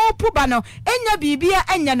na opuba no enya bibia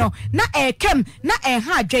enya no na ekem na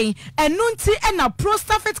enha adwen enunti ena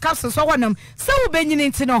prostafet capsules so honam se wo benyini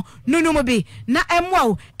nti no nunum bi na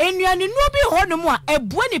emwa enuane nu bi honum a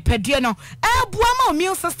ebua ni padue no ebua ma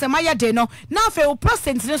immune system ayade no na fe o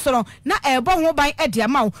prostate ne so no na ebo ho ban ede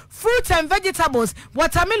ama wo fruits and vegetables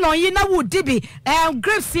watermelon yi na wo dibi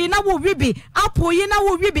grapes yi na wo wibi apple yi na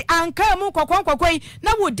wo wibi anka mu kokon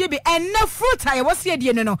na wo dibi enne fruit aye wo se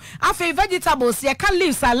die no afi vegetables ye ka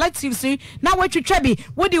leaves and lettuce na wo twetwa bi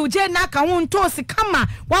wo di uje na ka ho ntosi kama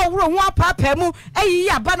wa woro ho apapa mu ayi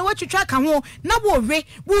aba na wo twetwa ka ho na wo we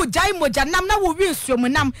wo jai moja nam na wo wi nsuomu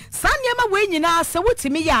nam sa niema we nyina se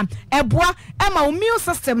wotimi ya eboa ema immune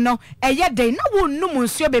system no eye den na wo num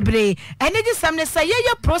nsuo bebre ene gi sam ne say ye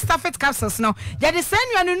Prostafit capsules no ye de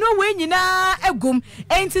sanua no we nyina agum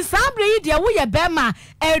enti sabre yi de wo ye bema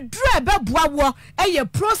edru ebeboa wo eye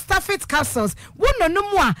Prostafit capsules wo no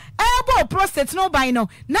mu a ebo prostate no ban no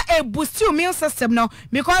na e boost immune system no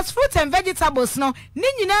because fruit and vegetables no ni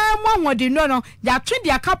nyina mo nwode no ya twe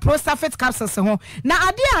de aka Prostafit capsules ho na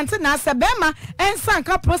ade ante na se bema ensan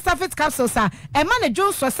ka Prostafit capsules a e ma ne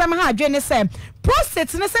jo so sam ha adwe ne se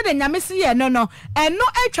prostate ne se de nyame si ye no eno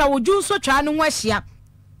atwa wo ju so twa no ho ahia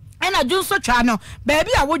ena junso twa no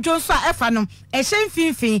baby a wo junso a efa no e hyen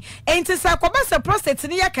finfin enti se akoba se prostate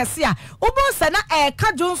ne yakase a obo se na e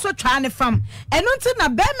ka junso twa ne fam eno nti na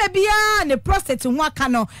be ma bia ne prostate ho aka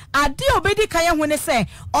no ade obedi kan ye ho ne se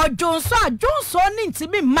o junso a junso ne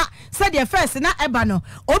ntimi ma se de first na eba no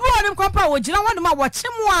obi woni kwapa wo gina wonu ma wo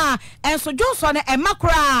chemu a enso junso ne e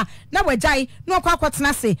makora na wajai no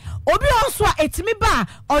kwakotena se obi onso a etimi ba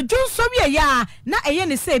o junso wie ya na eye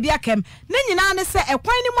ne se bia kem ne nyina ne se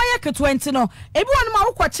ekwan ni mo ke20 no ebi wonu ma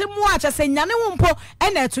wokwache mu a chese nyane wo mpo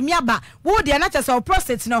ena etumi aba wo de na chese o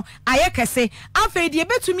prostate no ayekese afa de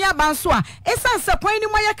betumi aba nso a esanse kwan ni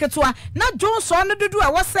moye ketoa na jonso no dudu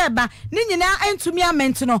a wo se ba ni nyina entumi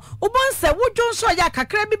amenti no ubonse wo jonso ya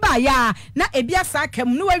kakra bi ba ya na ebi asa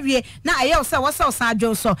kam no wawie na aye wo se wo se osa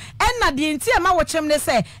jonso ena de nti e ma wo chem ne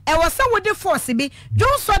se e wo se wo de force bi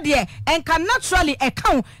jonso de enka naturally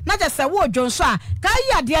account na chese wo jonso a ka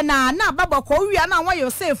ya de na babako wi na wo yo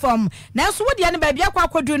se from na so wo de ne ba bia kwa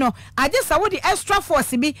kodu no agesa wo de extra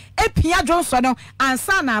force bi epia jonso no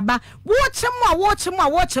ansa na aba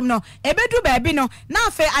wo chem no ebedu ba bi no na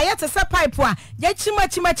afa ayete se pipe a ya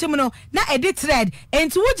chima no na edit thread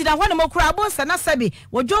enti wo gida ho na mokura abonsa na sabi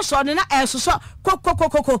wo jonso no na esoso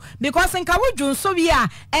kokokokoko because nka wo jonso wi a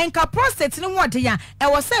enka prostate no wo de ya e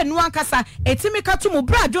wo se nu ankasa etimi ka to mu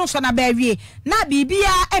bra jonso na ba wie na bibia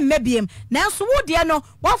emmebiem na so wo de no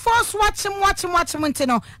wo force wachim nti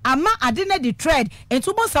no ama ade na the thread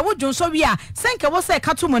enti bo sa wo jonso wi a senka wo se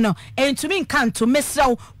ka to mu no entumi nkanto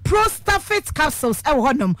mesraw Prostafit capsules e wo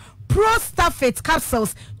honum Prostafit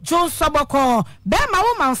capsules jonso boko be ma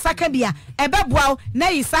wo mansaka bia e beboa na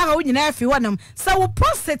yisa ha wo nyina afi honum sa wo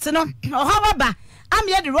prostate no oha baba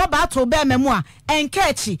amye de rubber to be memu a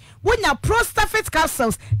enkechi wonya Prostafit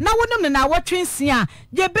capsules na wonum na wotwensia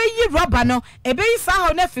je be yi rubber no e be yisa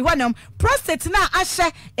ha na afi honum prostate na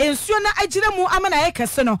ahye ensuo na agire mu amana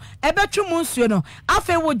yekese no e betwu mu nsuo no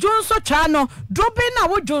afa wo jonso twa no drobe na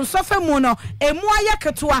wo jonso fa mu no emu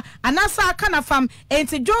ayeketoa anasa aka na fam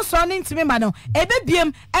enti jonso no ntimi ma no e be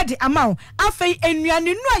biem e de amaw afa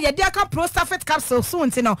enuane nu a ye de aka Prostafit capsules so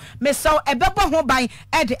nti no meso e bebo ho ban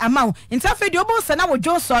e de amaw enti afa de obo se na wo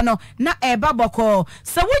jonso no na e baboko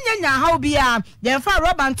se wonya nya haw bia ye fa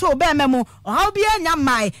rubber nto be memu haw bia nya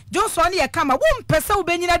mai jonso no ye kama wo mpese wo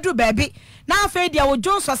benyina du baabi na afa dia wo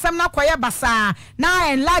jonso asem na koye basa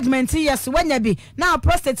na enlargement yes wanya bi na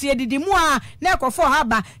prostate ye didi mu a na ekofo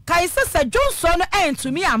haba kai se jonso no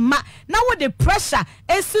entumi ama na wo de pressure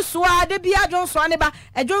esiso a de bia jonso ne ba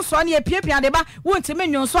jonso ne ye piepia de ba wo ntimi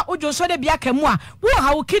nyonso wo jonso de bia kamu a wo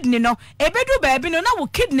ha wo kidney no ebedu baabi no na wo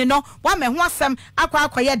kidney no wa me ho asem akwa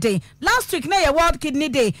den last week na ye World Kidney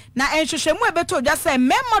Day na enhwehwemu ebeto dwa se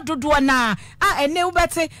memo dodo na a ene wo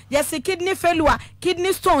bete yes kidney failure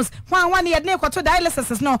kidney stones hwan ye ne kwato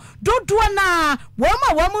dialysis no dodo na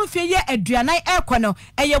wo mfie ye aduanan ekono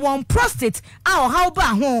eye won prostate a ohaw ba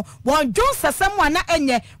ho won jonsa samwa na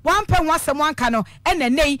enye wan pe ho asem anka no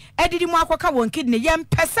enenei edidi mu akoka won kidney ye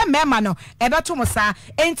mpese mema no ebeto mo sa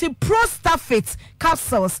enti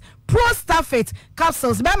Prostafit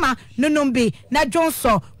capsules bema nunumbi na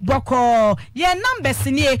jonso boko ye numbers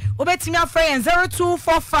nie obetimi afra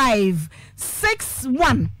 0245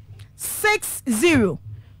 61 60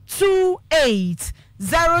 28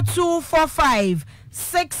 0245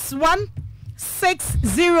 61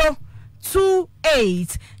 60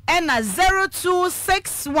 28 and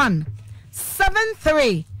 0261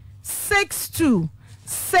 73 62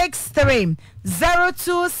 63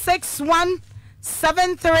 0261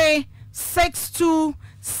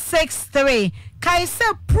 736263 kaise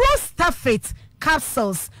Prostafit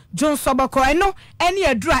capsules jonso boko eno ene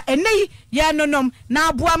adura ene ye nonom na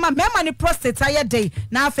aboa ma mema ni prostate aye dey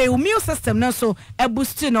na afa immune system no so e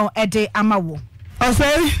boost no e dey amawo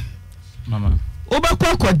okay mama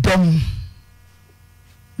obekwa kodom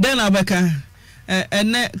den abeka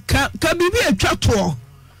ene ka bibi atwato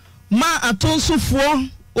ma atonsofo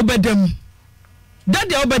obedam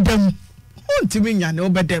dade obedam ontimi nyane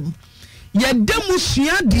obedam ye dem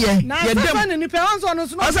sua de ye dem ni pe wanso no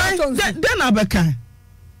so no den abeka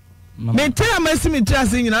me tell me see me tell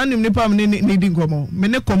say nyina nim nipa me ni di nkomo me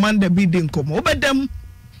ne commander bi di nkomo obedam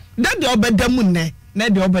that the obedemu ne na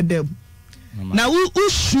the obedem na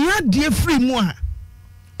usua die free mu a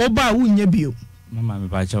oba wunya bio mama me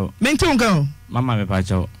pa cho mente unka mama me pa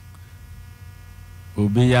cho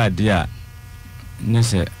obi ya dia ne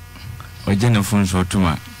se ojene fun so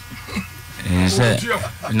tuma se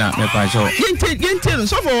na me pa cho yente no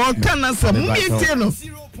so for kan answer mu yente no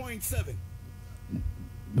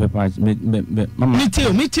me pa me mama me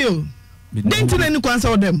too dente na ni kwansa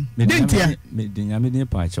odem dente ya me dinya me ni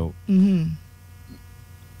pa cho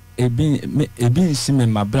ebi si me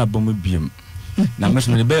mabra bom biem na me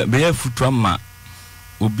so be futu ama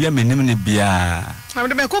obi a menim ne bia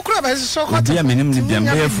amde me kokura ba so ko obi a menim ne bia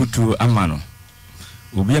be futu ama no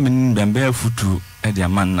obi a menim bia be futu e de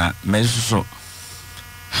ama na me so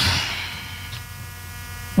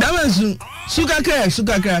damansu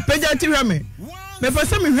sukaka peja ti hwa me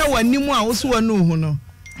pese me hwa wanimu a wo so wanu hu no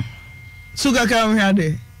sukaka me hwa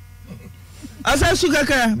de asa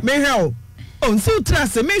sukaka me hwa o nsu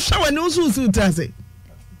trase me hwa wani nsu trase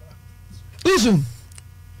usu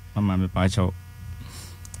mama me pa cho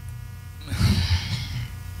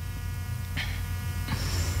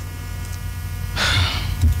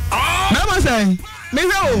mama say me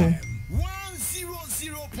hwa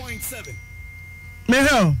 100.7 me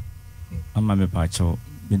hwa mama me pa cho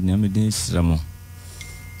me din sramo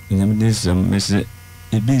me se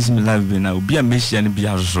ebi is me live na obi a me hia ne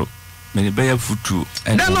bia so me be ya futu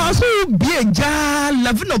then also be ja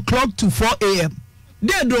 11 o'clock to 4 a.m.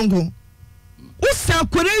 there dongo usa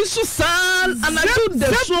kwere su san anatu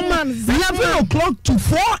the woman 11 o'clock to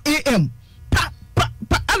 4 a.m. pa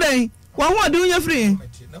alai wa ho ade unya free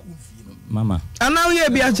mama ana unya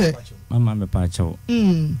bia che mama me pa cho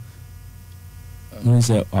no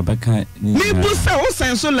se abaka ni me busa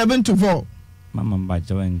usa so 11 to 4 mama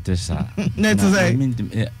mbajo ntesa net say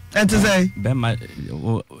be ma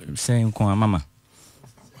say nko mama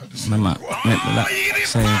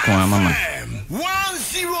say nko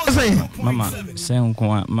mama say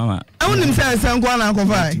nko mama awunim say nko na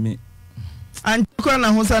akofa anko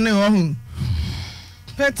na ho sane ho hu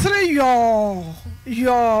Petre yo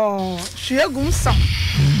shegum sam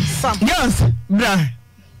yes bra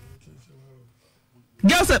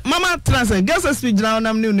girls mama transe girls speech now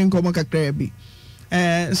nam new nko kakra bi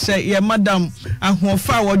say your madam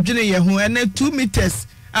ahofa wodwene ye ho ene 2 meters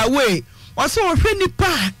away waso wohwe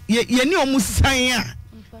nipa ye ni omusan a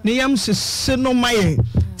ne yam hye no maye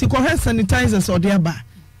ti ko he sanitizers ode aba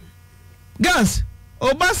girls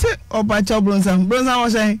obase obacha bronzam wo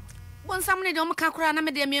say bonsam ne de omkakura na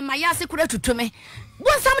me de me ma ya se kura tutume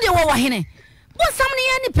bonsam de wo hene bonsam ne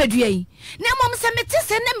ya ni padua yi na mom se mete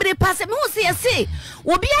se ne mre passe me hu se yesi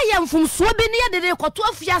obi ayamfum so be ne ya de koto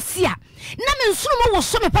afiase a na me nsuru mo wo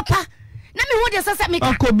so me papa na me hu de sasa me ka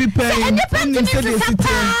akobi pe ni se de sita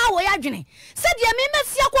wo ya dwene se de me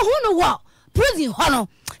mesia ko hu no wo prison ho no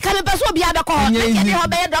ka me paso obi abekọ ho na de ho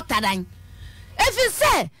be doctor dan efi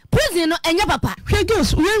se prison no enya papa hwe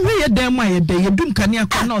girls we ye dem ma ye de ye dum kane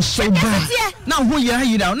akọ na so ba na ho ye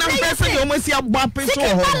ayira na pese ye omosi agba pe so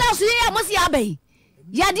ho pala so ye amosi abai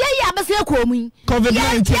ya de ye abese ko mu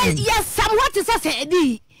COVID-19 yes somewhat is say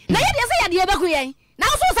di na ye de say ya de be ku yen na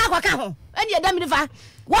so sa akwa ka ho eni edam ni fa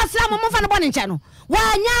wasra mo fa no bone nche no wa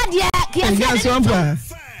nya de kiasi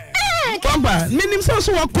Papa, minim so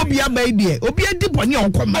wakobi abai de obi adi bone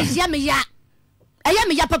onkoma ya me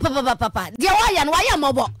ya papa de waya no waya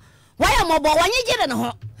mobo wanye gire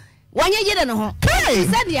ne ho kai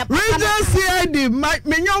region CID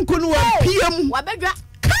me nyonko no wa PM wabedwa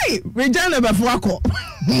kai region na befo akọ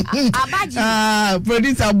abaji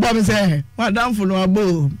producer bom say madam funu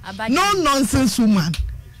abo no nonsense woman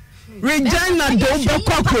region na de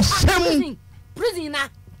obekọ akọ prison na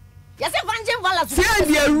yes evangelist valor see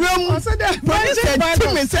the room producer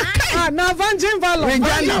Timmy say kai na evangelist valor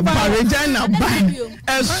Regina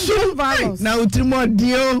esu na utrimo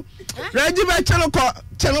dio regiba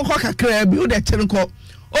chenko kakra bi o de chenko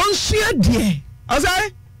onsua die o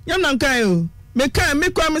say yam nan kan o me kwa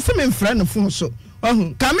me se me mfra no fun so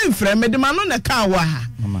ohun ka me mfra me de ma no na ka wa ha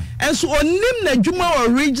enso onim na dwuma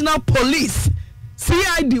original police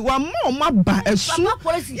CID wa ma ba esu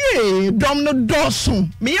ye dom no doso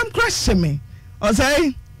me yam crash me o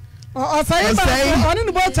say oni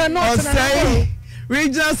no bota not na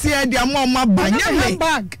regional CID ma ba nyame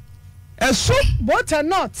bag esu bota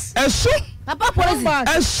not esu papa police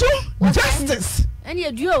esu justice any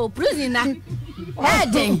edu prison na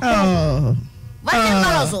heading I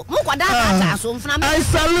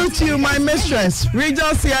salute you, my mistress.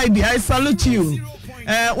 Regional CID, I salute you.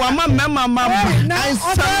 Wama mama mama, I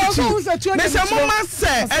salute you. Mr. Mama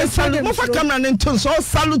say, I salute. Mofa camera into so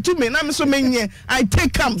salute me. Na me so menye. I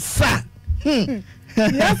take am, sir.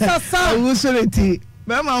 Yes, sir. Usurity.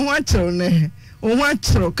 Mama, what you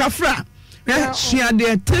Kafra.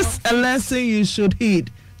 This a lesson you should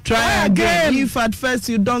heed. Try again. If at first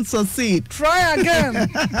you don't succeed, try again.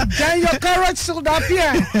 Then your courage should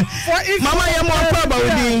appear. For if Mama, you're more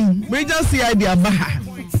probably we just see idea.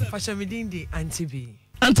 Fashamidindi Antibi.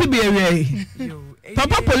 Antibi,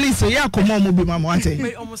 Papa police, yeah, come on, be mama. There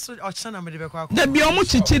be almost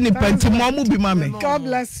chichini penti, mama be mama. God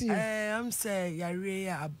bless you. I'm say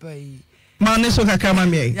Yarea Abbey. Mane so kakama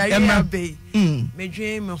me. Yarea Bay. Me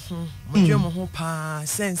dream pa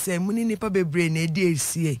sense muni nipa bebre na edi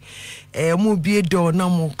esie. Mu bie do na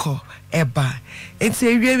mo ko eba. Enti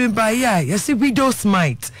ewie me ba ya, yesi widow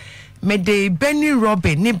smite. Me de Benny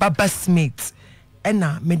Robin ne Baba Smith.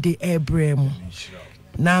 Ena me de Abraham.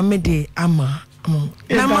 Na me de ama.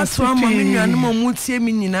 Na maso ama me nuanu mo tie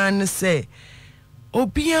me nyina ne se.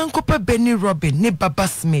 Obi ankopa Benny Robin ne Baba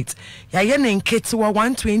Smith. Ya ye ne nketewa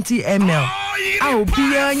 120 ml. A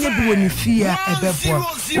obi anya bi woni fia ebebo.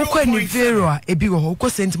 Ukọ ni Vero a ebi wo ho. Ukọ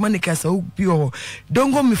St Monica sa obi wo.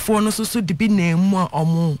 Dongo mi fo no so de bi na emu a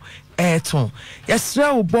omo eton.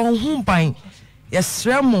 Yesra wo bon ho ban.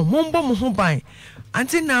 Yesra mo mombo mo ho ban.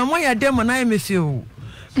 Anti na mo ya dem na me feel.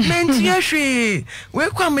 Menti yehwe. We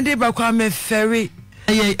kwa me de ba kwa me ferry.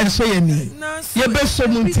 So ye me. Ye be so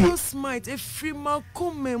munti. Smite e free ma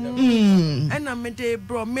come mu. And I me de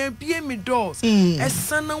bro me bie me doors.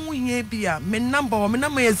 Esana wo hia bia me number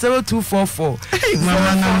is 0244.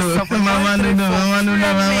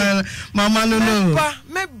 Mama no.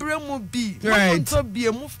 Me bre mu bi. Right. To be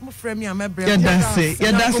mu frɛ me a me bre. Yeah, that's it.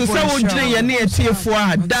 Yeah, that's so wo dre ye na etiefo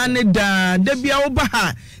a dan da bia wo ba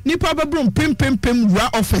ha. Nipa babrum pim ra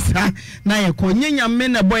office ha. Na ye ko nyanya me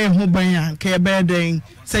na boy ho ban a ka ye be den.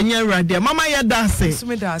 Senya radio mama ye da se.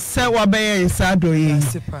 Se wa be ye sa do yi.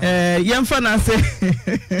 Yemfa na se.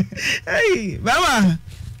 Hey, mama.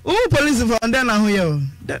 Who police for under na ho ye?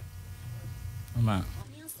 Mama.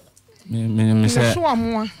 Me say.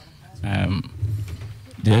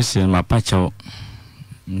 There's my patcho.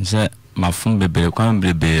 Say my phone bebe kwa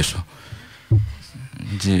bebe so.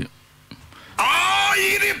 Di.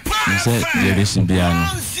 Say there is biano.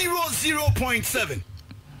 100.7.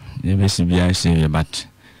 There is biano say but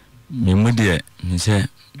me mudie me say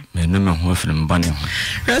me no me ho frem bane ho.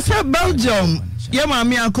 Yes, Belgium. Ye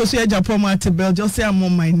mama akoso ya Japan at Belgium say I'm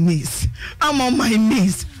on my knees. I'm on my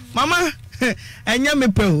knees. Mama, enya me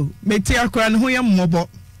pe me ti akora ne ho ye mmobo.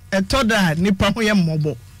 Etoda nipa ho ye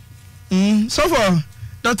mmobo. So for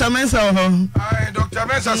Dr. Mensa ho. Dr.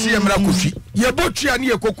 Mensa see emra kofi. Ye botua ne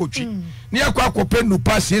ye kokotwi. Ne akwa akopɛ nu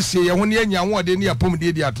pass ese ye ho ne anya ho de ne apom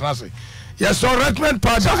de di atrase. Yes, so Redmond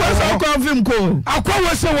powder. So confirm ko. Akwa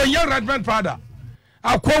we say we ye Redmond powder.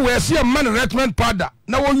 Akwa we say man Redmond powder.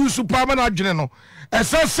 Na wo use superman adwene no.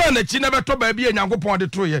 Esasa na chi na beto ba bia Nyankopɔn de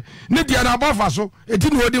toye. Ne dia na abafa so eti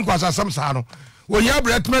ne odi nkwasasam sa no. We ye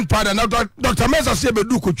Redmond powder na Dr. Mensa say be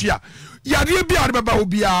du kotwi a. Yade bia de beba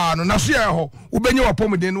obia no na so ye ho. Wo benye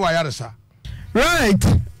wapom de no ayaresa. Right.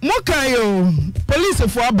 Mokayo police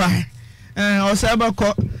for aba.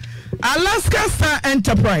 Osabako Alaska Star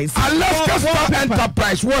Enterprise. Alaska Star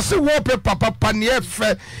Enterprise was a wallpaper papa near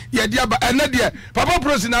fe yediaba enede papa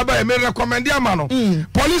prosin aba me recommend amano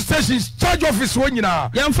police station charge office wonyina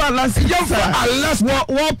yamfa Alaska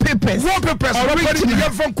wallpapers already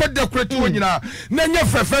yamfa ko decorate wonyina na nya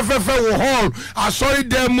fe wo hall asori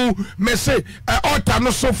demu me say altar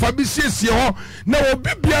no so fa bi siesie ho na obi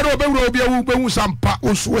biara obewura obi awu sampa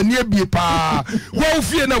osuani abie pa wo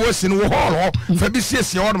fie na wasin wo hall ho fa bi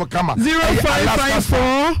siesie ho no kama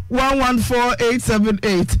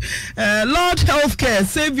 0554-114-878. Lord Healthcare,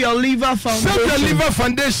 Save Your Liver Foundation. Save Your Liver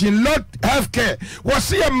Foundation, Lord Healthcare.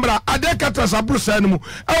 Wasi yambra adekata sabrusa numu.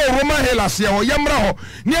 Roma hela siya ho yambra ho.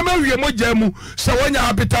 Niyama wiye moja mu. Sa wanya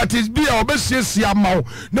hepatitis B ya obesi siya mao.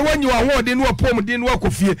 Na wanyi wa huo dinu wa pomu dinu wa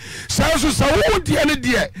kufie. Sa yosu sa huu diye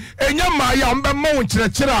diye. Enyama ya mbe mawu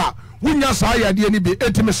chira. Wunya sa ya die ni be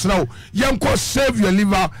etimesrawo yanko Save Your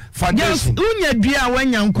Liver Foundation. Yes, wunya dua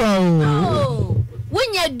wanyankwa o.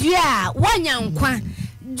 Wunya dua wanyankwa.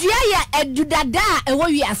 Dua ya edudada ewo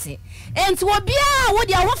wiase. Enti wo bia wo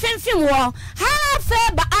dia wo femfem wo. Ha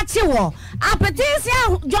fe ba ate wo. Apetisia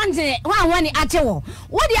Johnson wa wani ate wo.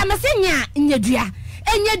 Wo dia mesenya nyadua.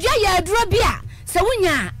 Enyadua ya aduro bia se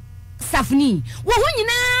wunya safni. Wo ho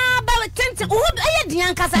nyina ba tente wo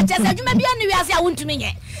ayedian kasa chese adwuma bia ne wiase a wontumi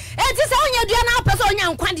nye. Enti se onya dua na apese onya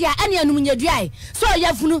nkwade a ene anum nya dua ai so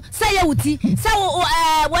yafunu se ye wuti se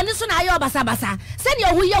woni so na ayo basabasa se ne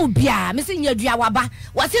ohu ye ubia me se nya dua waba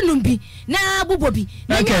wase numbi na bubobi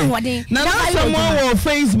na nya hoden na someone on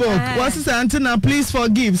Facebook was say antina please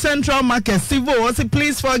forgive Central Market Civil was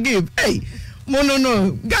please forgive hey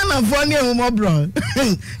no Ghana for ne ho bro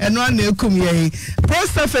eno na ekum ye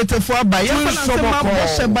prostate for ba ye na se ma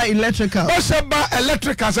Bosheba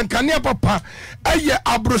electricals and kania papa eye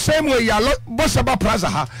abrosem we ya Bosheba plaza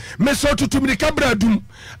ha me so tutumiri kabra dum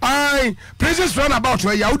ai princess run about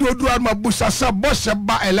we ya odu ma busa sa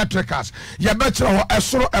Bosheba electricals ya betre ho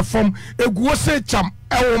esoro efom eguo se cham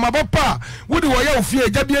ewo mabapa wodi wo ya ofie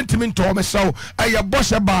gya bi ntimi nto me so eye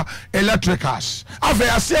Bosheba electricals ave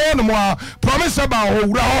ase no mo promise ba ho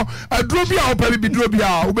wura ho aduro bi a ho pa bi duro bi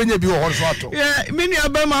a obenya bi ho so ato yeah mini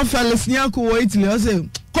abema fellas nyanko wo Italy o say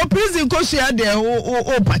ko prison ko share de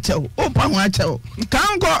o pachew o pa ho achew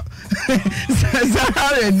kanko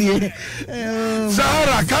Zahara ni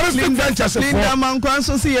Zahara Charismatic Ventures for Linda Mankwan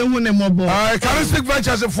so see ehu ne mobo Charismatic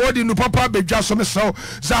Ventures for the no papa bedwa so me so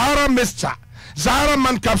Zahara Mixture Zahara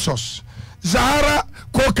Man Capsules Zahara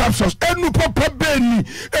Co Capsules enu papa beni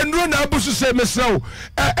enu na abusu se me so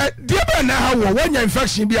dia ba na ha wo wanya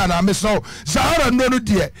infection bi ana me so Zahara no no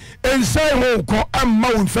die ensai ho ko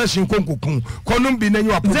amma infection konkokun konum bi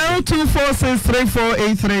nanyu apo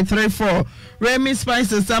 0246348334 Remy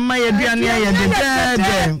Spices ama yaduane ya de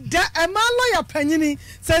ema lawyer panyini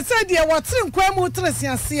se dia wotre nkwa mu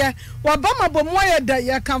tresiase wa ba mabomo ya da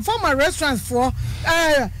ya kan former restaurants for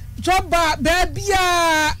joba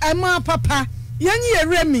babia ema papa yanyi ye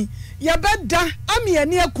Remy ya beda ami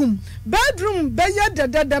ya akum bedroom be ya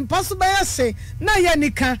de impossible say na ya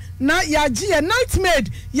nika na ya ji ya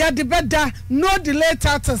nightmaid ya de beda no delay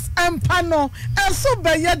status empano eso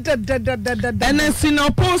be ya de enesi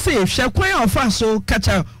no pose hwekwan ofa so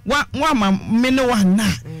kacha wa ma me ne wa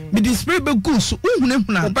na me display be goose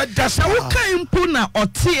uhunehuna beda sa wo kan mpo na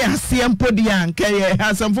ote ase mpo de anka ye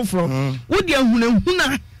hasam foforo wo de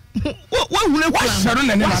ahunehuna Washano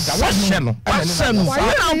na nena da washano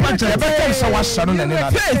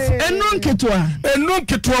enu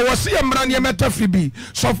nketwa wose yemra ne metafi bi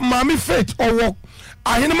so mami faith owo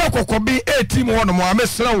ahenema kokobi 18 wono mo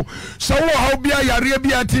amesrew so wo ha bia yare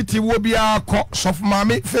bia titi wo bia ko so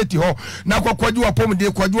mami faith ho na kokwaji wapom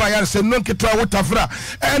de kwaji ayare se enu nketwa wotafra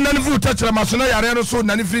na ne vu tachira maso na yare no so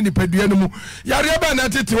na ne firi ni padua no mu yare ba na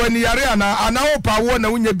titi wani yare ana wo pa wo na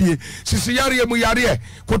wunya bie sisi yare mu yare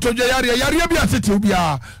kotodwa yare bia titi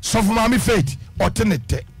bia so mami faith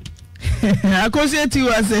otenete Akosieti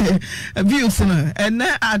was views na and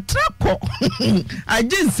atrako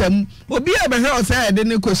ajinsem obi abehwe say de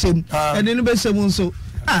ne kosem de ne besem nso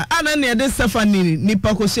ana ne de Stephanie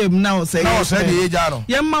nipa kosem na say de yeja no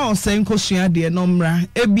ye ma o say nkosua de no mra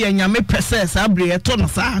ebia nyame process abre to no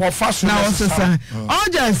sa na o sesa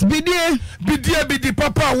ojas bidie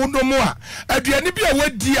papa wo no mo a aduane bia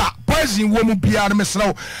wadi a poison wo mu bia no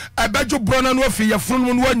mesraw abejo brona no afi ye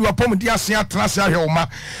funu no anyu apom de ase atrase ahwoma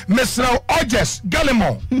mesraw ojas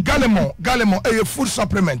galemo a food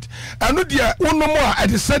supplement anu de wo no mo a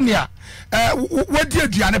edesania wadi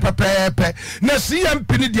aduane pepepe na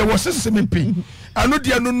CMP ni de wo sesempi anu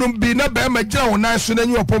de nunum bi na ba ma gira wonan so na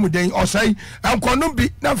nyu opom den osai ankonum bi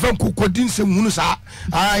na fa kokodin se hunu sa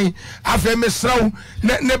ai afa mesraw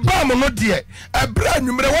ne ba mo no de ebra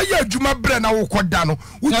nwumre wo ya adwuma bre na wo koda no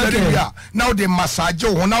wo tare bia na wo de massage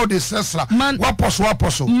wo na wo de sesra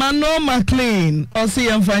waposo Mano McLean osi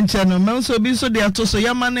yamfanche no me so bi so de atoso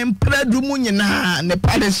yamane mpradu mu nyina ne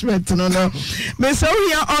punishment no me so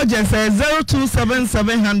here urgent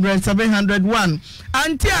 0277000701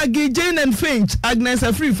 anti agi Jane and Finch Agnes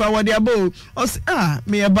free for what they abo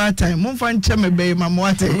me about time mo fan che me be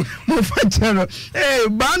mamwate mo fan chero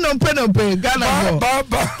ba no pe Ghana ba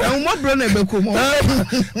mo bro na be ko mo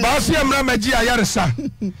ba so yamra magi ayaresa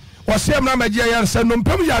wase mna magia yarsa no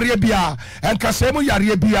mpam yare bia enkasemu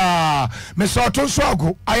yare bia me so to so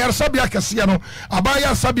ago ayarsa bia kase no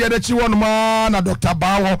abaya sabia da chi won ma na Dr.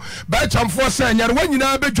 Bawo ba chamfo se nyare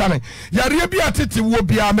wanyina bedwane yare bia tete wo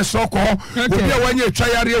bia me so ko obi a wanya etwa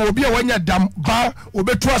yare obi a wanya dam ba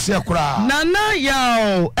obetu ase kura nana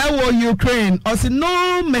yao ewo Ukraine osi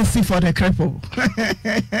no mercy for the cripple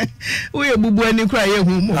we ebubu ani kura ye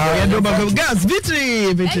hu mo ye do ba gas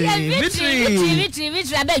victory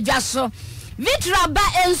so vitra ba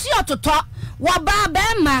ensu ototo wa ba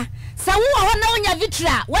ma sa wo ho na onya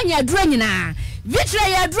vitra wanya aduro nyina vitra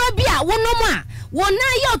ya aduro bia wonom a wona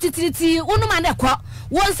ya otitiriti wonom na ekọ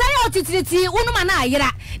wonsa ya otitiriti wonom na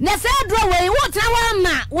ayera na sa aduro we wo tra wa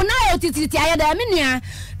ma wona ya otitiriti ayeda menua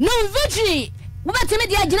no vitri wo betimi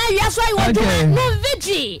de agina wia so ayi woduma no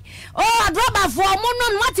vigil adroba for mo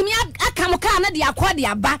no watimi akam ka na de akode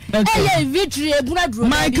aba eye victory ebuna dro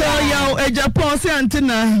Michael yaw Japan say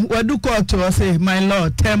antina wadu court o say my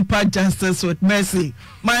lord temper justice with mercy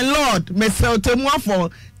my lord me say for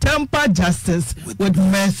temper justice with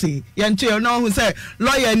mercy yanche no who say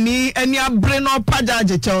lawyer ni any abre no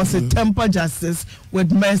pajaje say temper justice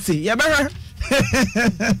with mercy ya better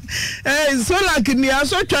so like ni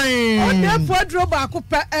aso twan on dey for drop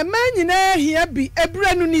akopa e man nyina hia bi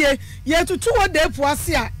ebranu nie ye tutu wo dey for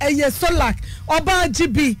ase a eye so like oba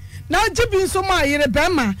GB na GB nso ma yire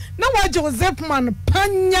bema na waje Zepman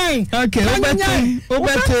panyan okay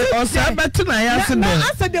obete osa betu na ya se na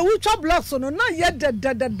ase de wucho blocks no na ye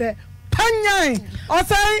de panyan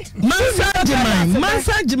osai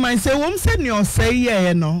massage my say wom se ni osai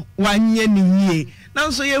ye no wanye ni yie na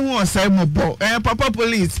so ye hu osai mo bo papa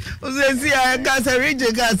police o say see gas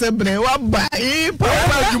region gas bre wa ba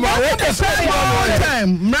papa juma we dey say one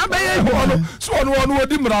time mra ye so one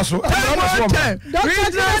odi mra so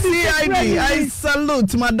regional CID I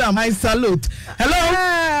salute madam I salute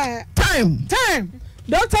hello time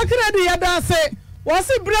Dr. Kennedy yada say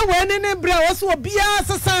wasi bre we ni bre wasi obia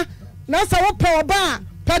sesa na sa wo pa oba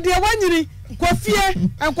pa de wanyiri kofie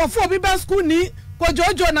enkofo obi ba school ni ko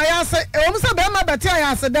jojo na ya se e se be ma beti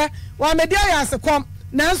ya se de wa me dia ya se kom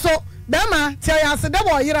nanso be ma ti ya se de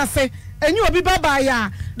wo yira se enyi obi ba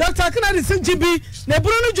ya Dr. Kennedy se GB na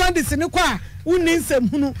buru no join this ni kwa wuni nsem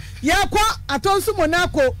hunu ya kwa atonsu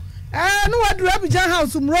monako no wadu Abidjan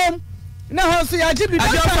house mrom na house ya GB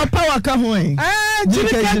ajo power ka ho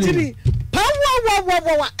jiri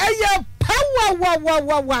power eye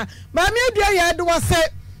power mami adua ya de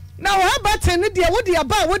wase na wo abate ne de wo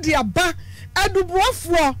de aba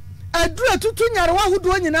adubuofo adura tutu nyare wa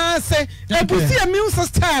hodo nyina se ebusi immune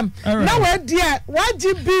system na we de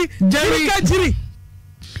wajibi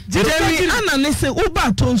jiri ana ne se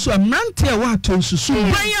uba tonso amrante wa tonso so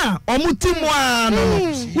ban a omutimu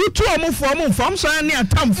ano wutu omufo omfom so ne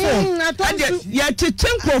atamfo ya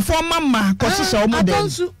chechenkrofo mama kososo omode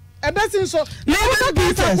ebesin so living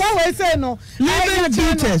beaters what we say no living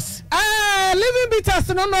beaters living beaters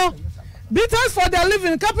no beaters for their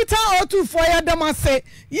living capital O2 for ya dem say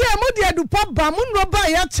ye mo de adupa ba mu no ba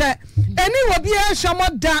ya che eni wo bia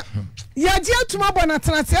hwamoda ya je atuma bona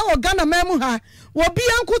tenate wo Ghana memu ha wo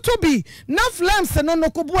bia nkoto bi na flames no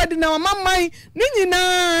kobu adi na mamman ni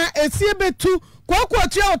nyina esie betu kwakwa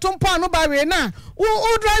tia otompa no ba we na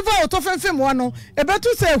o driver auto fenfem wano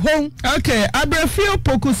ebetu say home okay Abrafio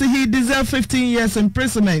Pokusi he deserve 15 years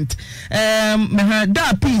imprisonment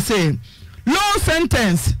da PC low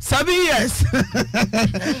sentence 7 years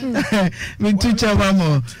me teacher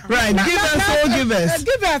mama right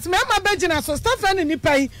give us me ma bejina so staff and ni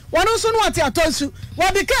pai wonu so no ati atonsu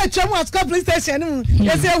wo be ka atwam at police station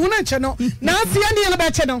yes ehunu nche no na asia ni ele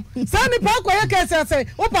be che no sa ni pa ko ye ka say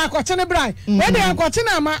wo pa ko che ne brai we dey ko che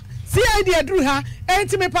na ma CID adru ha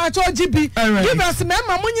enti me pa cho GB give us me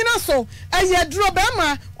ma munyina so aye dro be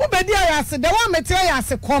ma wo be di ayase de wa meti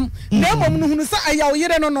ayase kom na mom no hunu sa aya wo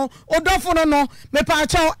yire no odofo no me pa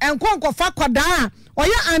cho enkonko fa kwada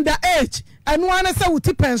oye under age anu ana se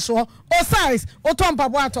wuti penso o size o tompa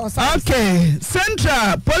bo ato size okay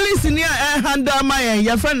central police near handle my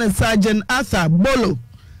your friend Sergeant Arthur Bolo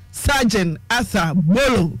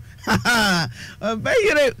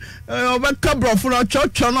bayire obeka brofo no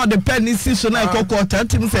chocho no de penisi so na kokko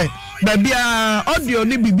tatim say babia audio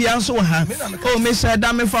ni bibia so ha o me say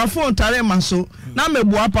da me fa phone tare maso na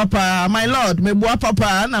mebua papa my lord mebua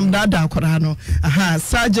papa na mdada akora no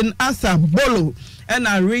Sergeant Arthur Bolo and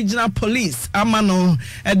a regional police amano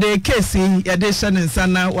e de case e de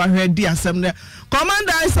shanensana wa hwedi asem ne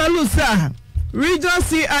commander I salute sir regional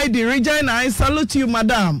CID region I salute you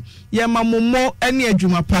madam ye mamomo ene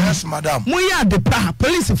adwuma pa yes madam mo ya de pa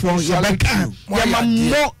police for ye beka ye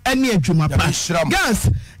mamomo ene adwuma pa gas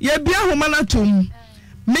ye bia homa na tom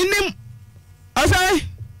minim asai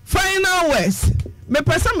final words me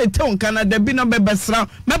pesa me te on Canada bi no bebesra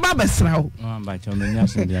me ba besra o ba cho me nya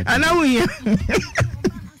so dia ana wo ye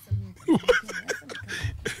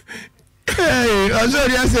hey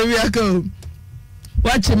ozori ase wi akọ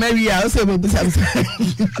watch me ya o se bo bisa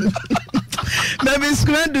baby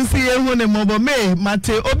screen do see ehun ne mo bo me mate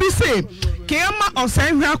obi say kema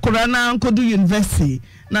osan hwa akora na nkodu university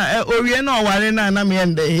na owie na oware na me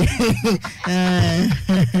ende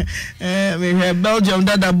we have Belgium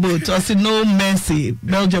dada boat or see no mercy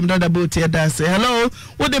Belgium dada boat here that say hello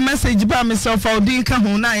what the message by myself how do ka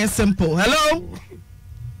ho na simple hello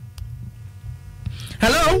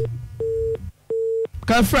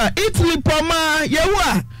Kafra Italy poma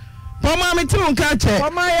yewa Poma me tun kache.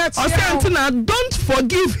 Poma ya tia. Osantina, don't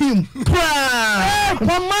forgive him. Pra.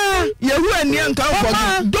 Poma. Yehu eni anka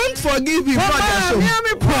forgive. Don't forgive him.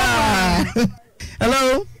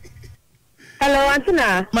 Hello. Hello,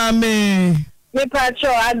 Antina. Mami. Me pacho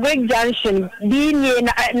a Great Junction. Be ni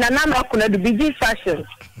na nama kuna do busy fashion.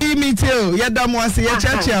 Me too. Ya da mo ase ya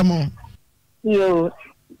chacha mo. Yo.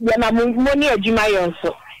 Ya ma mo ni adwuma yo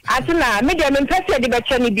so. Atina me de me pese de be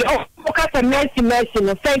che ni bi o ka mercy no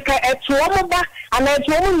senka etu o ba ana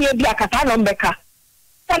etu o ni bi akata no mbeka.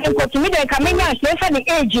 Sane nkotumi de ka menya se fa ni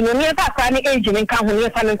age no ni fa kwa ni age ni nka ho ni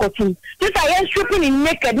fa ni nkotumi. This are you stripping in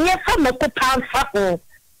naked ni fa me ko pan fa ho.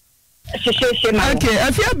 Okay,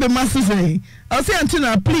 I feel be massive. I'll say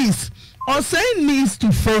Antina, please. Osei needs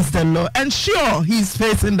to face the law, and sure he's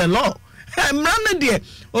facing the law. I'm running there.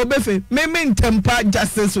 Obefe, me temper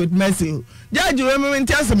justice with mercy. Judge, you remember what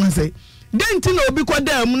say? Didn't you know because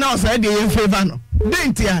them now said they in favor no?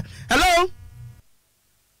 Didn't you? Hello.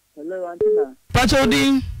 Hello, Antina.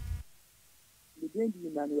 Pachodi. The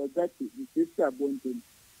gentleman was that sister Bonton.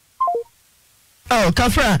 Oh,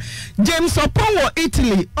 Kafra, James Opowo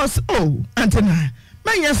Italy. Oh, Antina.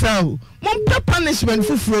 Man, yes, oh, one punishment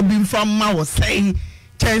for being from Mao say,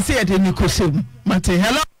 can say it in the costume. Mate,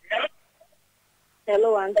 hello.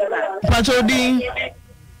 Hello, Antina. Pachodi.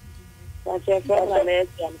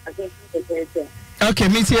 Okay,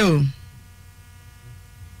 me too.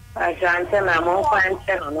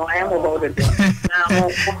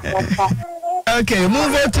 Okay,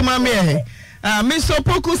 move on to my man. Mr.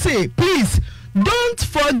 Opoku say, please. Don't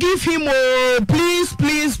forgive him, oh, please.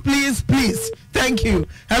 Thank you.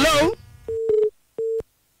 Hello?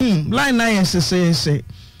 Line 9 say.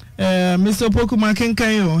 Mr. Poku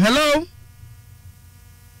Makenkayo. Hello?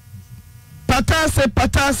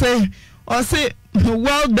 Patase. Or say,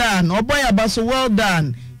 well done. Or boy abaso, well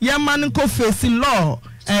done. Yaman ko face law.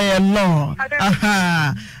 Law.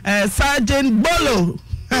 Aha. Sergeant Bolo.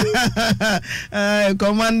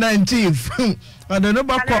 Commander in Chief. I don't know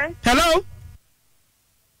about. Hello?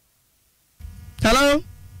 Hello?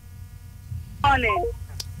 Morning.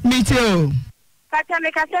 Me too. Pacha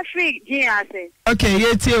me kasa free Gia say. Okay,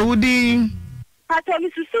 yeti Udi. Pacha me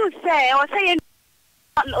susu say o say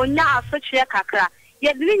onya asochie kakra.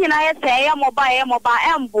 Ye dini nyina ye say ya mobile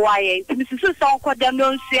emboa ye. Me susu so nkodam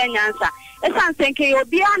no nsu anyansa. Esan senke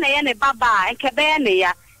obi a na ye ne baba enke be ne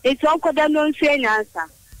ya. Eti nkodam no nsu anyansa.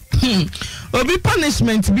 Obi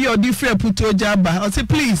punishment be or different puto jaba. I say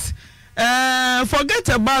please. Forget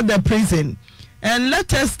about the prison. And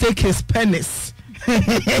let us take his pennies.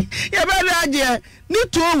 Yeah, but idea.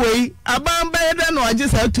 Need to away. About better no, I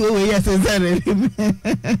just have to away. Yes,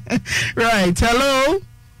 right. Hello.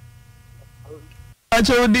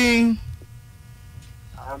 Achodi.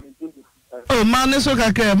 Oh, man, it's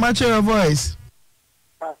okay. Match your voice.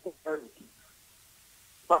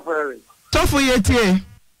 Tough yeti.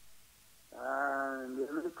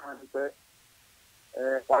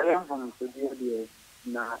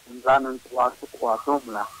 Na environment wa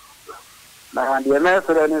somla na the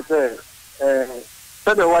message say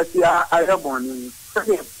so the what ya ayaboni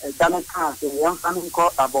dan kan say one can call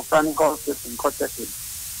abofan call system contesting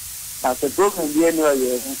na the program be no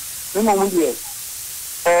ye ni mo die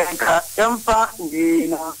ka emfa ni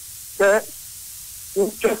na se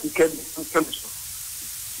interest can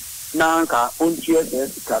na ka ontie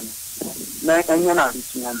se kan na anya na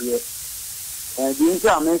bitia die the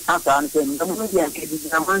exam is not answering the movie and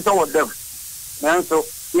the so of them. And so,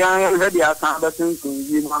 yeah, ready as I listen to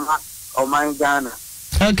you, Mama, or my Ghana.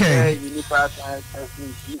 Okay.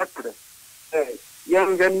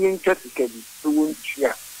 Young Ghanian certificate to win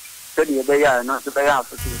cheer. Not the bay.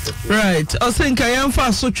 Right. I think I am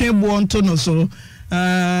fast so train born to no so.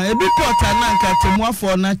 A big pot and anchor to more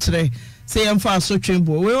for natural. Say I'm fast so train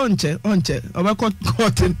boy. We on check. About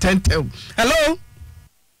caught in 10. Hello?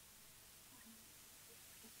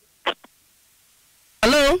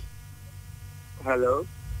 Hello.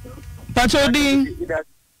 Pachodi.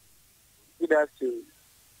 Good afternoon.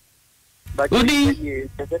 Udi.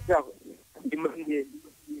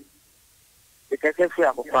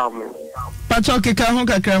 Pacho kika ho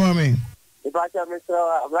kakra mama. Pacho Mr.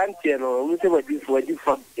 Rantier no, we say what you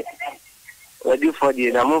for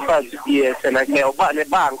the na mo fa years and I can oba ne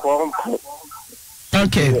bank ko.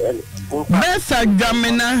 Okay. Besa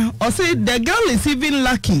Gamina, or say the girl is even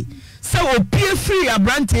lucky. So peer free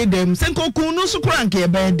abrante them. Senko kunu sukranke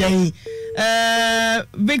be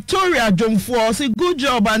Victoria Jomfo say good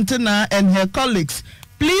job Antina and her colleagues.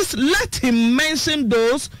 Please let him mention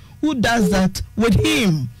those who does that with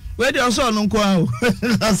him. Where the also no kwa.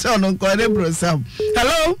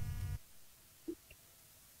 Hello?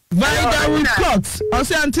 Vida with clocks. I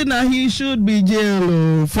say Antina, he should be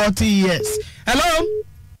jail 40 years. Hello?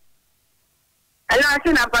 Hello,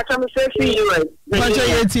 Antina, Pacho, me say for you. Pacho,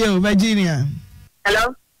 yetio, Virginia.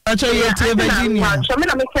 Hello? Pacho, yetio, Virginia. So me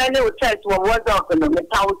na me tell you test what was up no me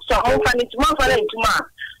tell so how can it man for into man.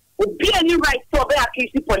 Be any right to be a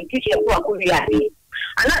key politician to Akuria.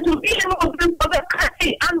 And that to be able to the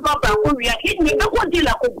country and Baba Akuria. It me no go deal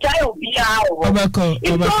like Jayo Bia. Obako.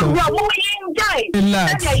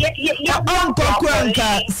 Relax. Uncle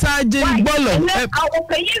Kwanka, Sergeant Bolo. I will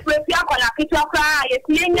pay you with your Kolakita cry, it's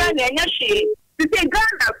Linya and Yashi. To say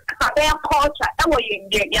Ghana, their culture, and what you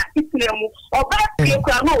get, or back to your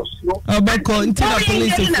close. Obako, until the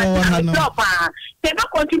police is for they not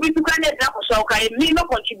contribute to Canada, so I may not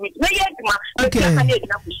contribute. Okay.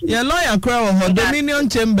 Yeah, lawyer Crow, Dominion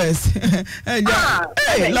Chambers. Hey,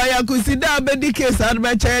 lawyer Kusida, Betty case, I'd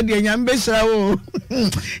bet you, Yambesha.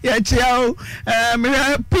 Yeah, Chiao.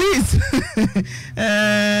 Please.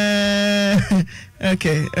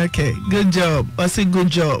 Okay. Good job. I say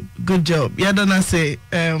good job. Yeah, don't I say,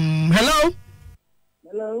 hello?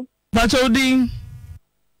 Hello? Pachoding.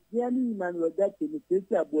 You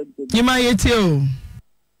might eat you.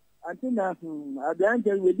 I think I've been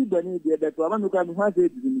telling you that I want to come and say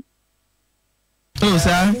it. Oh,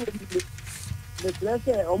 sir. The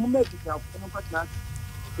pleasure of my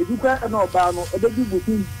if you can't know about a baby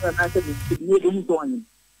between and I said, you don't him.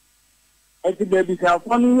 As the baby shall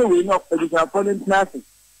follow you, not a disappointing nothing.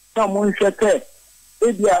 Someone shall care.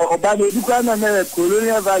 If you are about the Ukraine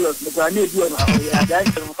colonial values, but I need you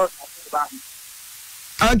about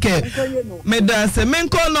okay. Medase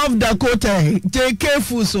Menko North Dakota. JK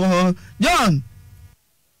Fuso. John.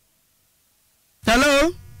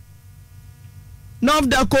 Hello? North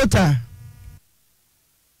Dakota.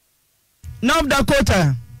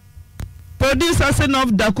 Producer say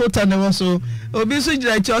North Dakota never so. Obisu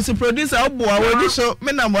jira Chelsea producer obo awodi so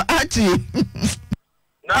me na mo achi.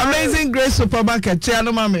 Amazing Grace Supermarket.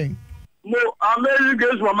 Chiano mame. No, Amazing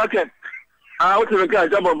Grace Supermarket. I want to make a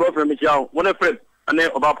job of bro from Michelle. One a friend. And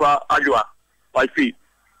then Obapa Ajua, 5 feet.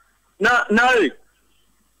 Now, then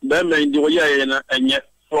the way and yet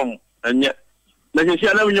from and yet. Let me see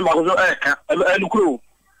another and crew.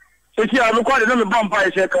 So she are required to bomb by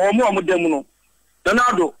a check or more with them.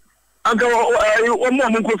 Donado, Uncle, one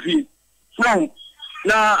more coffee. From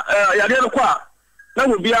now, Yadequa, that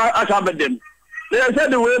would be our Sabbath them. They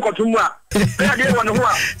said the way for tomorrow. They are getting one of them.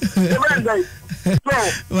 So,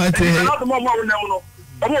 not the moment.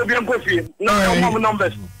 I'm going to be coffee. No, I'm not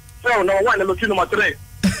numbers. So, no one, I'm number 3.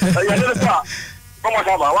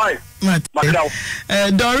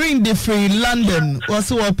 Doreen the Free London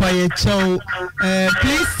was up by a show.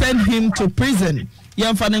 Please send him to prison.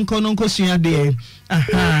 Young Fanen Kononko Shiade.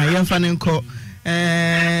 Aha, young Fanenko.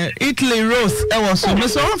 Italy Rose. I was so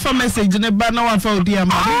Miss one for message in a banner one for dear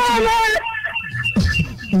man.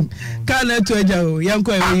 Can't to a joe, young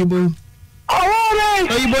Koyibo. Oh,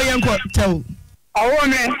 young Koyibo. Oh,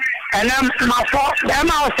 and I'm my fault. Them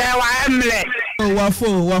out there, I'm late. Oh,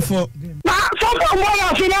 waffle. I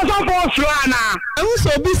was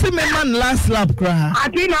so busy, my man last lap cry. I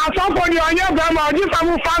think I saw for you on your grandma. You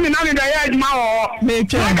come family now in the head, ma.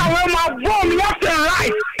 Make sure my bomb left and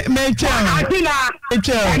right. Make sure I think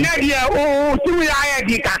and then yeah, oh, 2 years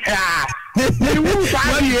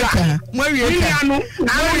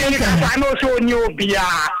I know so new beer.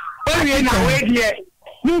 Oh, you know, wait,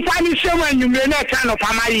 you find someone you may not turn up a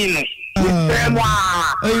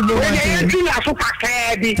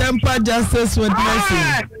temper justice with mercy.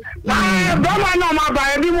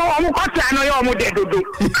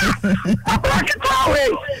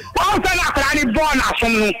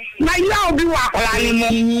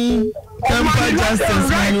 Temper justice,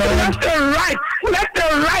 my lord. Left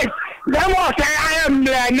and right. Them all say I am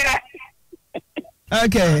there.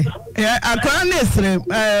 Okay. I can't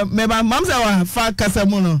me my mom's our far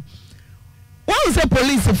Casamuno. What was the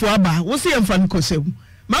police for Abba? Was he in front of Kosem?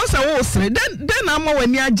 Mouse was then I'm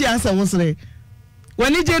when you just was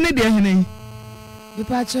when you journey there.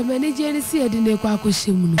 Departure manager see a dinner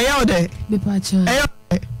quackushim. Ayo de. Departure.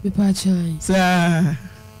 Sir,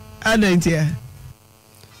 I don't hear.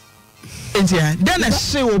 Then a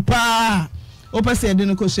show pa. Opa said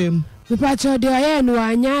dinner Kosem. Departure de I no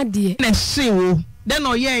anyadi. Then a show. Then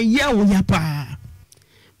oh yeah, yapa.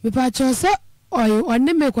 Departure so. Oy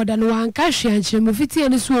one me koda no anka hwe mu fiti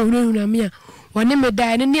ene so ohunu na me a one me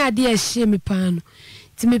da ene ne ade a hye me pan no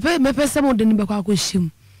ti me pese mo de ne bekwa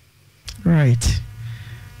akohyem right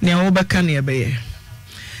ne wo beka ne be ye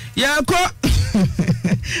ya ko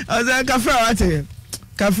aza kafra wate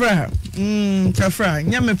kafra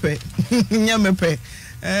nyame pe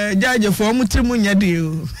Judge for mutimu nyadi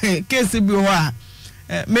o. Case bi ho a.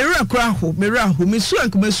 Mera kra ho, mesu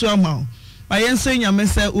ankumesu ama. Ba yense nyame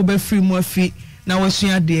se obefiri mu afi na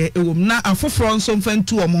wasua de ewom na afoforo nso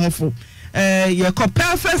mfantu omhofo. Your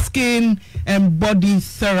perfect skin and body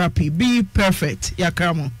therapy. Be perfect.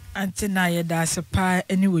 Yakramo. Antina yeda sepa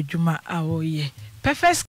anyway juma awoye. Perfect